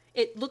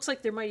 It looks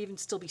like there might even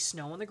still be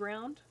snow on the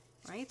ground,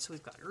 right? So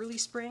we've got early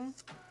spring.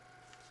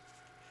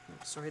 Oh,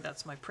 sorry,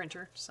 that's my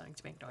printer starting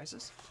to make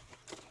noises.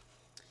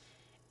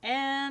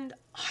 And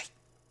I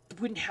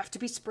wouldn't have to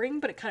be spring,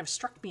 but it kind of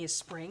struck me as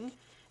spring.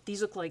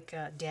 These look like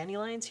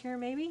dandelions here,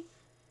 maybe.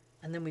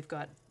 And then we've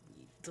got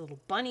the little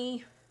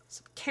bunny,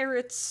 some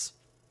carrots.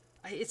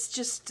 It's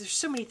just, there's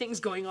so many things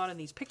going on in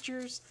these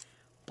pictures.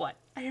 But,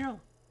 I don't know.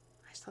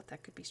 I just thought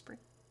that could be spring.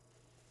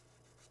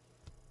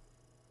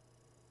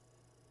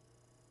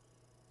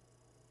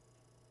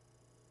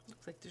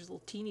 Looks like there's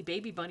little teeny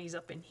baby bunnies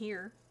up in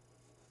here.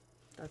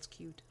 That's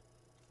cute.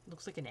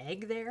 Looks like an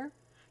egg there.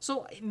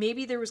 So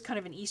maybe there was kind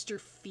of an Easter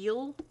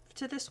feel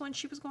to this one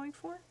she was going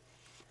for.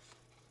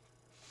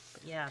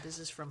 But yeah, this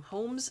is from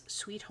Homes,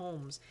 Sweet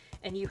Homes.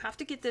 And you have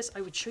to get this.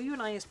 I would show you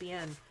an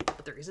ISBN,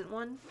 but there isn't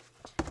one.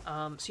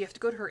 So you have to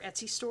go to her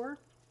Etsy store.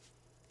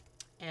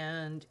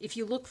 And if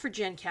you look for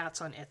Jen Katz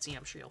on Etsy,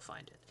 I'm sure you'll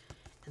find it.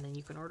 And then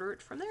you can order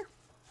it from there.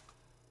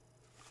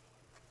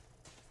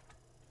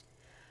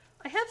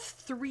 I have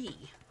 3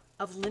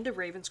 of Linda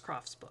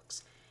Ravenscroft's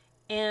books.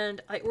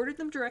 And I ordered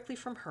them directly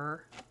from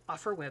her,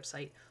 off her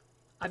website.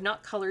 I've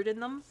not colored in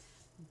them,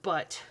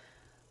 but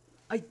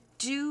I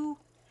do.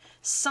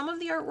 Some of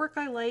the artwork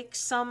I like,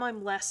 some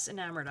I'm less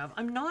enamored of.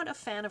 I'm not a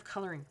fan of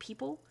coloring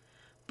people,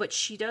 but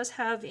she does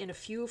have in a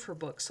few of her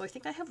books. So I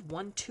think I have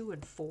 1, 2,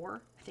 and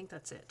 4. I think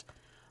that's it.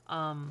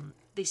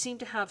 They seem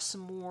to have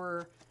some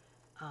more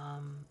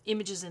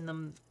images in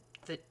them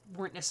that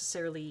weren't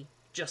necessarily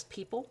just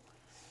people,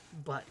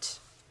 but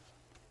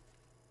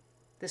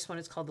this one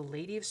is called The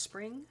Lady of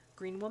Spring,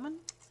 Green Woman.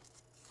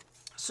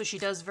 So she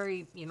does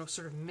very,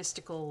 sort of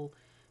mystical,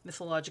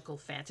 mythological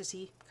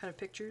fantasy kind of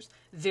pictures.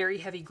 Very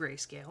heavy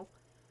grayscale.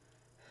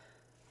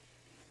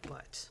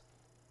 But,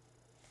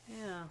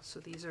 yeah, so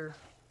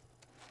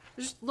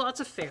there's lots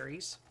of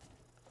fairies.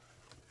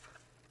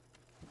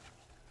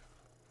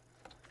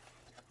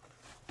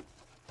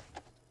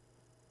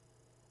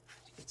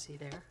 As you can see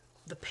there.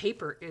 The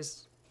paper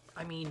is,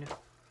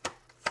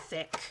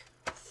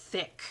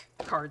 thick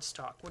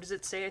cardstock. What does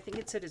it say? I think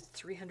it said it's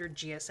 300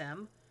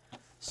 GSM.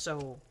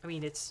 So,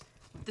 this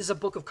is a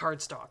book of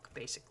cardstock,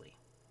 basically.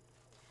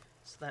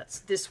 So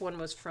this one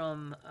was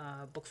from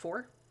book 4.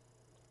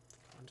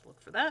 I wanted to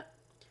look for that.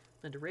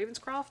 Linda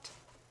Ravenscroft.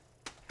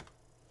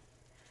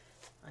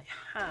 I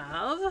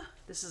have,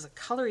 this is a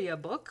Coloria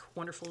book,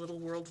 Wonderful Little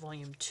World,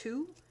 Volume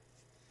 2.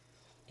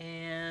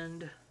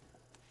 And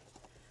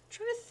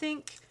trying to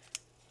think,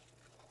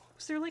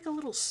 was there like a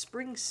little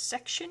spring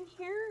section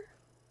here?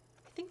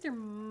 I think there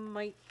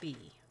might be.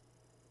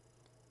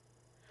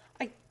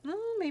 No,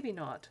 maybe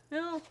not.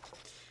 No.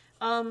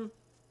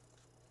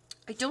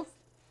 I don't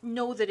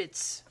know that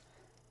it's...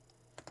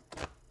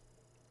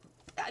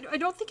 I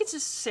don't think it's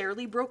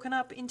necessarily broken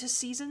up into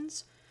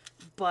seasons,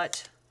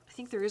 but I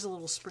think there is a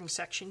little spring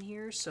section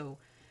here, so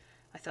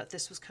I thought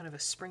this was kind of a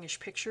springish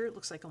picture. It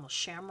looks like almost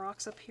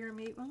shamrocks up here,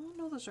 maybe. Oh,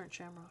 no, those aren't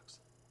shamrocks.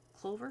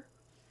 Clover.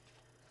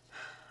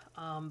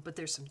 But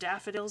there's some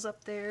daffodils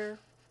up there.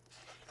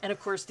 And, of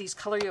course, these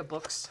Coloria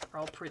books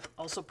are all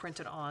also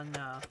printed on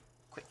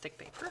quite thick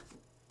paper.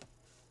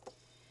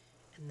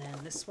 And then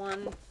this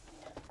one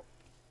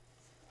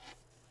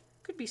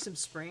could be some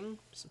spring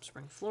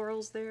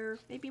florals there,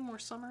 maybe more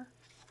summer.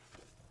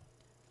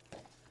 Oh,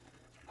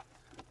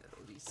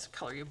 these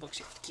Coloria books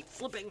you have to keep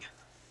flipping.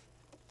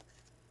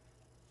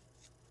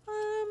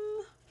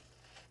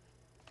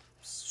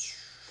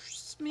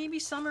 Maybe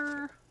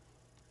summer.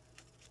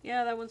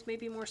 Yeah, that one's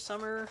maybe more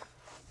summer.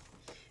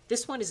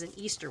 This one is an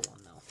Easter one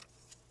though,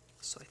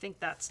 so I think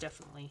that's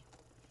definitely.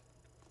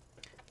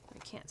 I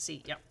can't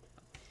see. Yep.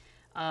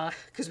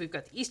 Because we've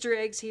got the Easter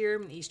eggs here,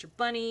 and the Easter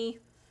bunny.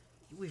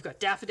 We've got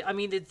daffodil. I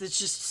mean, it's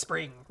just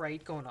spring,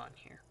 right, going on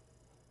here.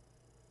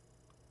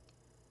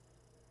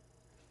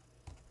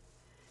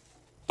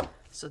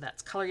 So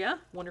that's Coloria,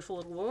 Wonderful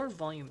Little World,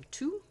 Volume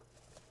 2.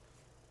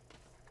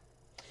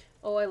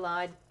 Oh, I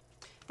lied.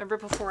 Remember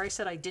before I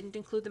said I didn't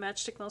include the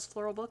Matchstick Mouse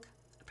floral book?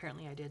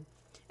 Apparently I did.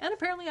 And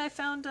apparently I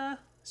found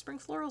spring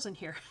florals in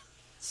here.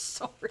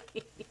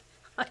 Sorry.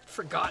 I'd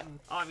forgotten,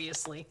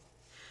 obviously.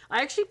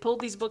 I actually pulled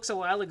these books a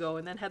while ago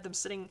and then had them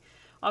sitting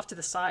off to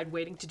the side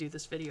waiting to do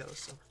this video.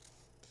 So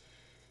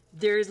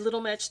there's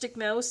Little Matchstick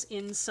Mouse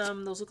in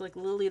some, those look like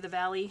Lily of the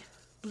Valley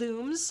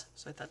blooms.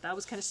 So I thought that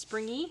was kind of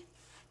springy.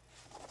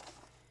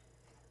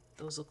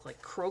 Those look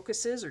like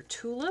crocuses or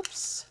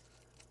tulips.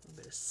 A little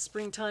bit of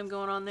springtime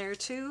going on there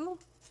too.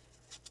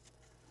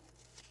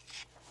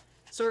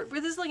 So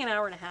this is like an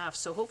hour and a half,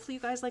 so hopefully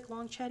you guys like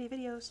long chatty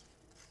videos.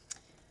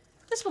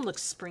 This one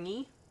looks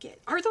springy.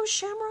 Are those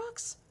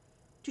shamrocks?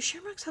 Do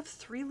shamrocks have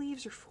 3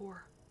 leaves or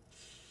 4?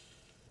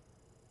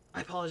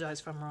 I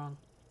apologize if I'm wrong.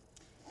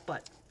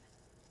 But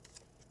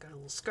got a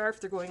little scarf.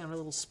 They're going on a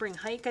little spring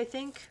hike, I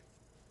think.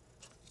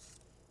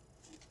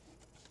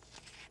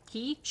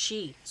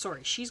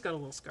 Sorry, she's got a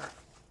little scarf.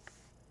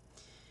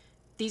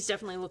 These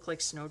definitely look like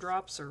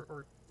snowdrops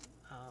or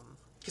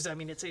because I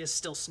mean it is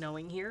still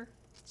snowing here.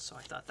 So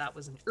I thought that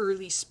was an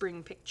early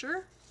spring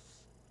picture.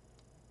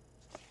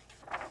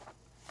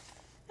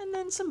 And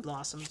then some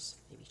blossoms,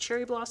 maybe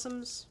cherry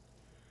blossoms.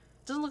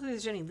 Doesn't look like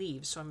there's any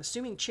leaves, so I'm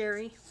assuming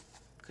cherry.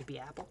 Could be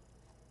apple,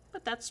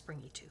 but that's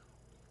springy too.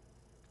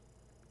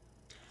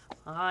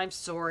 I'm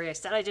sorry, I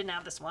said I didn't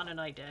have this one and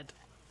I did.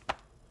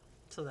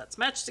 So that's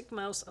Matchstick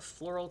Mouse, a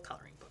floral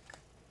coloring book.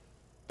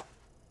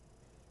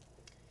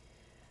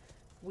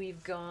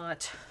 We've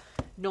got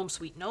Gnome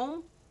Sweet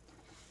Gnome.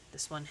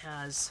 This one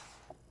has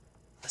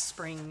a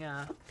spring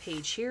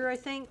page here, I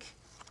think,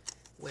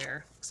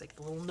 where looks like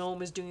the little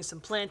gnome is doing some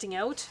planting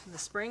out in the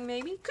spring,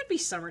 maybe. Could be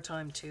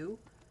summertime too,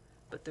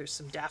 but there's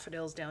some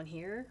daffodils down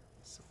here,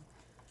 some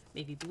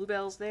maybe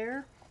bluebells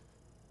there.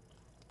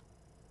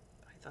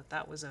 I thought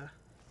that was a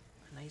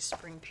nice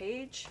spring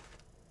page.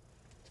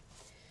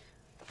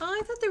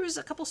 I thought there was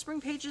a couple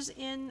spring pages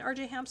in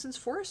R.J. Hampson's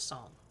Forest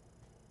Song.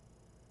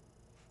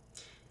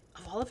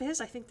 Of all of his,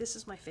 I think this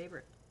is my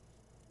favorite.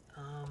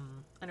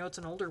 I know it's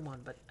an older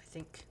one, but I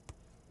think...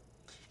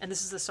 And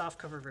this is the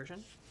softcover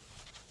version.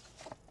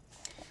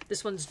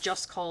 This one's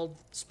just called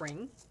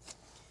Spring.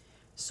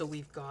 So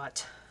we've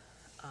got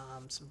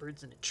some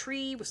birds in a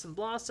tree with some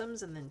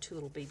blossoms, and then 2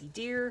 little baby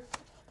deer,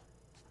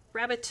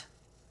 rabbit,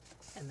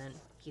 and then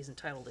he's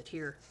entitled it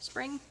here,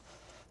 Spring.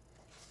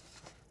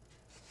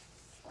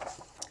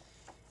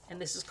 And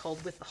this is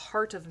called With the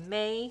Heart of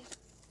May.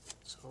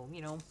 So,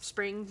 you know,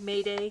 spring,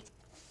 May Day.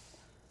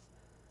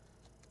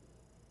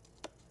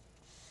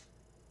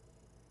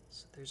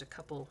 So there's a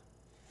couple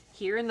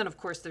here. And then, of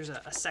course, there's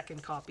a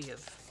second copy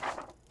of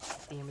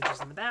the images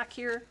in the back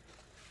here.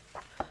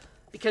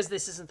 Because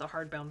this isn't the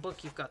hardbound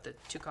book, you've got the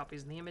 2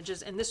 copies of the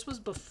images. And this was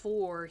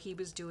before he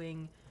was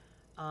doing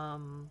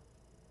the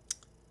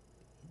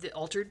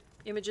altered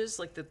images,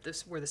 like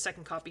this where the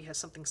second copy has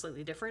something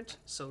slightly different.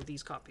 So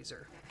these copies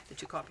are, the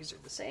 2 copies are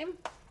the same.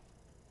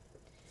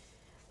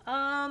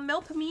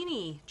 Mel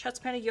Pamini,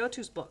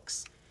 Chatspanagiotu's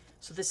books.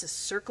 So this is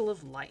Circle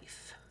of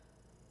Life.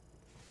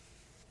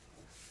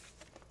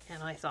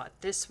 And I thought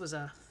this was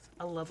a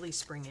lovely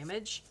spring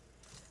image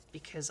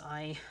because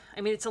I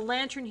mean, it's a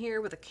lantern here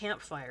with a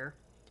campfire,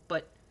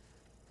 but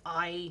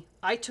I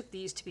took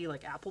these to be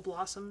like apple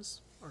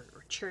blossoms or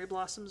cherry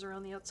blossoms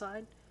around the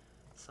outside.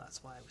 So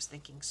that's why I was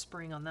thinking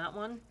spring on that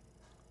one.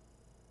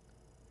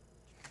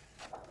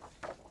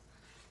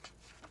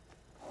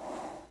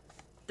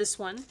 This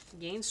one,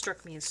 again,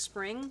 struck me as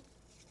spring.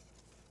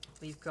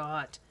 We've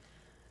got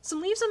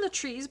some leaves on the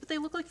trees, but they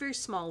look like very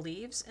small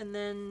leaves. And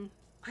then,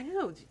 I don't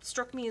know, it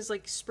struck me as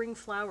like spring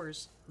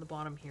flowers on the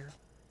bottom here.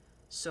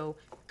 So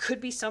could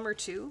be summer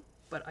too,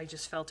 but I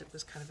just felt it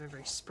was kind of a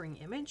very spring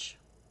image.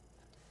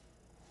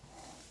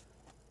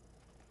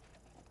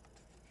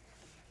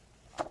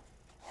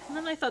 And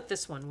then I thought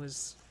this one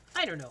was,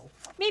 I don't know,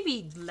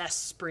 maybe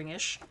less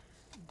springish,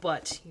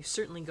 but you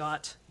certainly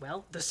got,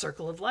 well, the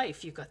circle of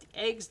life. You've got the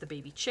eggs, the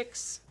baby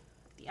chicks,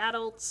 the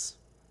adults.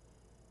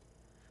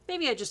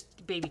 Maybe I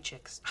just baby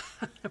chicks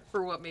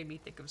for what made me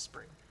think of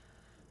spring.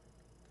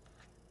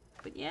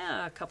 But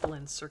yeah, a couple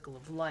in circle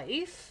of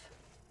life.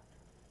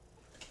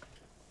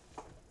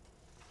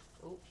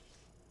 Oh,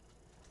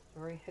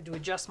 sorry, had to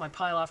adjust my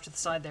pile off to the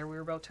side there. We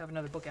were about to have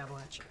another book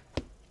avalanche.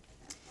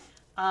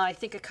 I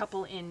think a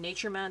couple in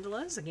nature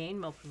mandalas, again,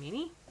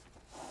 Melpomene.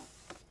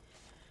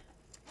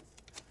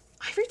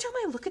 Every time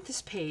I look at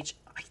this page,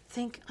 I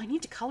think I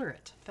need to color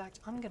it. In fact,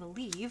 I'm going to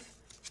leave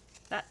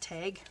that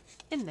tag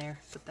in there,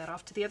 put that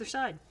off to the other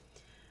side.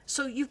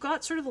 So you've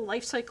got sort of the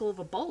life cycle of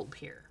a bulb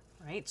here,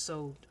 right?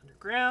 So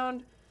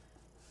underground,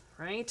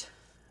 right?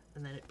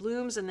 And then it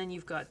blooms, and then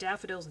you've got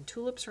daffodils and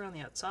tulips around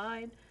the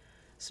outside,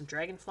 some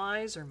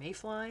dragonflies or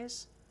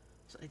mayflies.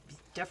 So it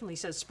definitely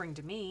says spring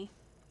to me.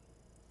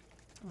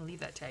 I'm going to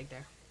leave that tag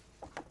there.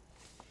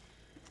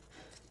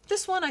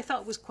 This one I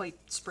thought was quite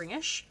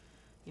springish.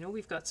 You know,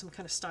 we've got some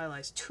kind of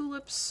stylized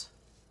tulips,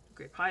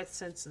 grape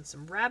hyacinths, and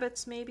some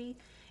rabbits maybe.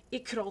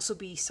 It could also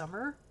be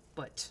summer,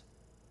 but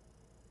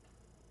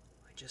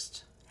I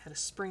just had a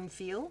spring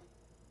feel.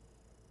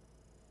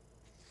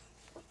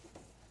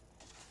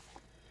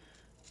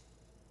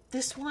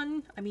 This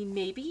one, I mean,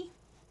 maybe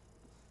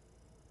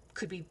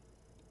could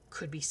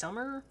be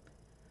summer.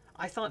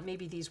 I thought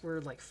maybe these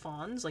were like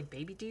fawns, like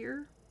baby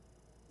deer.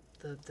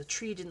 The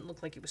tree didn't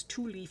look like it was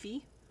too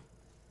leafy.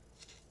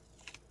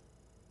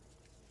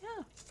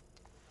 Yeah.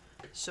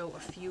 So a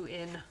few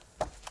in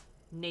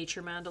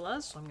nature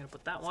mandalas. So I'm going to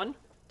put that one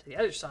to the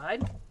other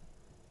side.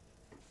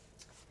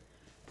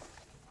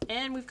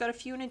 And we've got a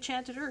few in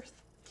Enchanted Earth.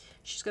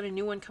 She's got a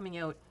new one coming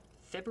out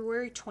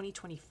February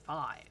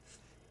 2025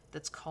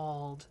 that's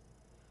called,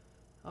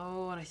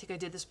 oh, and I think I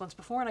did this once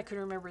before and I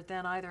couldn't remember it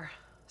then either.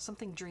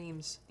 Something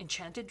Dreams.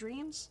 Enchanted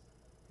Dreams?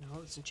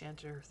 No, it's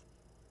Enchanted Earth.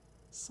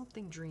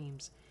 Something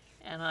Dreams.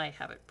 And I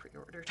have it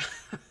pre-ordered.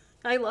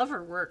 I love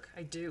her work.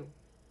 I do.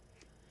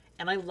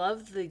 And I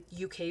love the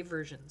UK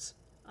versions.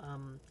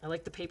 I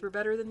like the paper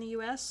better than the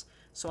US,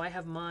 so I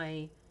have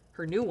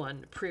her new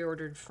one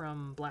pre-ordered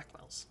from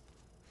Blackwell's.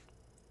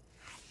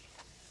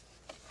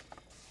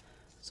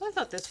 So I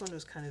thought this one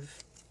was kind of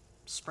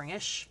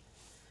springish.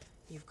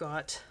 You've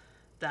got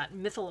that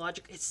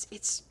mythological.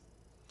 It's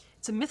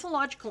a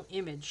mythological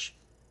image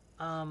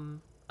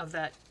of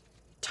that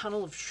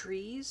tunnel of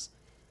trees,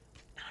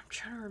 and I'm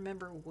trying to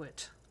remember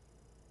what.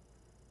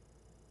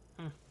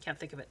 Can't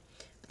think of it.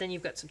 But then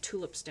you've got some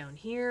tulips down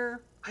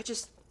here.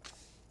 Just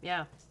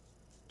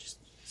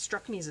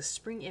struck me as a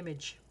spring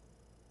image.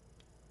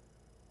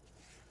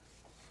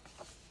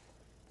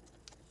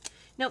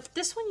 Now,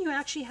 this one you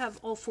actually have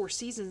all 4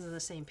 seasons in the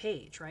same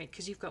page, right?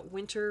 Because you've got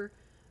winter,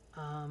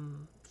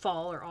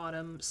 fall or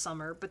autumn,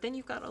 summer, but then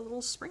you've got a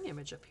little spring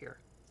image up here.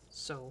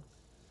 So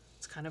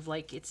it's kind of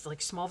like, it's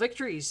like small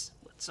victories.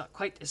 It's not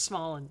quite as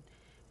small and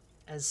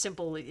as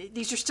simple.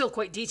 These are still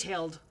quite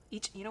detailed.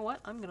 You know what?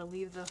 I'm going to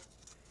leave the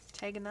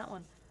tag in that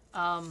one.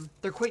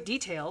 They're quite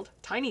detailed,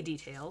 tiny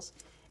details,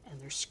 and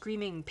they're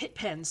screaming pit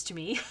pens to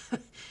me.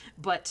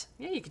 But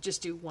yeah, you could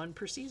just do one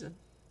per season.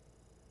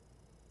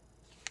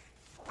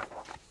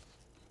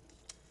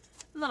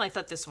 And then I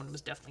thought this one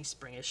was definitely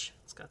springish.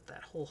 It's got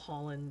that whole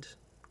Holland,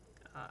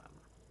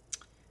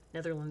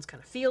 Netherlands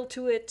kind of feel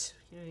to it.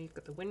 You know, you've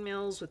got the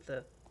windmills with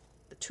the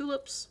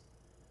tulips.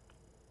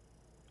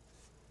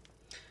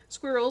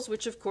 Squirrels,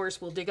 which of course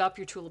will dig up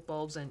your tulip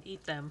bulbs and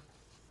eat them.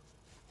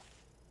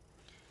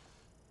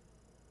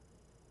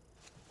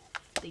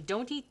 They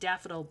don't eat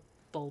daffodil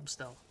bulbs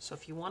though. So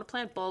if you want to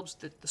plant bulbs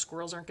that the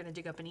squirrels aren't going to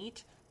dig up and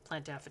eat,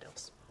 plant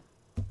daffodils.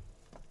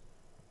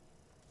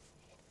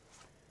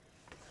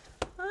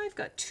 I've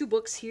got 2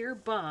 books here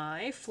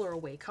by Flora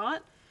Waycott.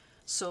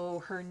 So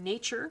her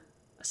Nature,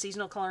 a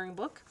seasonal coloring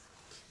book.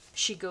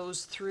 She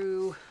goes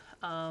through,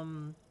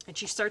 and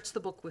she starts the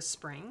book with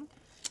spring.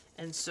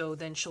 And so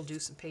then she'll do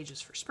some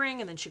pages for spring,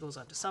 and then she goes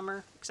on to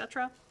summer,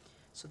 etc.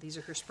 So these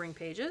are her spring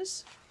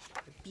pages.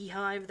 A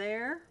beehive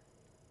there.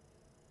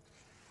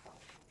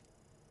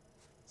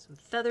 Some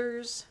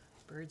feathers,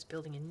 birds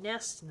building a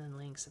nest and then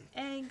laying some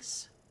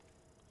eggs.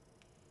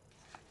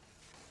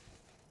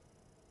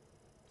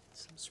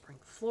 Some spring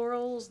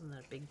florals and then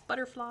a big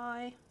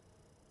butterfly.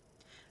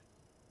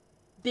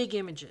 Big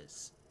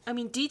images. I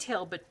mean,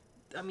 detail, but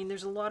I mean,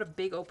 there's a lot of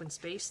big open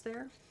space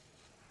there.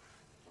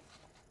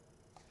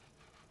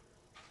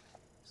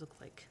 These look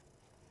like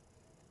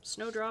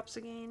snowdrops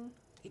again.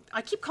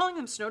 I keep calling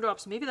them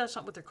snowdrops. Maybe that's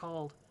not what they're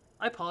called.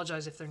 I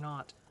apologize if they're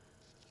not.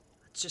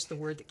 It's just the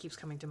word that keeps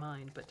coming to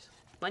mind. But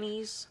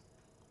bunnies.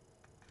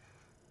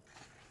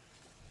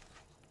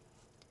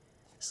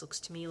 This looks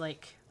to me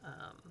like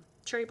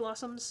cherry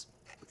blossoms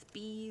with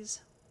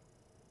bees.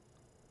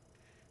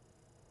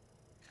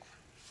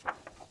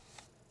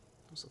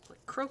 Those look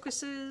like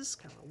crocuses,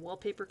 kind of a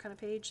wallpaper kind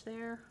of page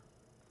there.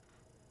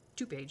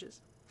 2 pages.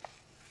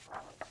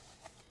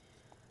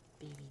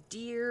 Baby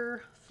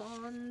deer,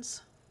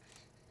 fawns.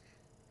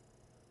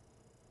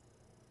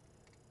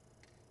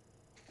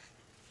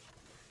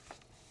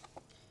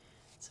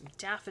 Some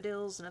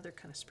daffodils and other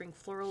kind of spring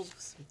florals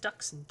with some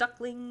ducks and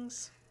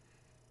ducklings.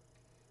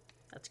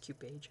 That's a cute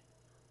page.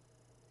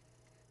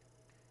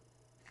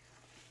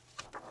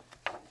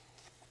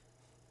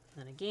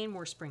 And again,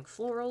 more spring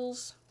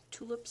florals,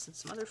 tulips and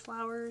some other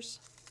flowers.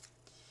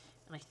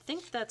 And I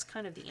think that's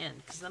kind of the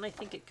end, because then I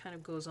think it kind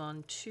of goes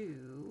on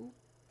to...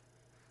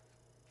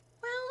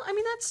 Well, I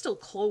mean, that's still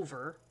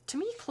clover. To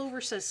me, clover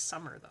says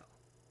summer,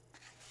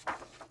 though.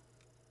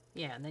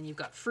 Yeah, and then you've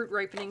got fruit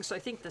ripening, so I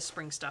think the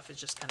spring stuff is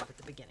just kind of at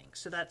the beginning.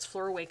 So that's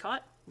Flora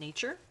Waycott,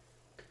 Nature.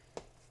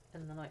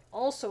 And then I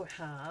also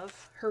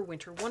have her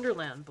Winter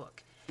Wonderland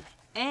book.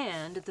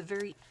 And at the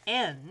very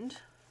end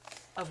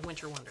of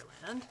Winter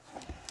Wonderland,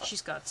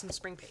 she's got some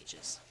spring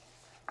pages.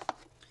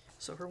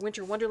 So her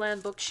Winter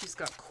Wonderland book, she's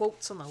got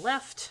quotes on the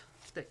left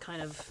that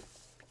kind of,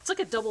 it's like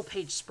a double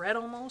page spread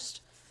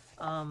almost.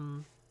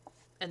 And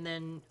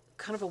then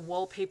kind of a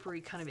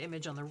wallpapery kind of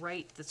image on the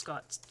right that's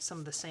got some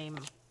of the same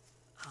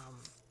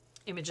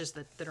images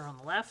that are on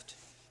the left.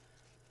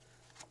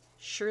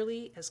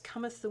 Surely as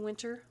cometh the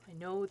winter, I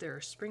know there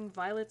are spring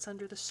violets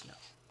under the snow.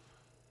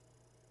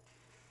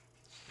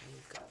 And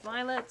we've got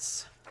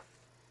violets.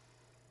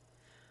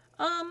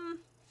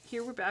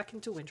 Here we're back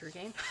into winter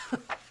again.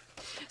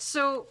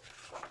 So,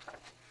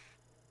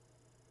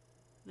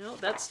 no,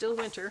 that's still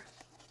winter.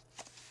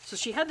 So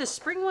she had this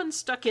spring one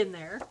stuck in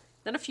there,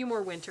 then a few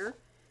more winter,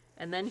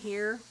 and then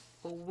here,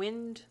 "O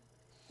wind,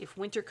 if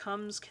winter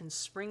comes, can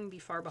spring be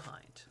far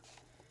behind?"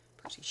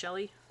 Percy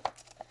Shelley.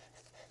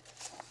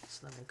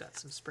 So then we've got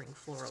some spring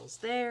florals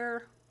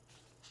there.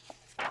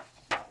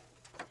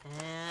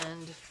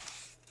 And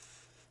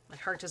My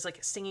Heart is Like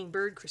a Singing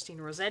Bird,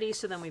 Christina Rossetti.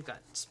 So then we've got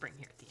spring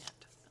here at the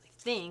end. I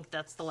think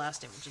that's the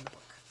last image in the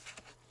book.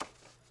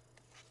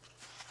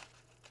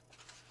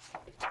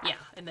 Yeah,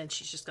 and then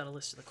she's just got a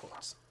list of the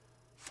quotes.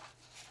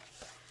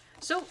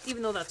 So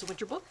even though that's a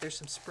winter book, there's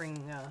some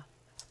spring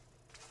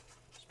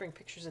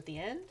pictures at the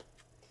end.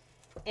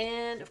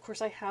 And of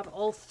course I have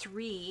all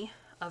 3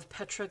 of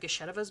Petra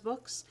Geshedova's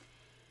books.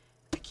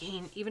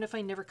 Again, even if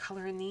I never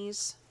color in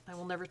these, I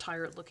will never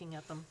tire of looking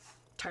at them.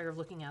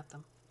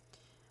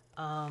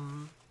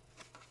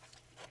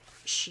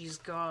 She's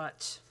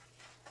got,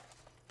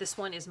 this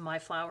one is My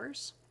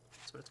Flowers.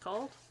 That's what it's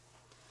called.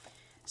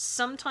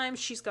 Sometimes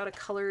she's got a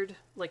colored,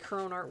 like her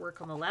own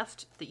artwork on the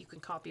left that you can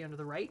copy onto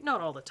the right.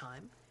 Not all the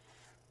time,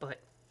 but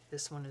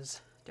this one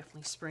is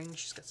definitely spring.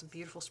 She's got some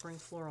beautiful spring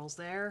florals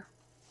there.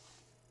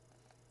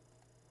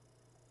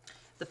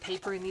 The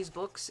paper in these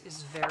books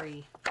is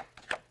very,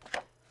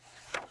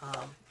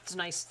 it's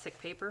nice thick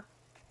paper.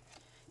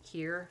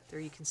 Here, there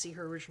you can see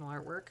her original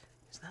artwork.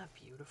 Isn't that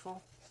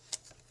beautiful?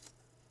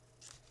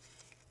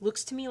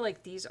 Looks to me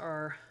like these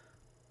are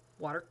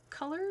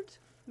watercolored,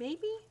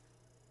 maybe?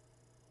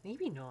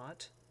 Maybe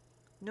not.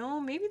 No,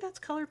 maybe that's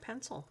colored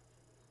pencil.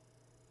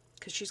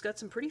 Because she's got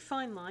some pretty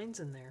fine lines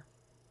in there.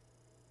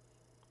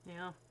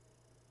 Yeah.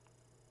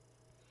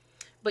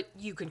 But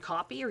you can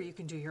copy or you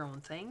can do your own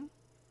thing.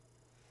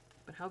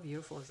 But how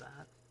beautiful is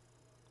that?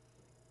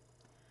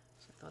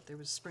 So I thought there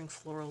was spring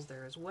florals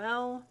there as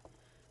well.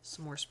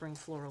 Some more spring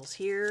florals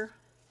here.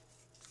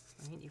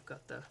 Right, you've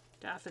got the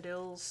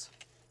daffodils.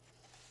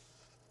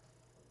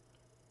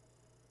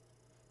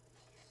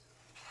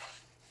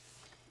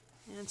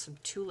 And some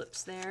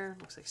tulips there.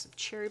 Looks like some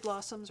cherry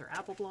blossoms or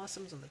apple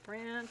blossoms on the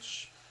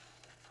branch.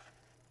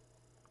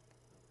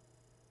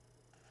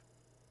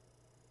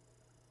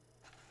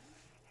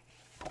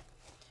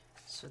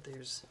 So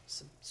there's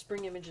some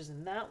spring images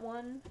in that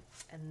one.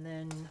 And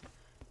then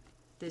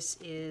this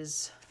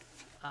is,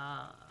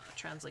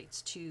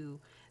 translates to,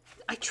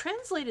 I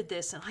translated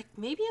this and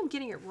maybe I'm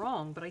getting it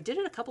wrong, but I did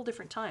it a couple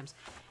different times.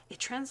 It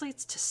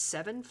translates to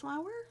 7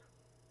 flower.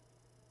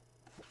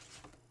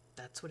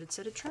 That's what it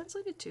said it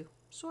translated to.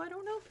 So I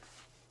don't know.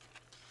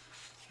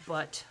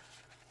 But,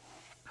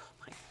 oh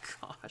my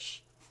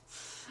gosh.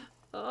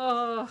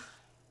 Oh,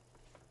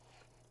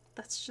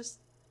 that's just,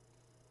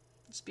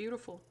 it's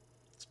beautiful.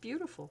 It's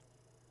beautiful.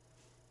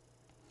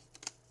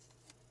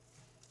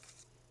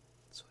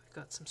 So I've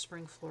got some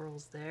spring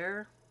florals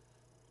there.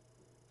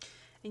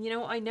 And you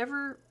know, I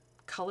never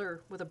color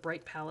with a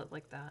bright palette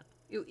like that.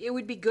 It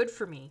would be good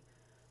for me.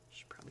 I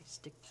should probably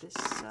stick this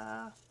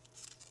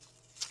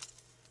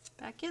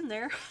back in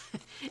there.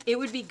 It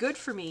would be good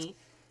for me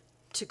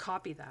to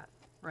copy that,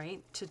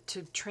 right?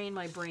 To train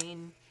my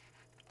brain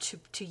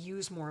to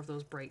use more of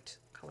those bright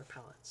color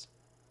palettes.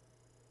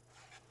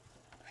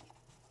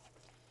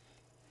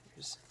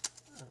 There's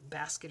a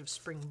basket of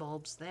spring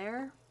bulbs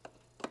there.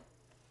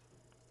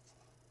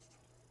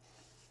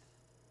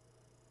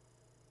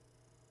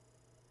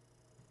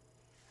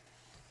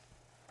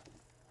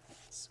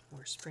 Some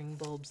more spring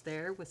bulbs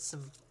there with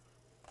some,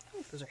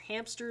 oh, those are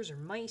hamsters or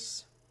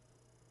mice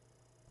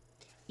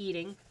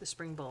eating the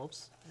spring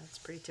bulbs. That's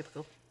pretty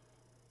typical.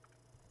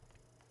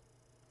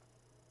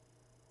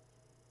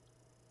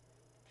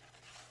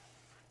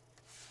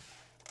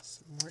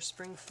 More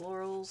spring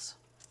florals.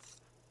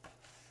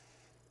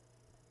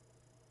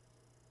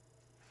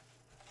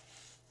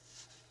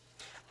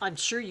 I'm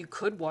sure you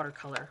could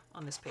watercolor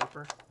on this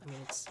paper. I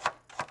mean, it's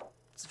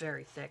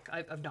very thick.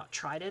 I've not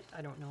tried it.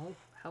 I don't know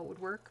how it would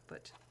work,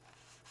 but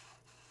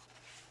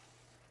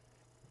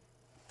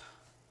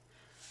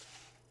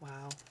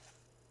wow.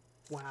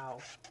 Wow.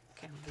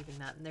 Okay, I'm leaving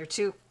that in there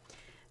too.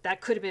 That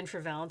could have been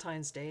for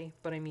Valentine's Day,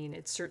 but I mean,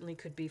 it certainly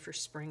could be for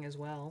spring as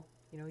well.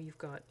 You know, you've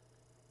got,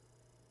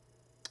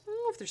 I don't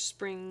know if there's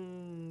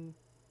spring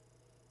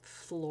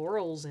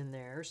florals in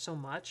there so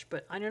much,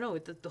 but I don't know.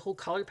 The whole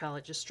color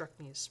palette just struck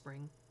me as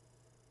spring.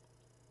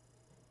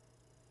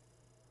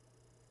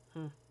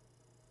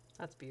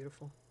 That's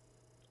beautiful.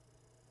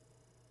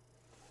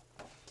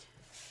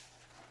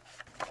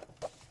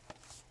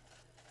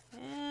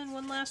 And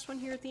one last one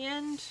here at the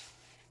end.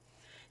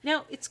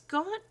 Now, it's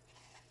got,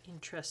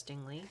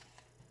 interestingly,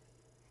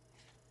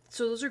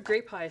 so those are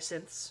grape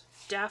hyacinths,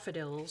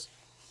 daffodils,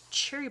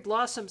 cherry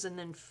blossoms, and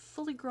then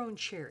fully grown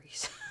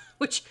cherries,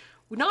 which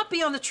would not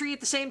be on the tree at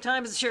the same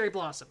time as the cherry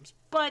blossoms.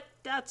 But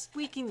it's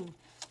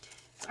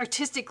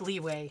artistic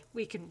leeway.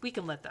 We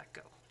can let that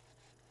go.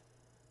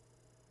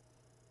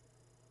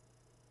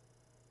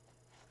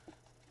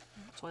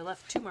 So I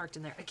left 2 marked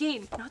in there.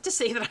 Again, not to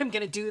say that I'm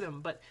going to do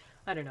them, but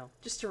I don't know.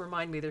 Just to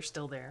remind me they're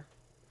still there.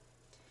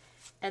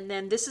 And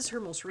then this is her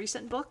most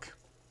recent book.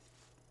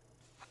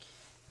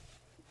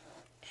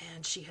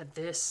 And she had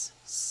this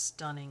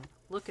stunning.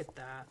 Look at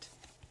that.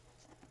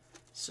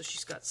 So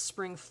she's got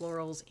spring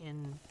florals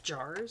in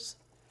jars.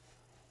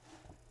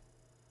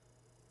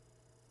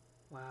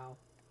 Wow.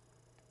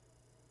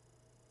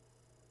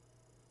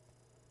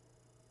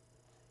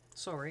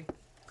 Sorry.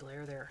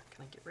 Glare there.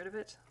 Can I get rid of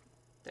it?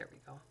 There we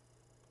go.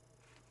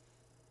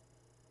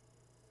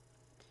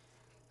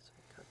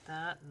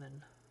 That, and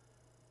then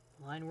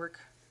line work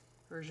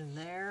version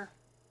there.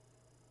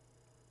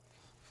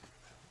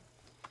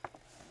 And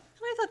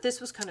I thought this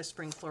was kind of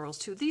spring florals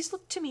too. These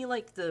look to me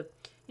like you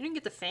didn't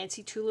get the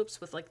fancy tulips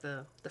with like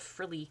the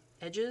frilly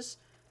edges.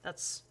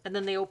 And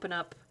then they open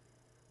up.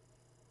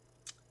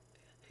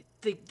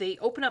 They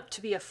open up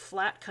to be a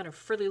flat kind of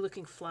frilly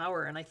looking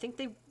flower, and I think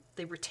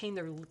they retain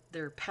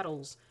their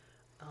petals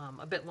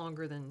a bit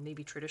longer than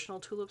maybe traditional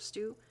tulips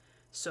do.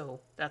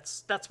 So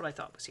that's what I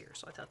thought was here.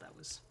 So I thought that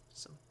was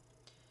some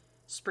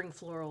spring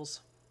florals.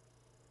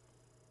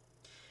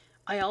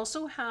 I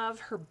also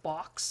have her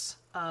box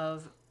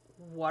of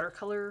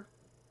watercolor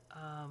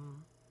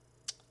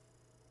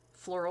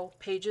floral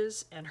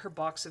pages and her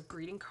box of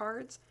greeting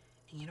cards.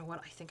 And you know what?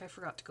 I think I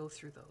forgot to go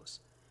through those.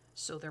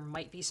 So there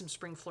might be some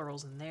spring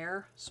florals in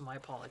there. So my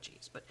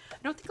apologies. But I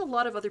don't think a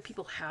lot of other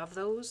people have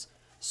those.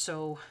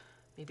 So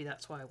maybe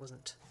that's why I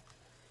wasn't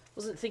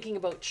thinking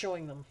about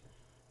showing them.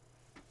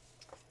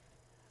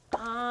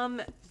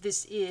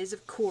 This is,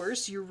 of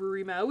course, your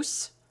Ruri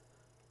Mouse.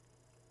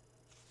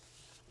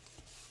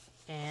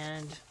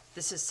 And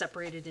this is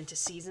separated into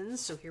seasons.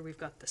 So here we've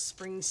got the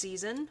spring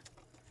season.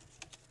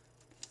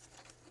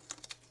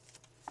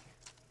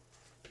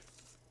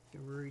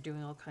 Here we're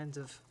doing all kinds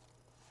of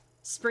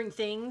spring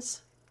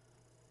things.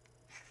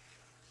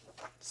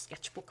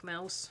 Sketchbook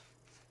Mouse.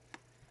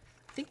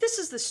 I think this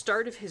is the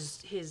start of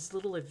his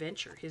little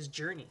adventure, his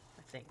journey,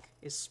 I think,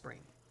 is spring.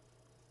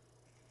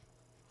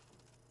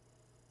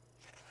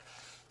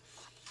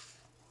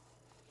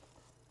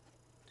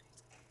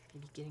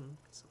 Maybe getting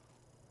some.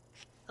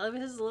 I love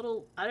his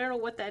little, I don't know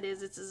what that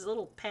is. It's his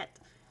little pet.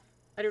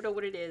 I don't know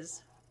what it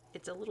is.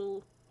 It's a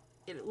little,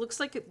 it looks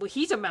like, well,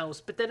 he's a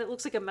mouse, but then it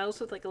looks like a mouse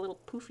with like a little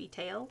poofy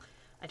tail.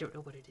 I don't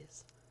know what it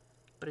is,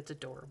 but it's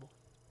adorable.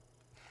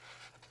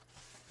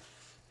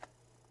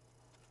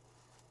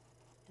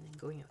 And then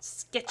going out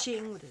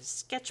sketching with his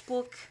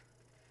sketchbook.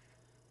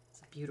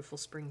 It's a beautiful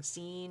spring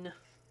scene.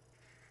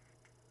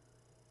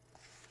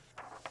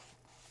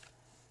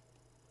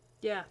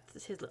 Yeah,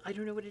 this is his, I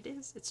don't know what it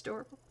is. It's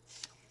adorable.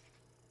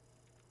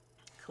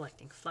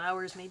 Collecting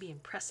flowers, maybe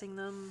impressing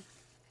them.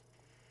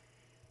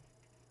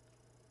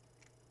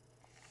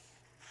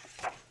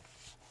 There's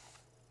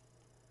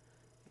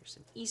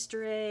some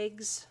Easter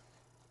eggs.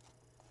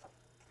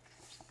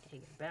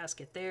 Egg and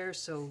basket there.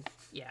 So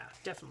yeah,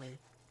 definitely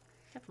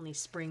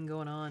spring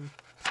going on.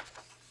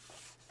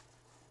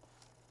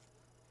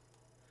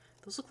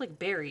 Those look like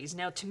berries.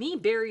 Now to me,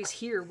 berries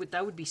here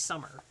that would be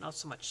summer, not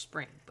so much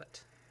spring,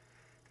 but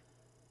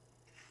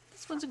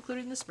this one's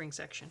included in the spring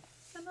section,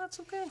 and that's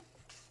okay.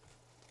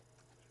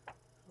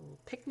 A little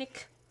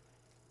picnic.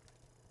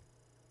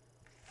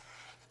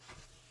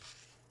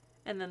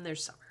 And then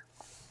there's summer.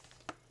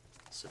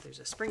 So there's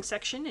a spring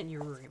section in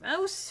your Ruri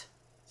Mouse,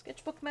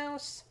 Sketchbook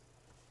Mouse.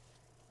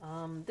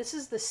 This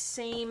is the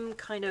same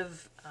kind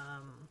of,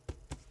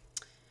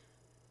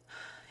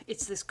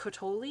 it's this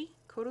Kotoli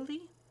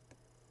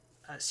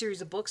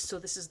series of books. So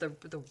this is the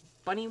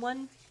bunny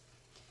one.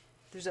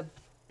 There's a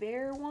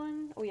bear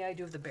one. Oh yeah, I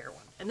do have the bear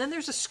one. And then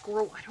there's a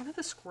squirrel. I don't have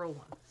the squirrel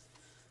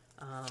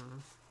one.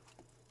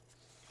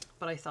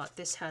 But I thought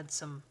this had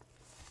some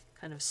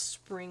kind of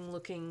spring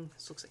looking,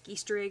 this looks like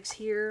Easter eggs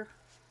here.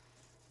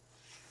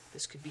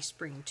 This could be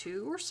spring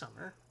too, or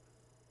summer.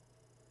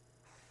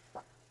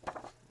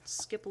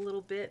 Skip a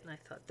little bit, and I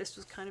thought this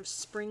was kind of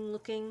spring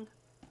looking.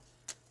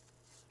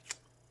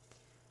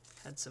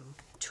 Had some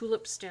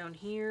tulips down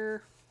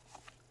here.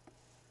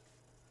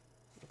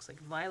 Looks like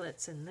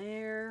violets in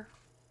there.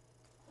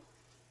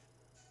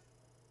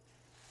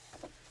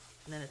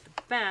 And then at the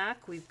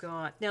back, we've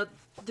got... Now,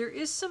 there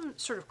is some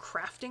sort of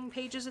crafting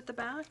pages at the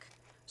back.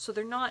 So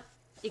they're not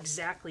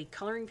exactly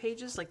coloring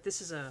pages. Like,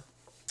 this is a...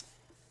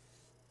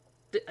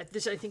 I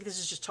think this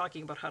is just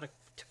talking about how to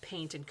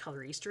paint and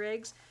color Easter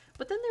eggs.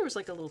 But then there was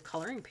like a little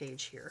coloring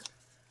page here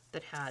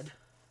that had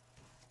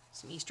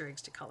some Easter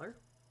eggs to color.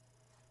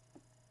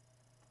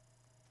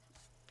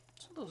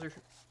 So those are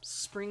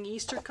spring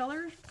Easter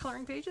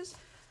coloring pages.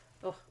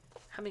 Oh,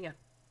 having a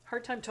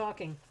hard time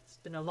talking. It's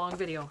been a long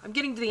video. I'm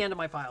getting to the end of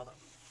my pile though.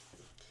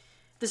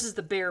 This is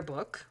the bear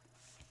book.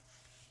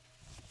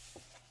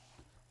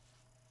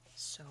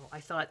 So I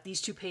thought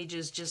these two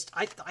pages just,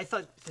 I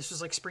thought this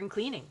was like spring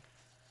cleaning.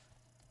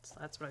 So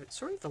that's what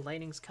sorry if the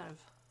lighting's kind of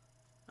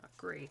not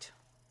great.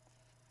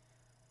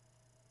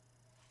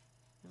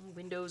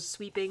 Windows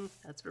sweeping,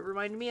 that's what it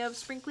reminded me of,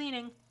 spring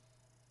cleaning.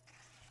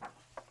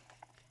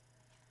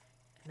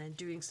 And then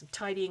doing some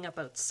tidying up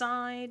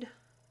outside.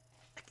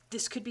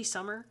 This could be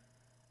summer.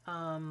 But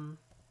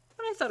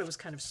I thought it was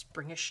kind of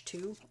springish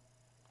too.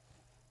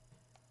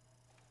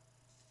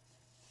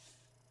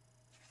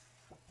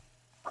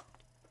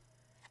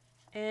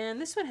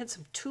 And this one had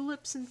some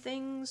tulips and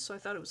things, so I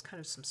thought it was kind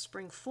of some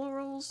spring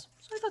florals.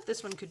 So I thought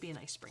this one could be a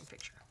nice spring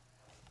picture.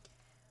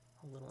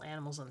 Little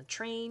animals on the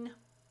train.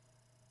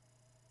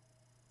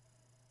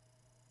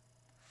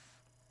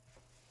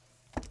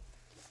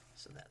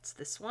 So that's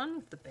this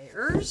one, the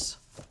bears.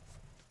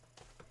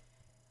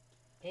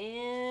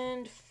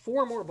 And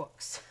 4 more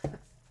books.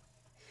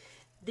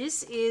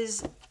 This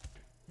is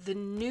the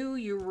new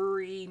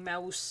Ururi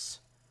Mouse,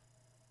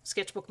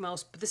 Sketchbook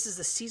Mouse, but this is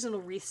the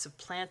Seasonal Wreaths of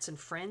Plants and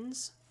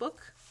Friends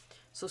book.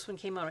 So this one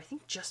came out, I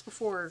think, just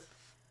before,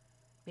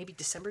 maybe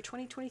December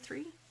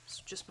 2023.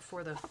 So just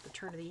before the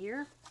turn of the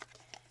year.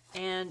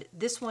 And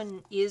this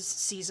one is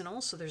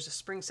seasonal, so there's a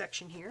spring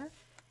section here.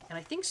 And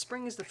I think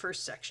spring is the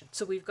first section.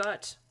 So we've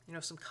got, you know,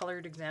 some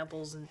colored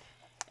examples and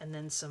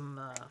then some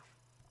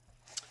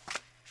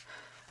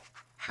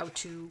how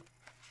to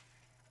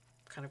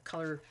kind of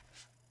color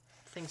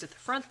things at the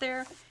front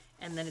there.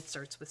 And then it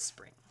starts with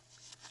spring.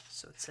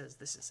 So it says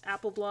this is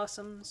apple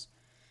blossoms.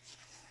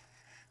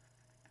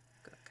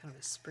 Got kind of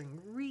a spring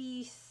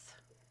wreath.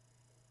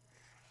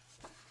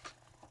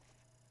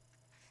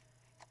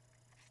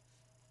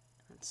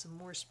 And some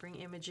more spring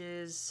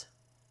images.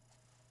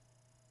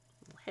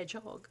 Little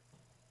hedgehog.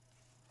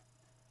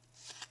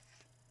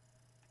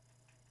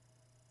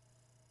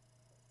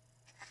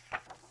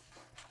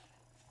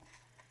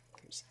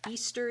 Here's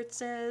Easter, it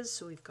says.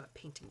 So we've got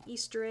painting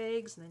Easter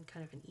eggs and then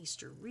kind of an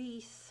Easter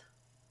wreath.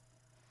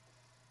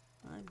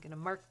 I'm going to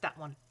mark that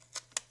one.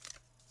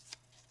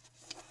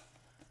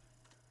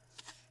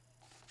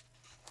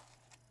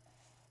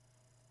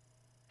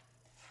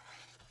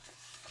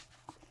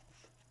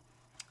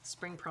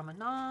 Spring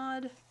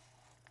Promenade.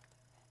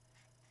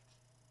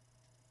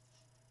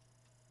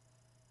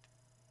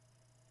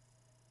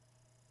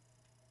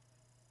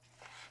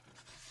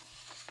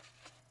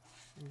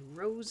 And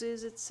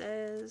roses, it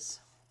says.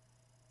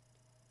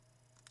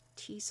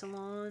 Tea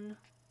salon.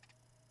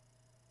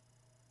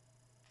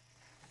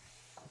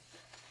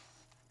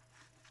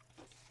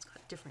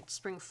 Different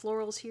spring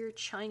florals here.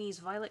 Chinese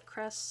violet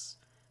cress,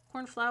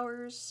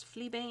 cornflowers,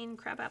 fleabane,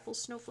 crabapple,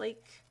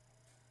 snowflake,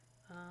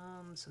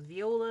 some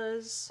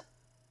violas,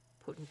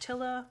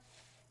 potentilla.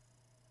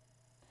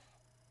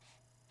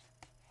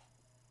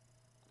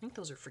 I think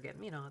those are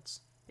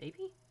forget-me-nots.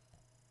 Maybe?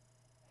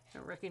 I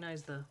don't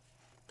recognize the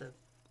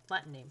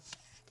Latin name.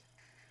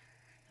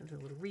 There's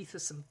a little wreath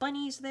with some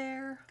bunnies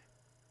there.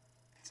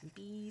 Some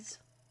bees.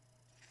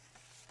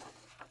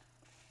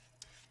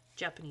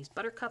 Japanese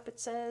buttercup, it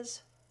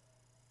says.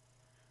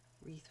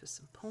 Wreath with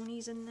some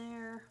ponies in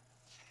there.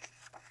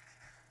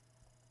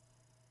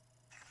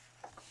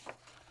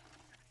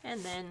 And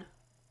then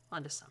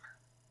on to summer.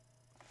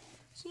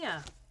 So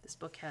yeah, this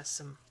book has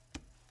some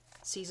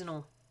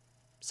seasonal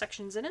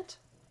sections in it.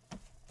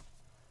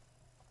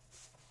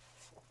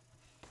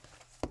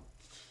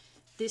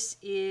 This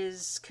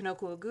is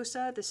Kanoko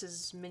Agusa. This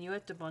is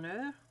Minuet de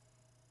Bonheur.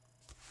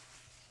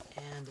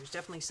 And there's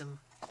definitely some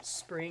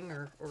spring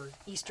or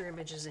Easter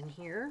images in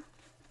here.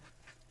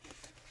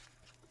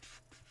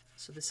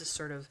 So this is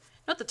sort of,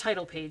 not the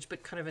title page,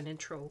 but kind of an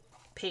intro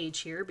page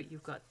here. But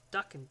you've got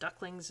duck and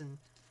ducklings and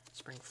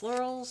spring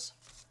florals.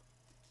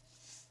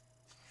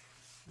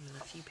 And then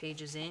a few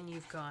pages in,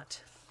 you've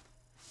got,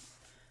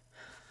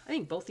 I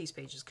think both these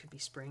pages could be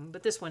spring,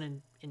 but this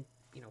one in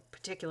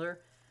particular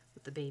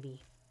with the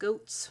baby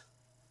goats.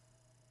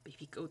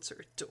 Baby goats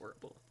are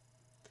adorable.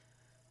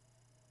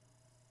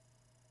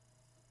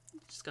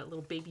 Just got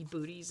little baby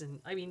booties, and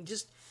I mean,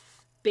 just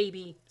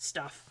baby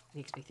stuff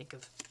makes me think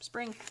of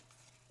spring.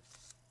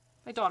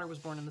 My daughter was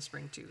born in the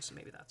spring too, so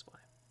maybe that's why.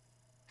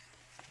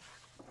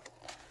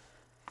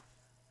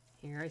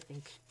 Here, I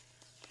think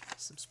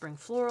some spring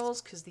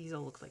florals, because these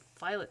all look like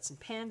violets and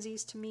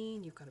pansies to me.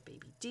 And you've got a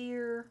baby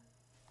deer.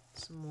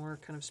 Some more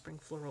kind of spring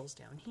florals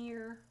down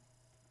here.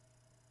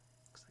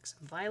 Looks like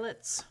some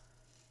violets.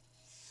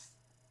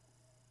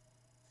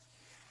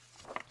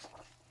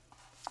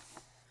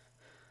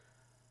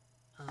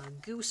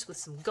 Goose with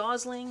some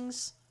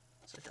goslings.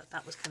 So I thought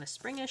that was kind of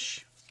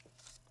springish.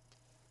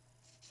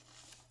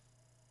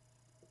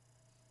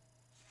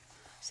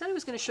 I said I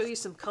was going to show you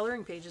some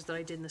coloring pages that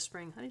I did in the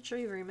spring. I didn't show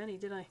you very many,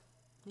 did I?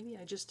 Maybe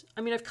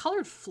I mean, I've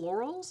colored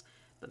florals,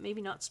 but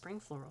maybe not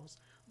spring florals.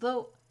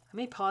 Though, I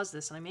may pause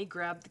this and I may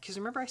grab, because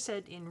remember I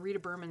said in Rita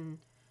Berman,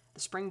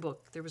 the spring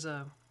book, there was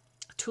a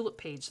tulip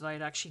page that I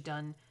had actually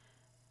done,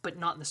 but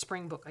not in the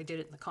spring book. I did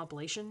it in the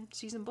compilation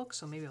season book,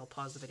 so maybe I'll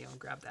pause the video and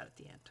grab that at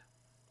the end.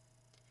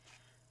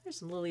 There's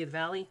some Lily of the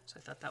Valley, so I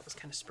thought that was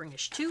kind of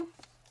springish too.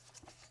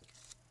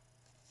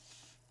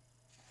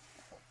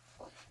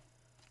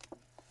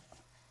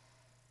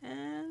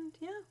 And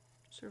yeah,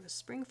 sort of a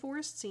spring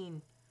forest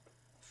scene.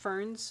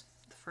 Ferns.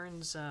 The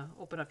ferns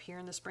open up here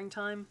in the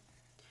springtime.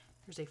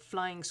 There's a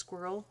flying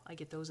squirrel. I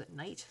get those at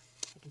night.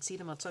 I can see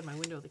them outside my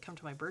window. They come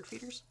to my bird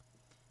feeders.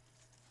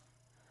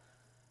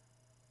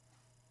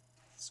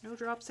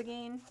 Snowdrops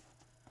again.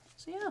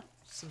 So yeah,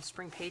 some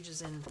spring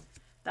pages in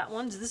that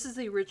one. This is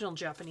the original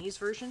Japanese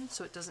version,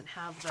 so it doesn't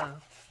have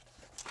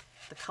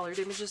the colored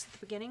images at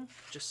the beginning.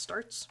 It just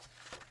starts.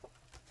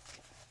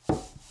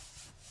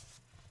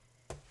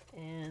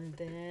 And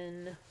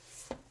then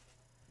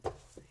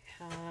we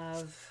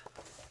have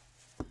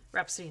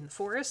Rhapsody in the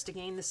Forest.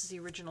 Again, this is the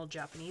original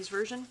Japanese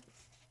version.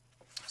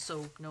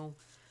 So no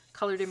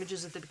colored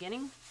images at the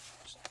beginning.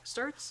 Just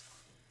starts.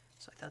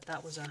 So I thought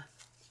that was a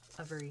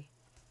very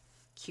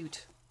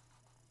cute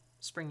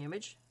spring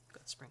image.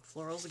 Got spring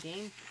florals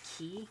again.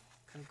 Key,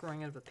 kind of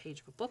growing out of a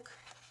page of a book.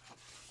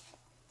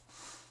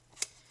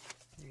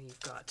 There you've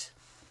got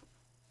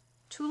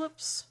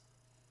tulips.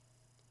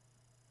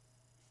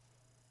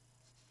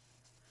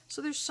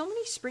 So there's so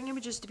many spring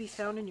images to be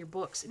found in your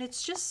books, and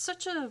it's just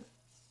such a,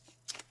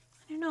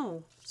 I don't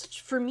know,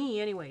 for me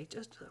anyway,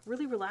 just a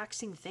really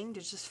relaxing thing to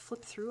just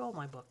flip through all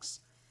my books.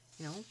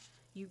 You know,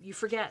 you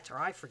forget, or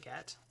I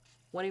forget,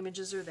 what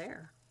images are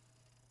there.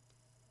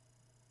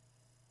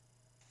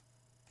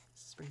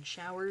 Spring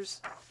showers,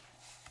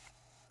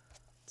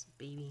 some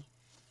baby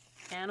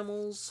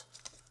animals.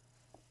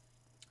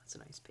 That's a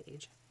nice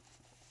page.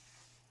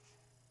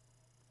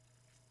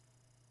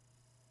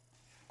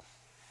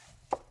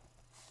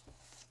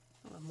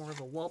 More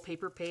of a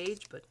wallpaper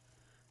page, but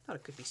I thought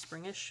it could be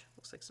springish.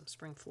 Looks like some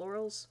spring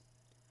florals,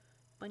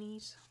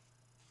 bunnies.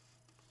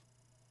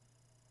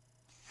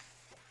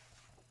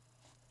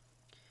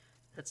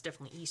 That's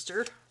definitely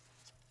Easter.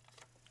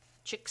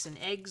 Chicks and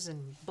eggs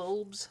and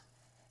bulbs.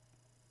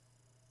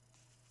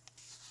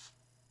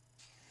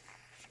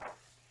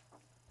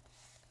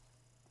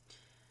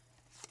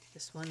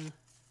 This one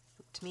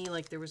looked to me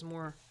like there was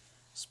more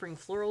spring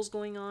florals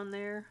going on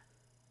there.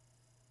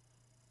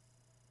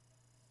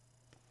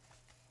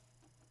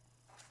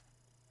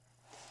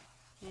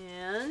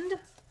 And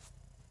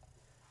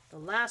the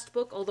last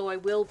book, although I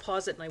will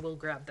pause it and I will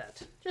grab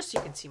that, just so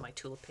you can see my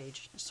tulip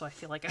page, just so I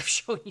feel like I've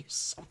shown you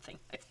something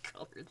I've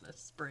colored this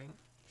spring.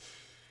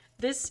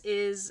 This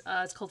is,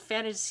 it's called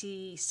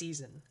Fantasy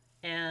Season,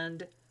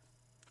 and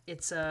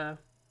it's a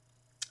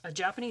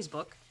Japanese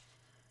book,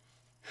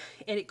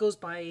 and it goes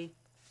by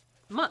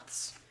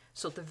months.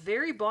 So at the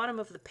very bottom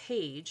of the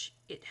page,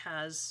 it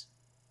has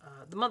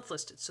the month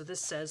listed. So this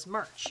says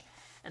March.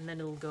 And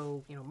then it'll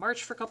go, you know,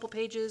 March for a couple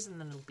pages, and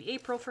then it'll be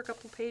April for a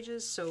couple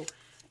pages. So,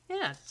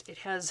 yeah, it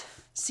has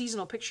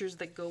seasonal pictures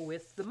that go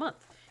with the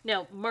month.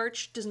 Now,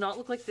 March does not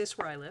look like this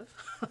where I live.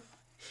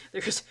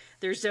 There's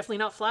definitely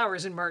not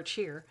flowers in March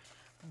here,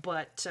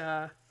 but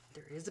there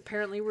is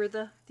apparently where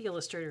the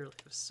illustrator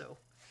lives. So,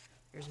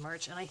 there's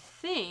March, and I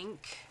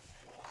think,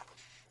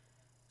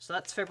 so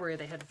that's February.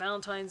 They had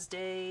Valentine's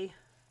Day,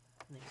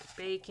 and they were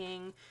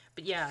baking.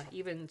 But yeah,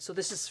 even, so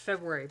this is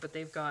February, but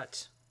they've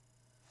got,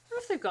 I don't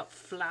know if they've got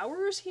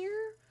flowers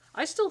here.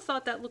 I still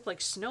thought that looked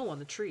like snow on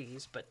the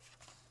trees, but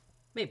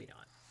maybe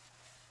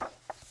not.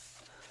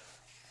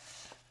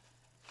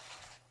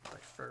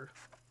 But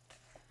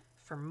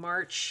for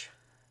March,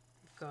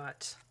 we've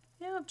got,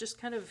 yeah, just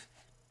kind of,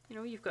 you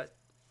know, you've got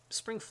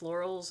spring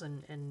florals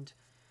and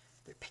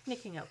they're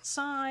picnicking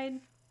outside.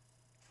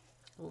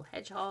 A little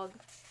hedgehog.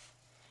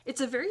 It's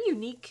a very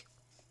unique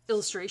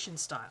illustration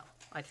style,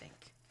 I think.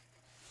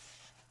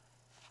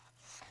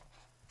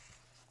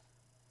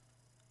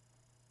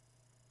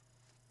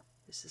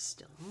 This is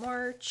still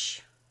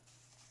March.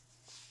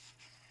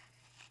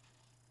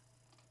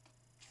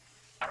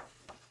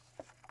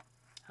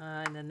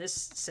 And then this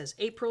says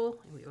April,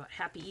 and we've got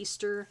Happy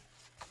Easter.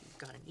 We've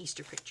got an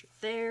Easter picture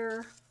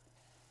there.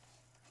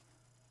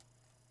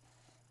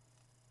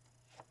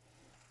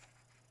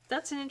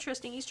 That's an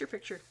interesting Easter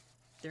picture.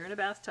 They're in a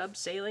bathtub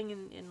sailing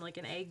in like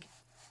an egg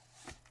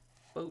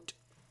boat.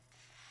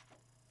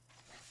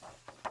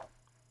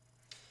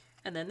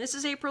 And then this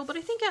is April, but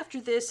I think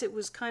after this it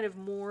was kind of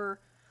more,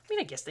 mean,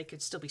 I guess they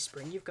could still be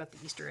spring. You've got the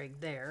Easter egg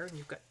there, and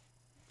you've got,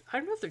 I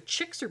don't know if they're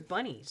chicks or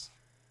bunnies,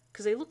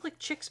 because they look like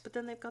chicks, but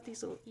then they've got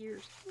these little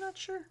ears. I'm not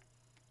sure.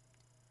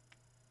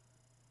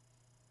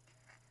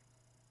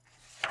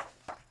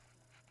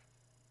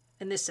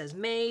 And this says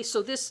May,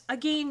 so this,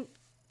 again,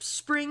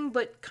 spring,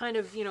 but kind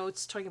of, you know,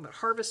 it's talking about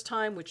harvest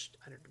time, which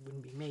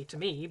wouldn't be May to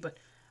me, but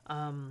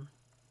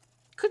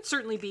could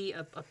certainly be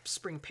a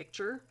spring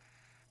picture.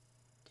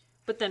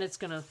 But then it's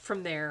going to,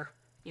 from there,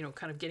 you know,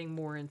 kind of getting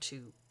more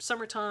into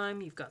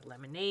summertime. You've got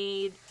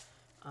lemonade,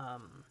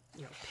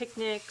 you know,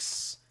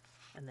 picnics,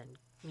 and then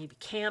maybe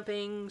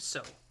camping.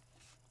 So,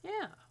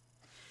 yeah.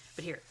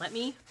 But here, let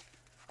me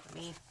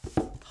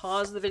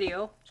pause the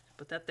video,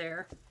 put that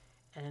there,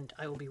 and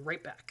I will be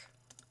right back.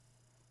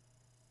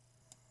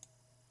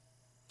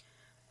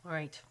 All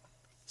right,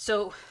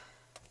 so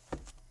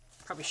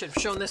probably should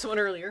have shown this one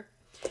earlier.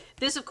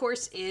 This, of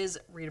course, is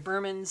Rita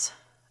Berman's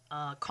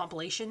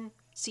compilation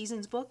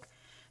seasons book.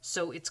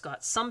 So it's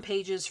got some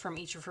pages from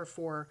each of her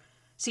 4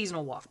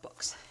 seasonal walk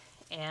books.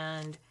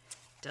 And it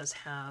does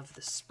have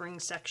the spring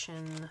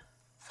section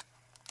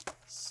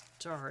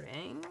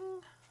starting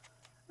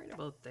right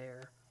about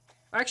there.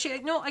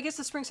 Actually, no, I guess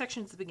the spring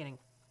section is the beginning.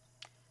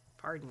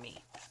 Pardon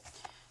me.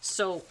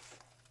 So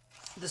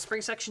the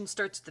spring section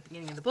starts at the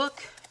beginning of the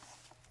book.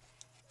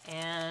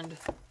 And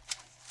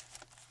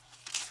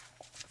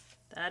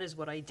that is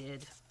what I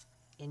did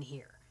in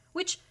here.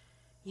 Which,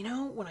 you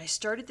know, when I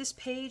started this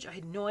page, I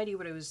had no idea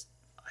what I was...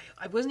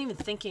 I wasn't even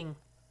thinking.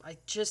 I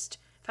just...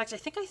 In fact, I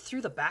think I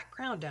threw the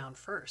background down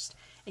first.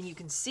 And you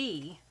can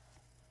see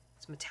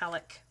it's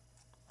metallic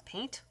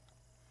paint.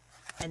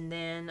 And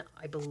then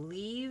I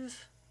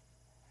believe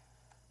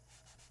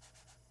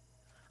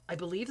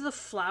the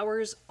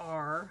flowers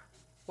are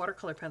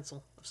watercolor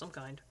pencil of some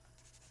kind.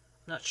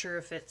 I'm not sure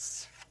if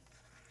it's...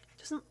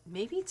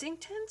 Maybe it's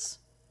Inktense?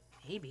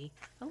 Maybe.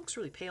 That looks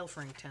really pale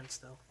for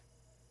Inktense, though.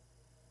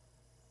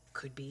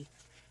 Could be.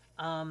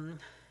 And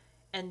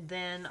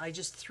then I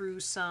just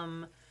threw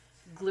some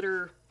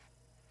glitter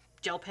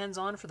gel pens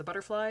on for the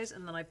butterflies,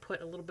 and then I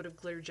put a little bit of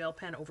glitter gel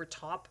pen over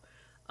top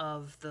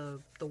of the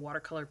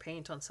watercolor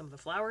paint on some of the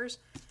flowers.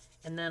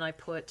 And then I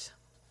put...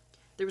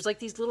 There was like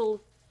these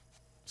little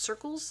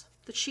circles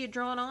that she had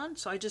drawn on,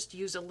 so I just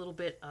used a little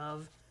bit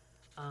of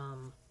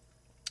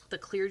the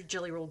clear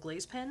Jelly Roll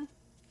glaze pen,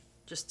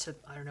 just to,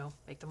 I don't know,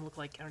 make them look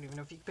like, I don't even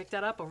know if you can pick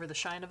that up, over the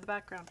shine of the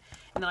background.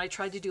 And then I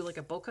tried to do like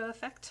a bokeh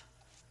effect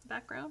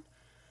background.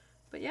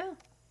 But yeah,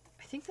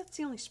 I think that's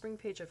the only spring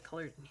page I've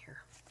colored in here.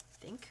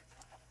 I think.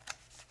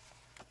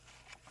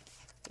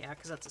 Yeah,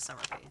 because that's a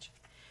summer page.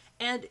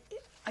 And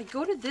I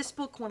go to this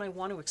book when I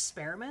want to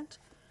experiment,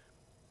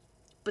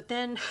 but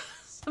then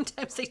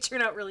sometimes they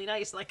turn out really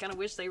nice, and I kind of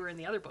wish they were in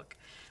the other book.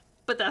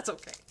 But that's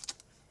okay.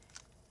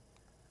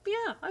 But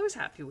yeah, I was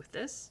happy with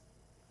this.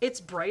 It's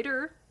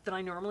brighter than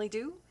I normally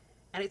do,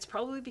 and it's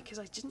probably because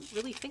I didn't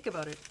really think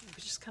about it. It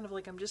was just kind of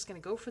like, I'm just going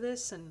to go for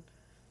this, and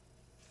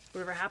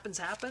whatever happens,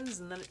 happens,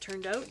 and then it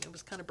turned out, and it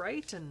was kind of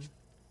bright, and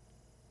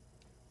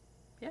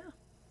yeah.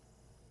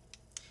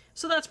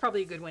 So that's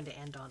probably a good one to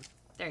end on.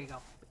 There you go.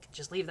 We can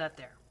just leave that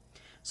there.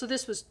 So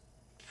this was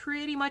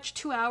pretty much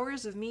 2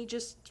 hours of me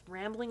just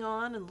rambling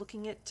on and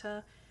looking at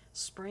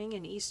spring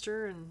and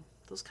Easter and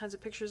those kinds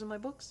of pictures in my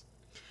books.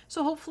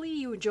 So hopefully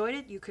you enjoyed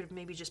it. You could have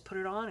maybe just put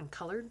it on and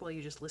colored while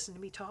you just listened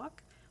to me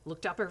talk.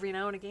 Looked up every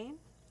now and again.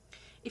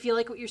 If you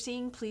like what you're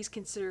seeing, please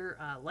consider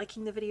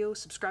liking the video,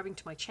 subscribing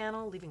to my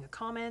channel, leaving a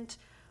comment,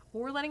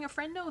 or letting a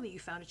friend know that you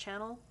found a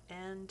channel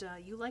and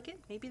you like it.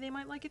 Maybe they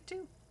might like it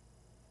too.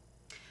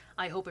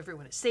 I hope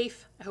everyone is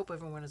safe. I hope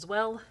everyone is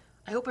well.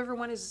 I hope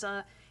everyone is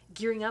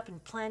gearing up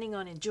and planning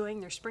on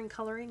enjoying their spring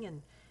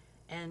coloring,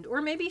 and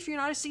or maybe if you're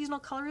not a seasonal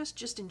colorist,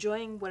 just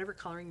enjoying whatever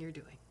coloring you're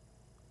doing.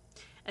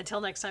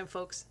 Until next time,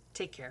 folks,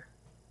 take care.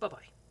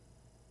 Bye-bye.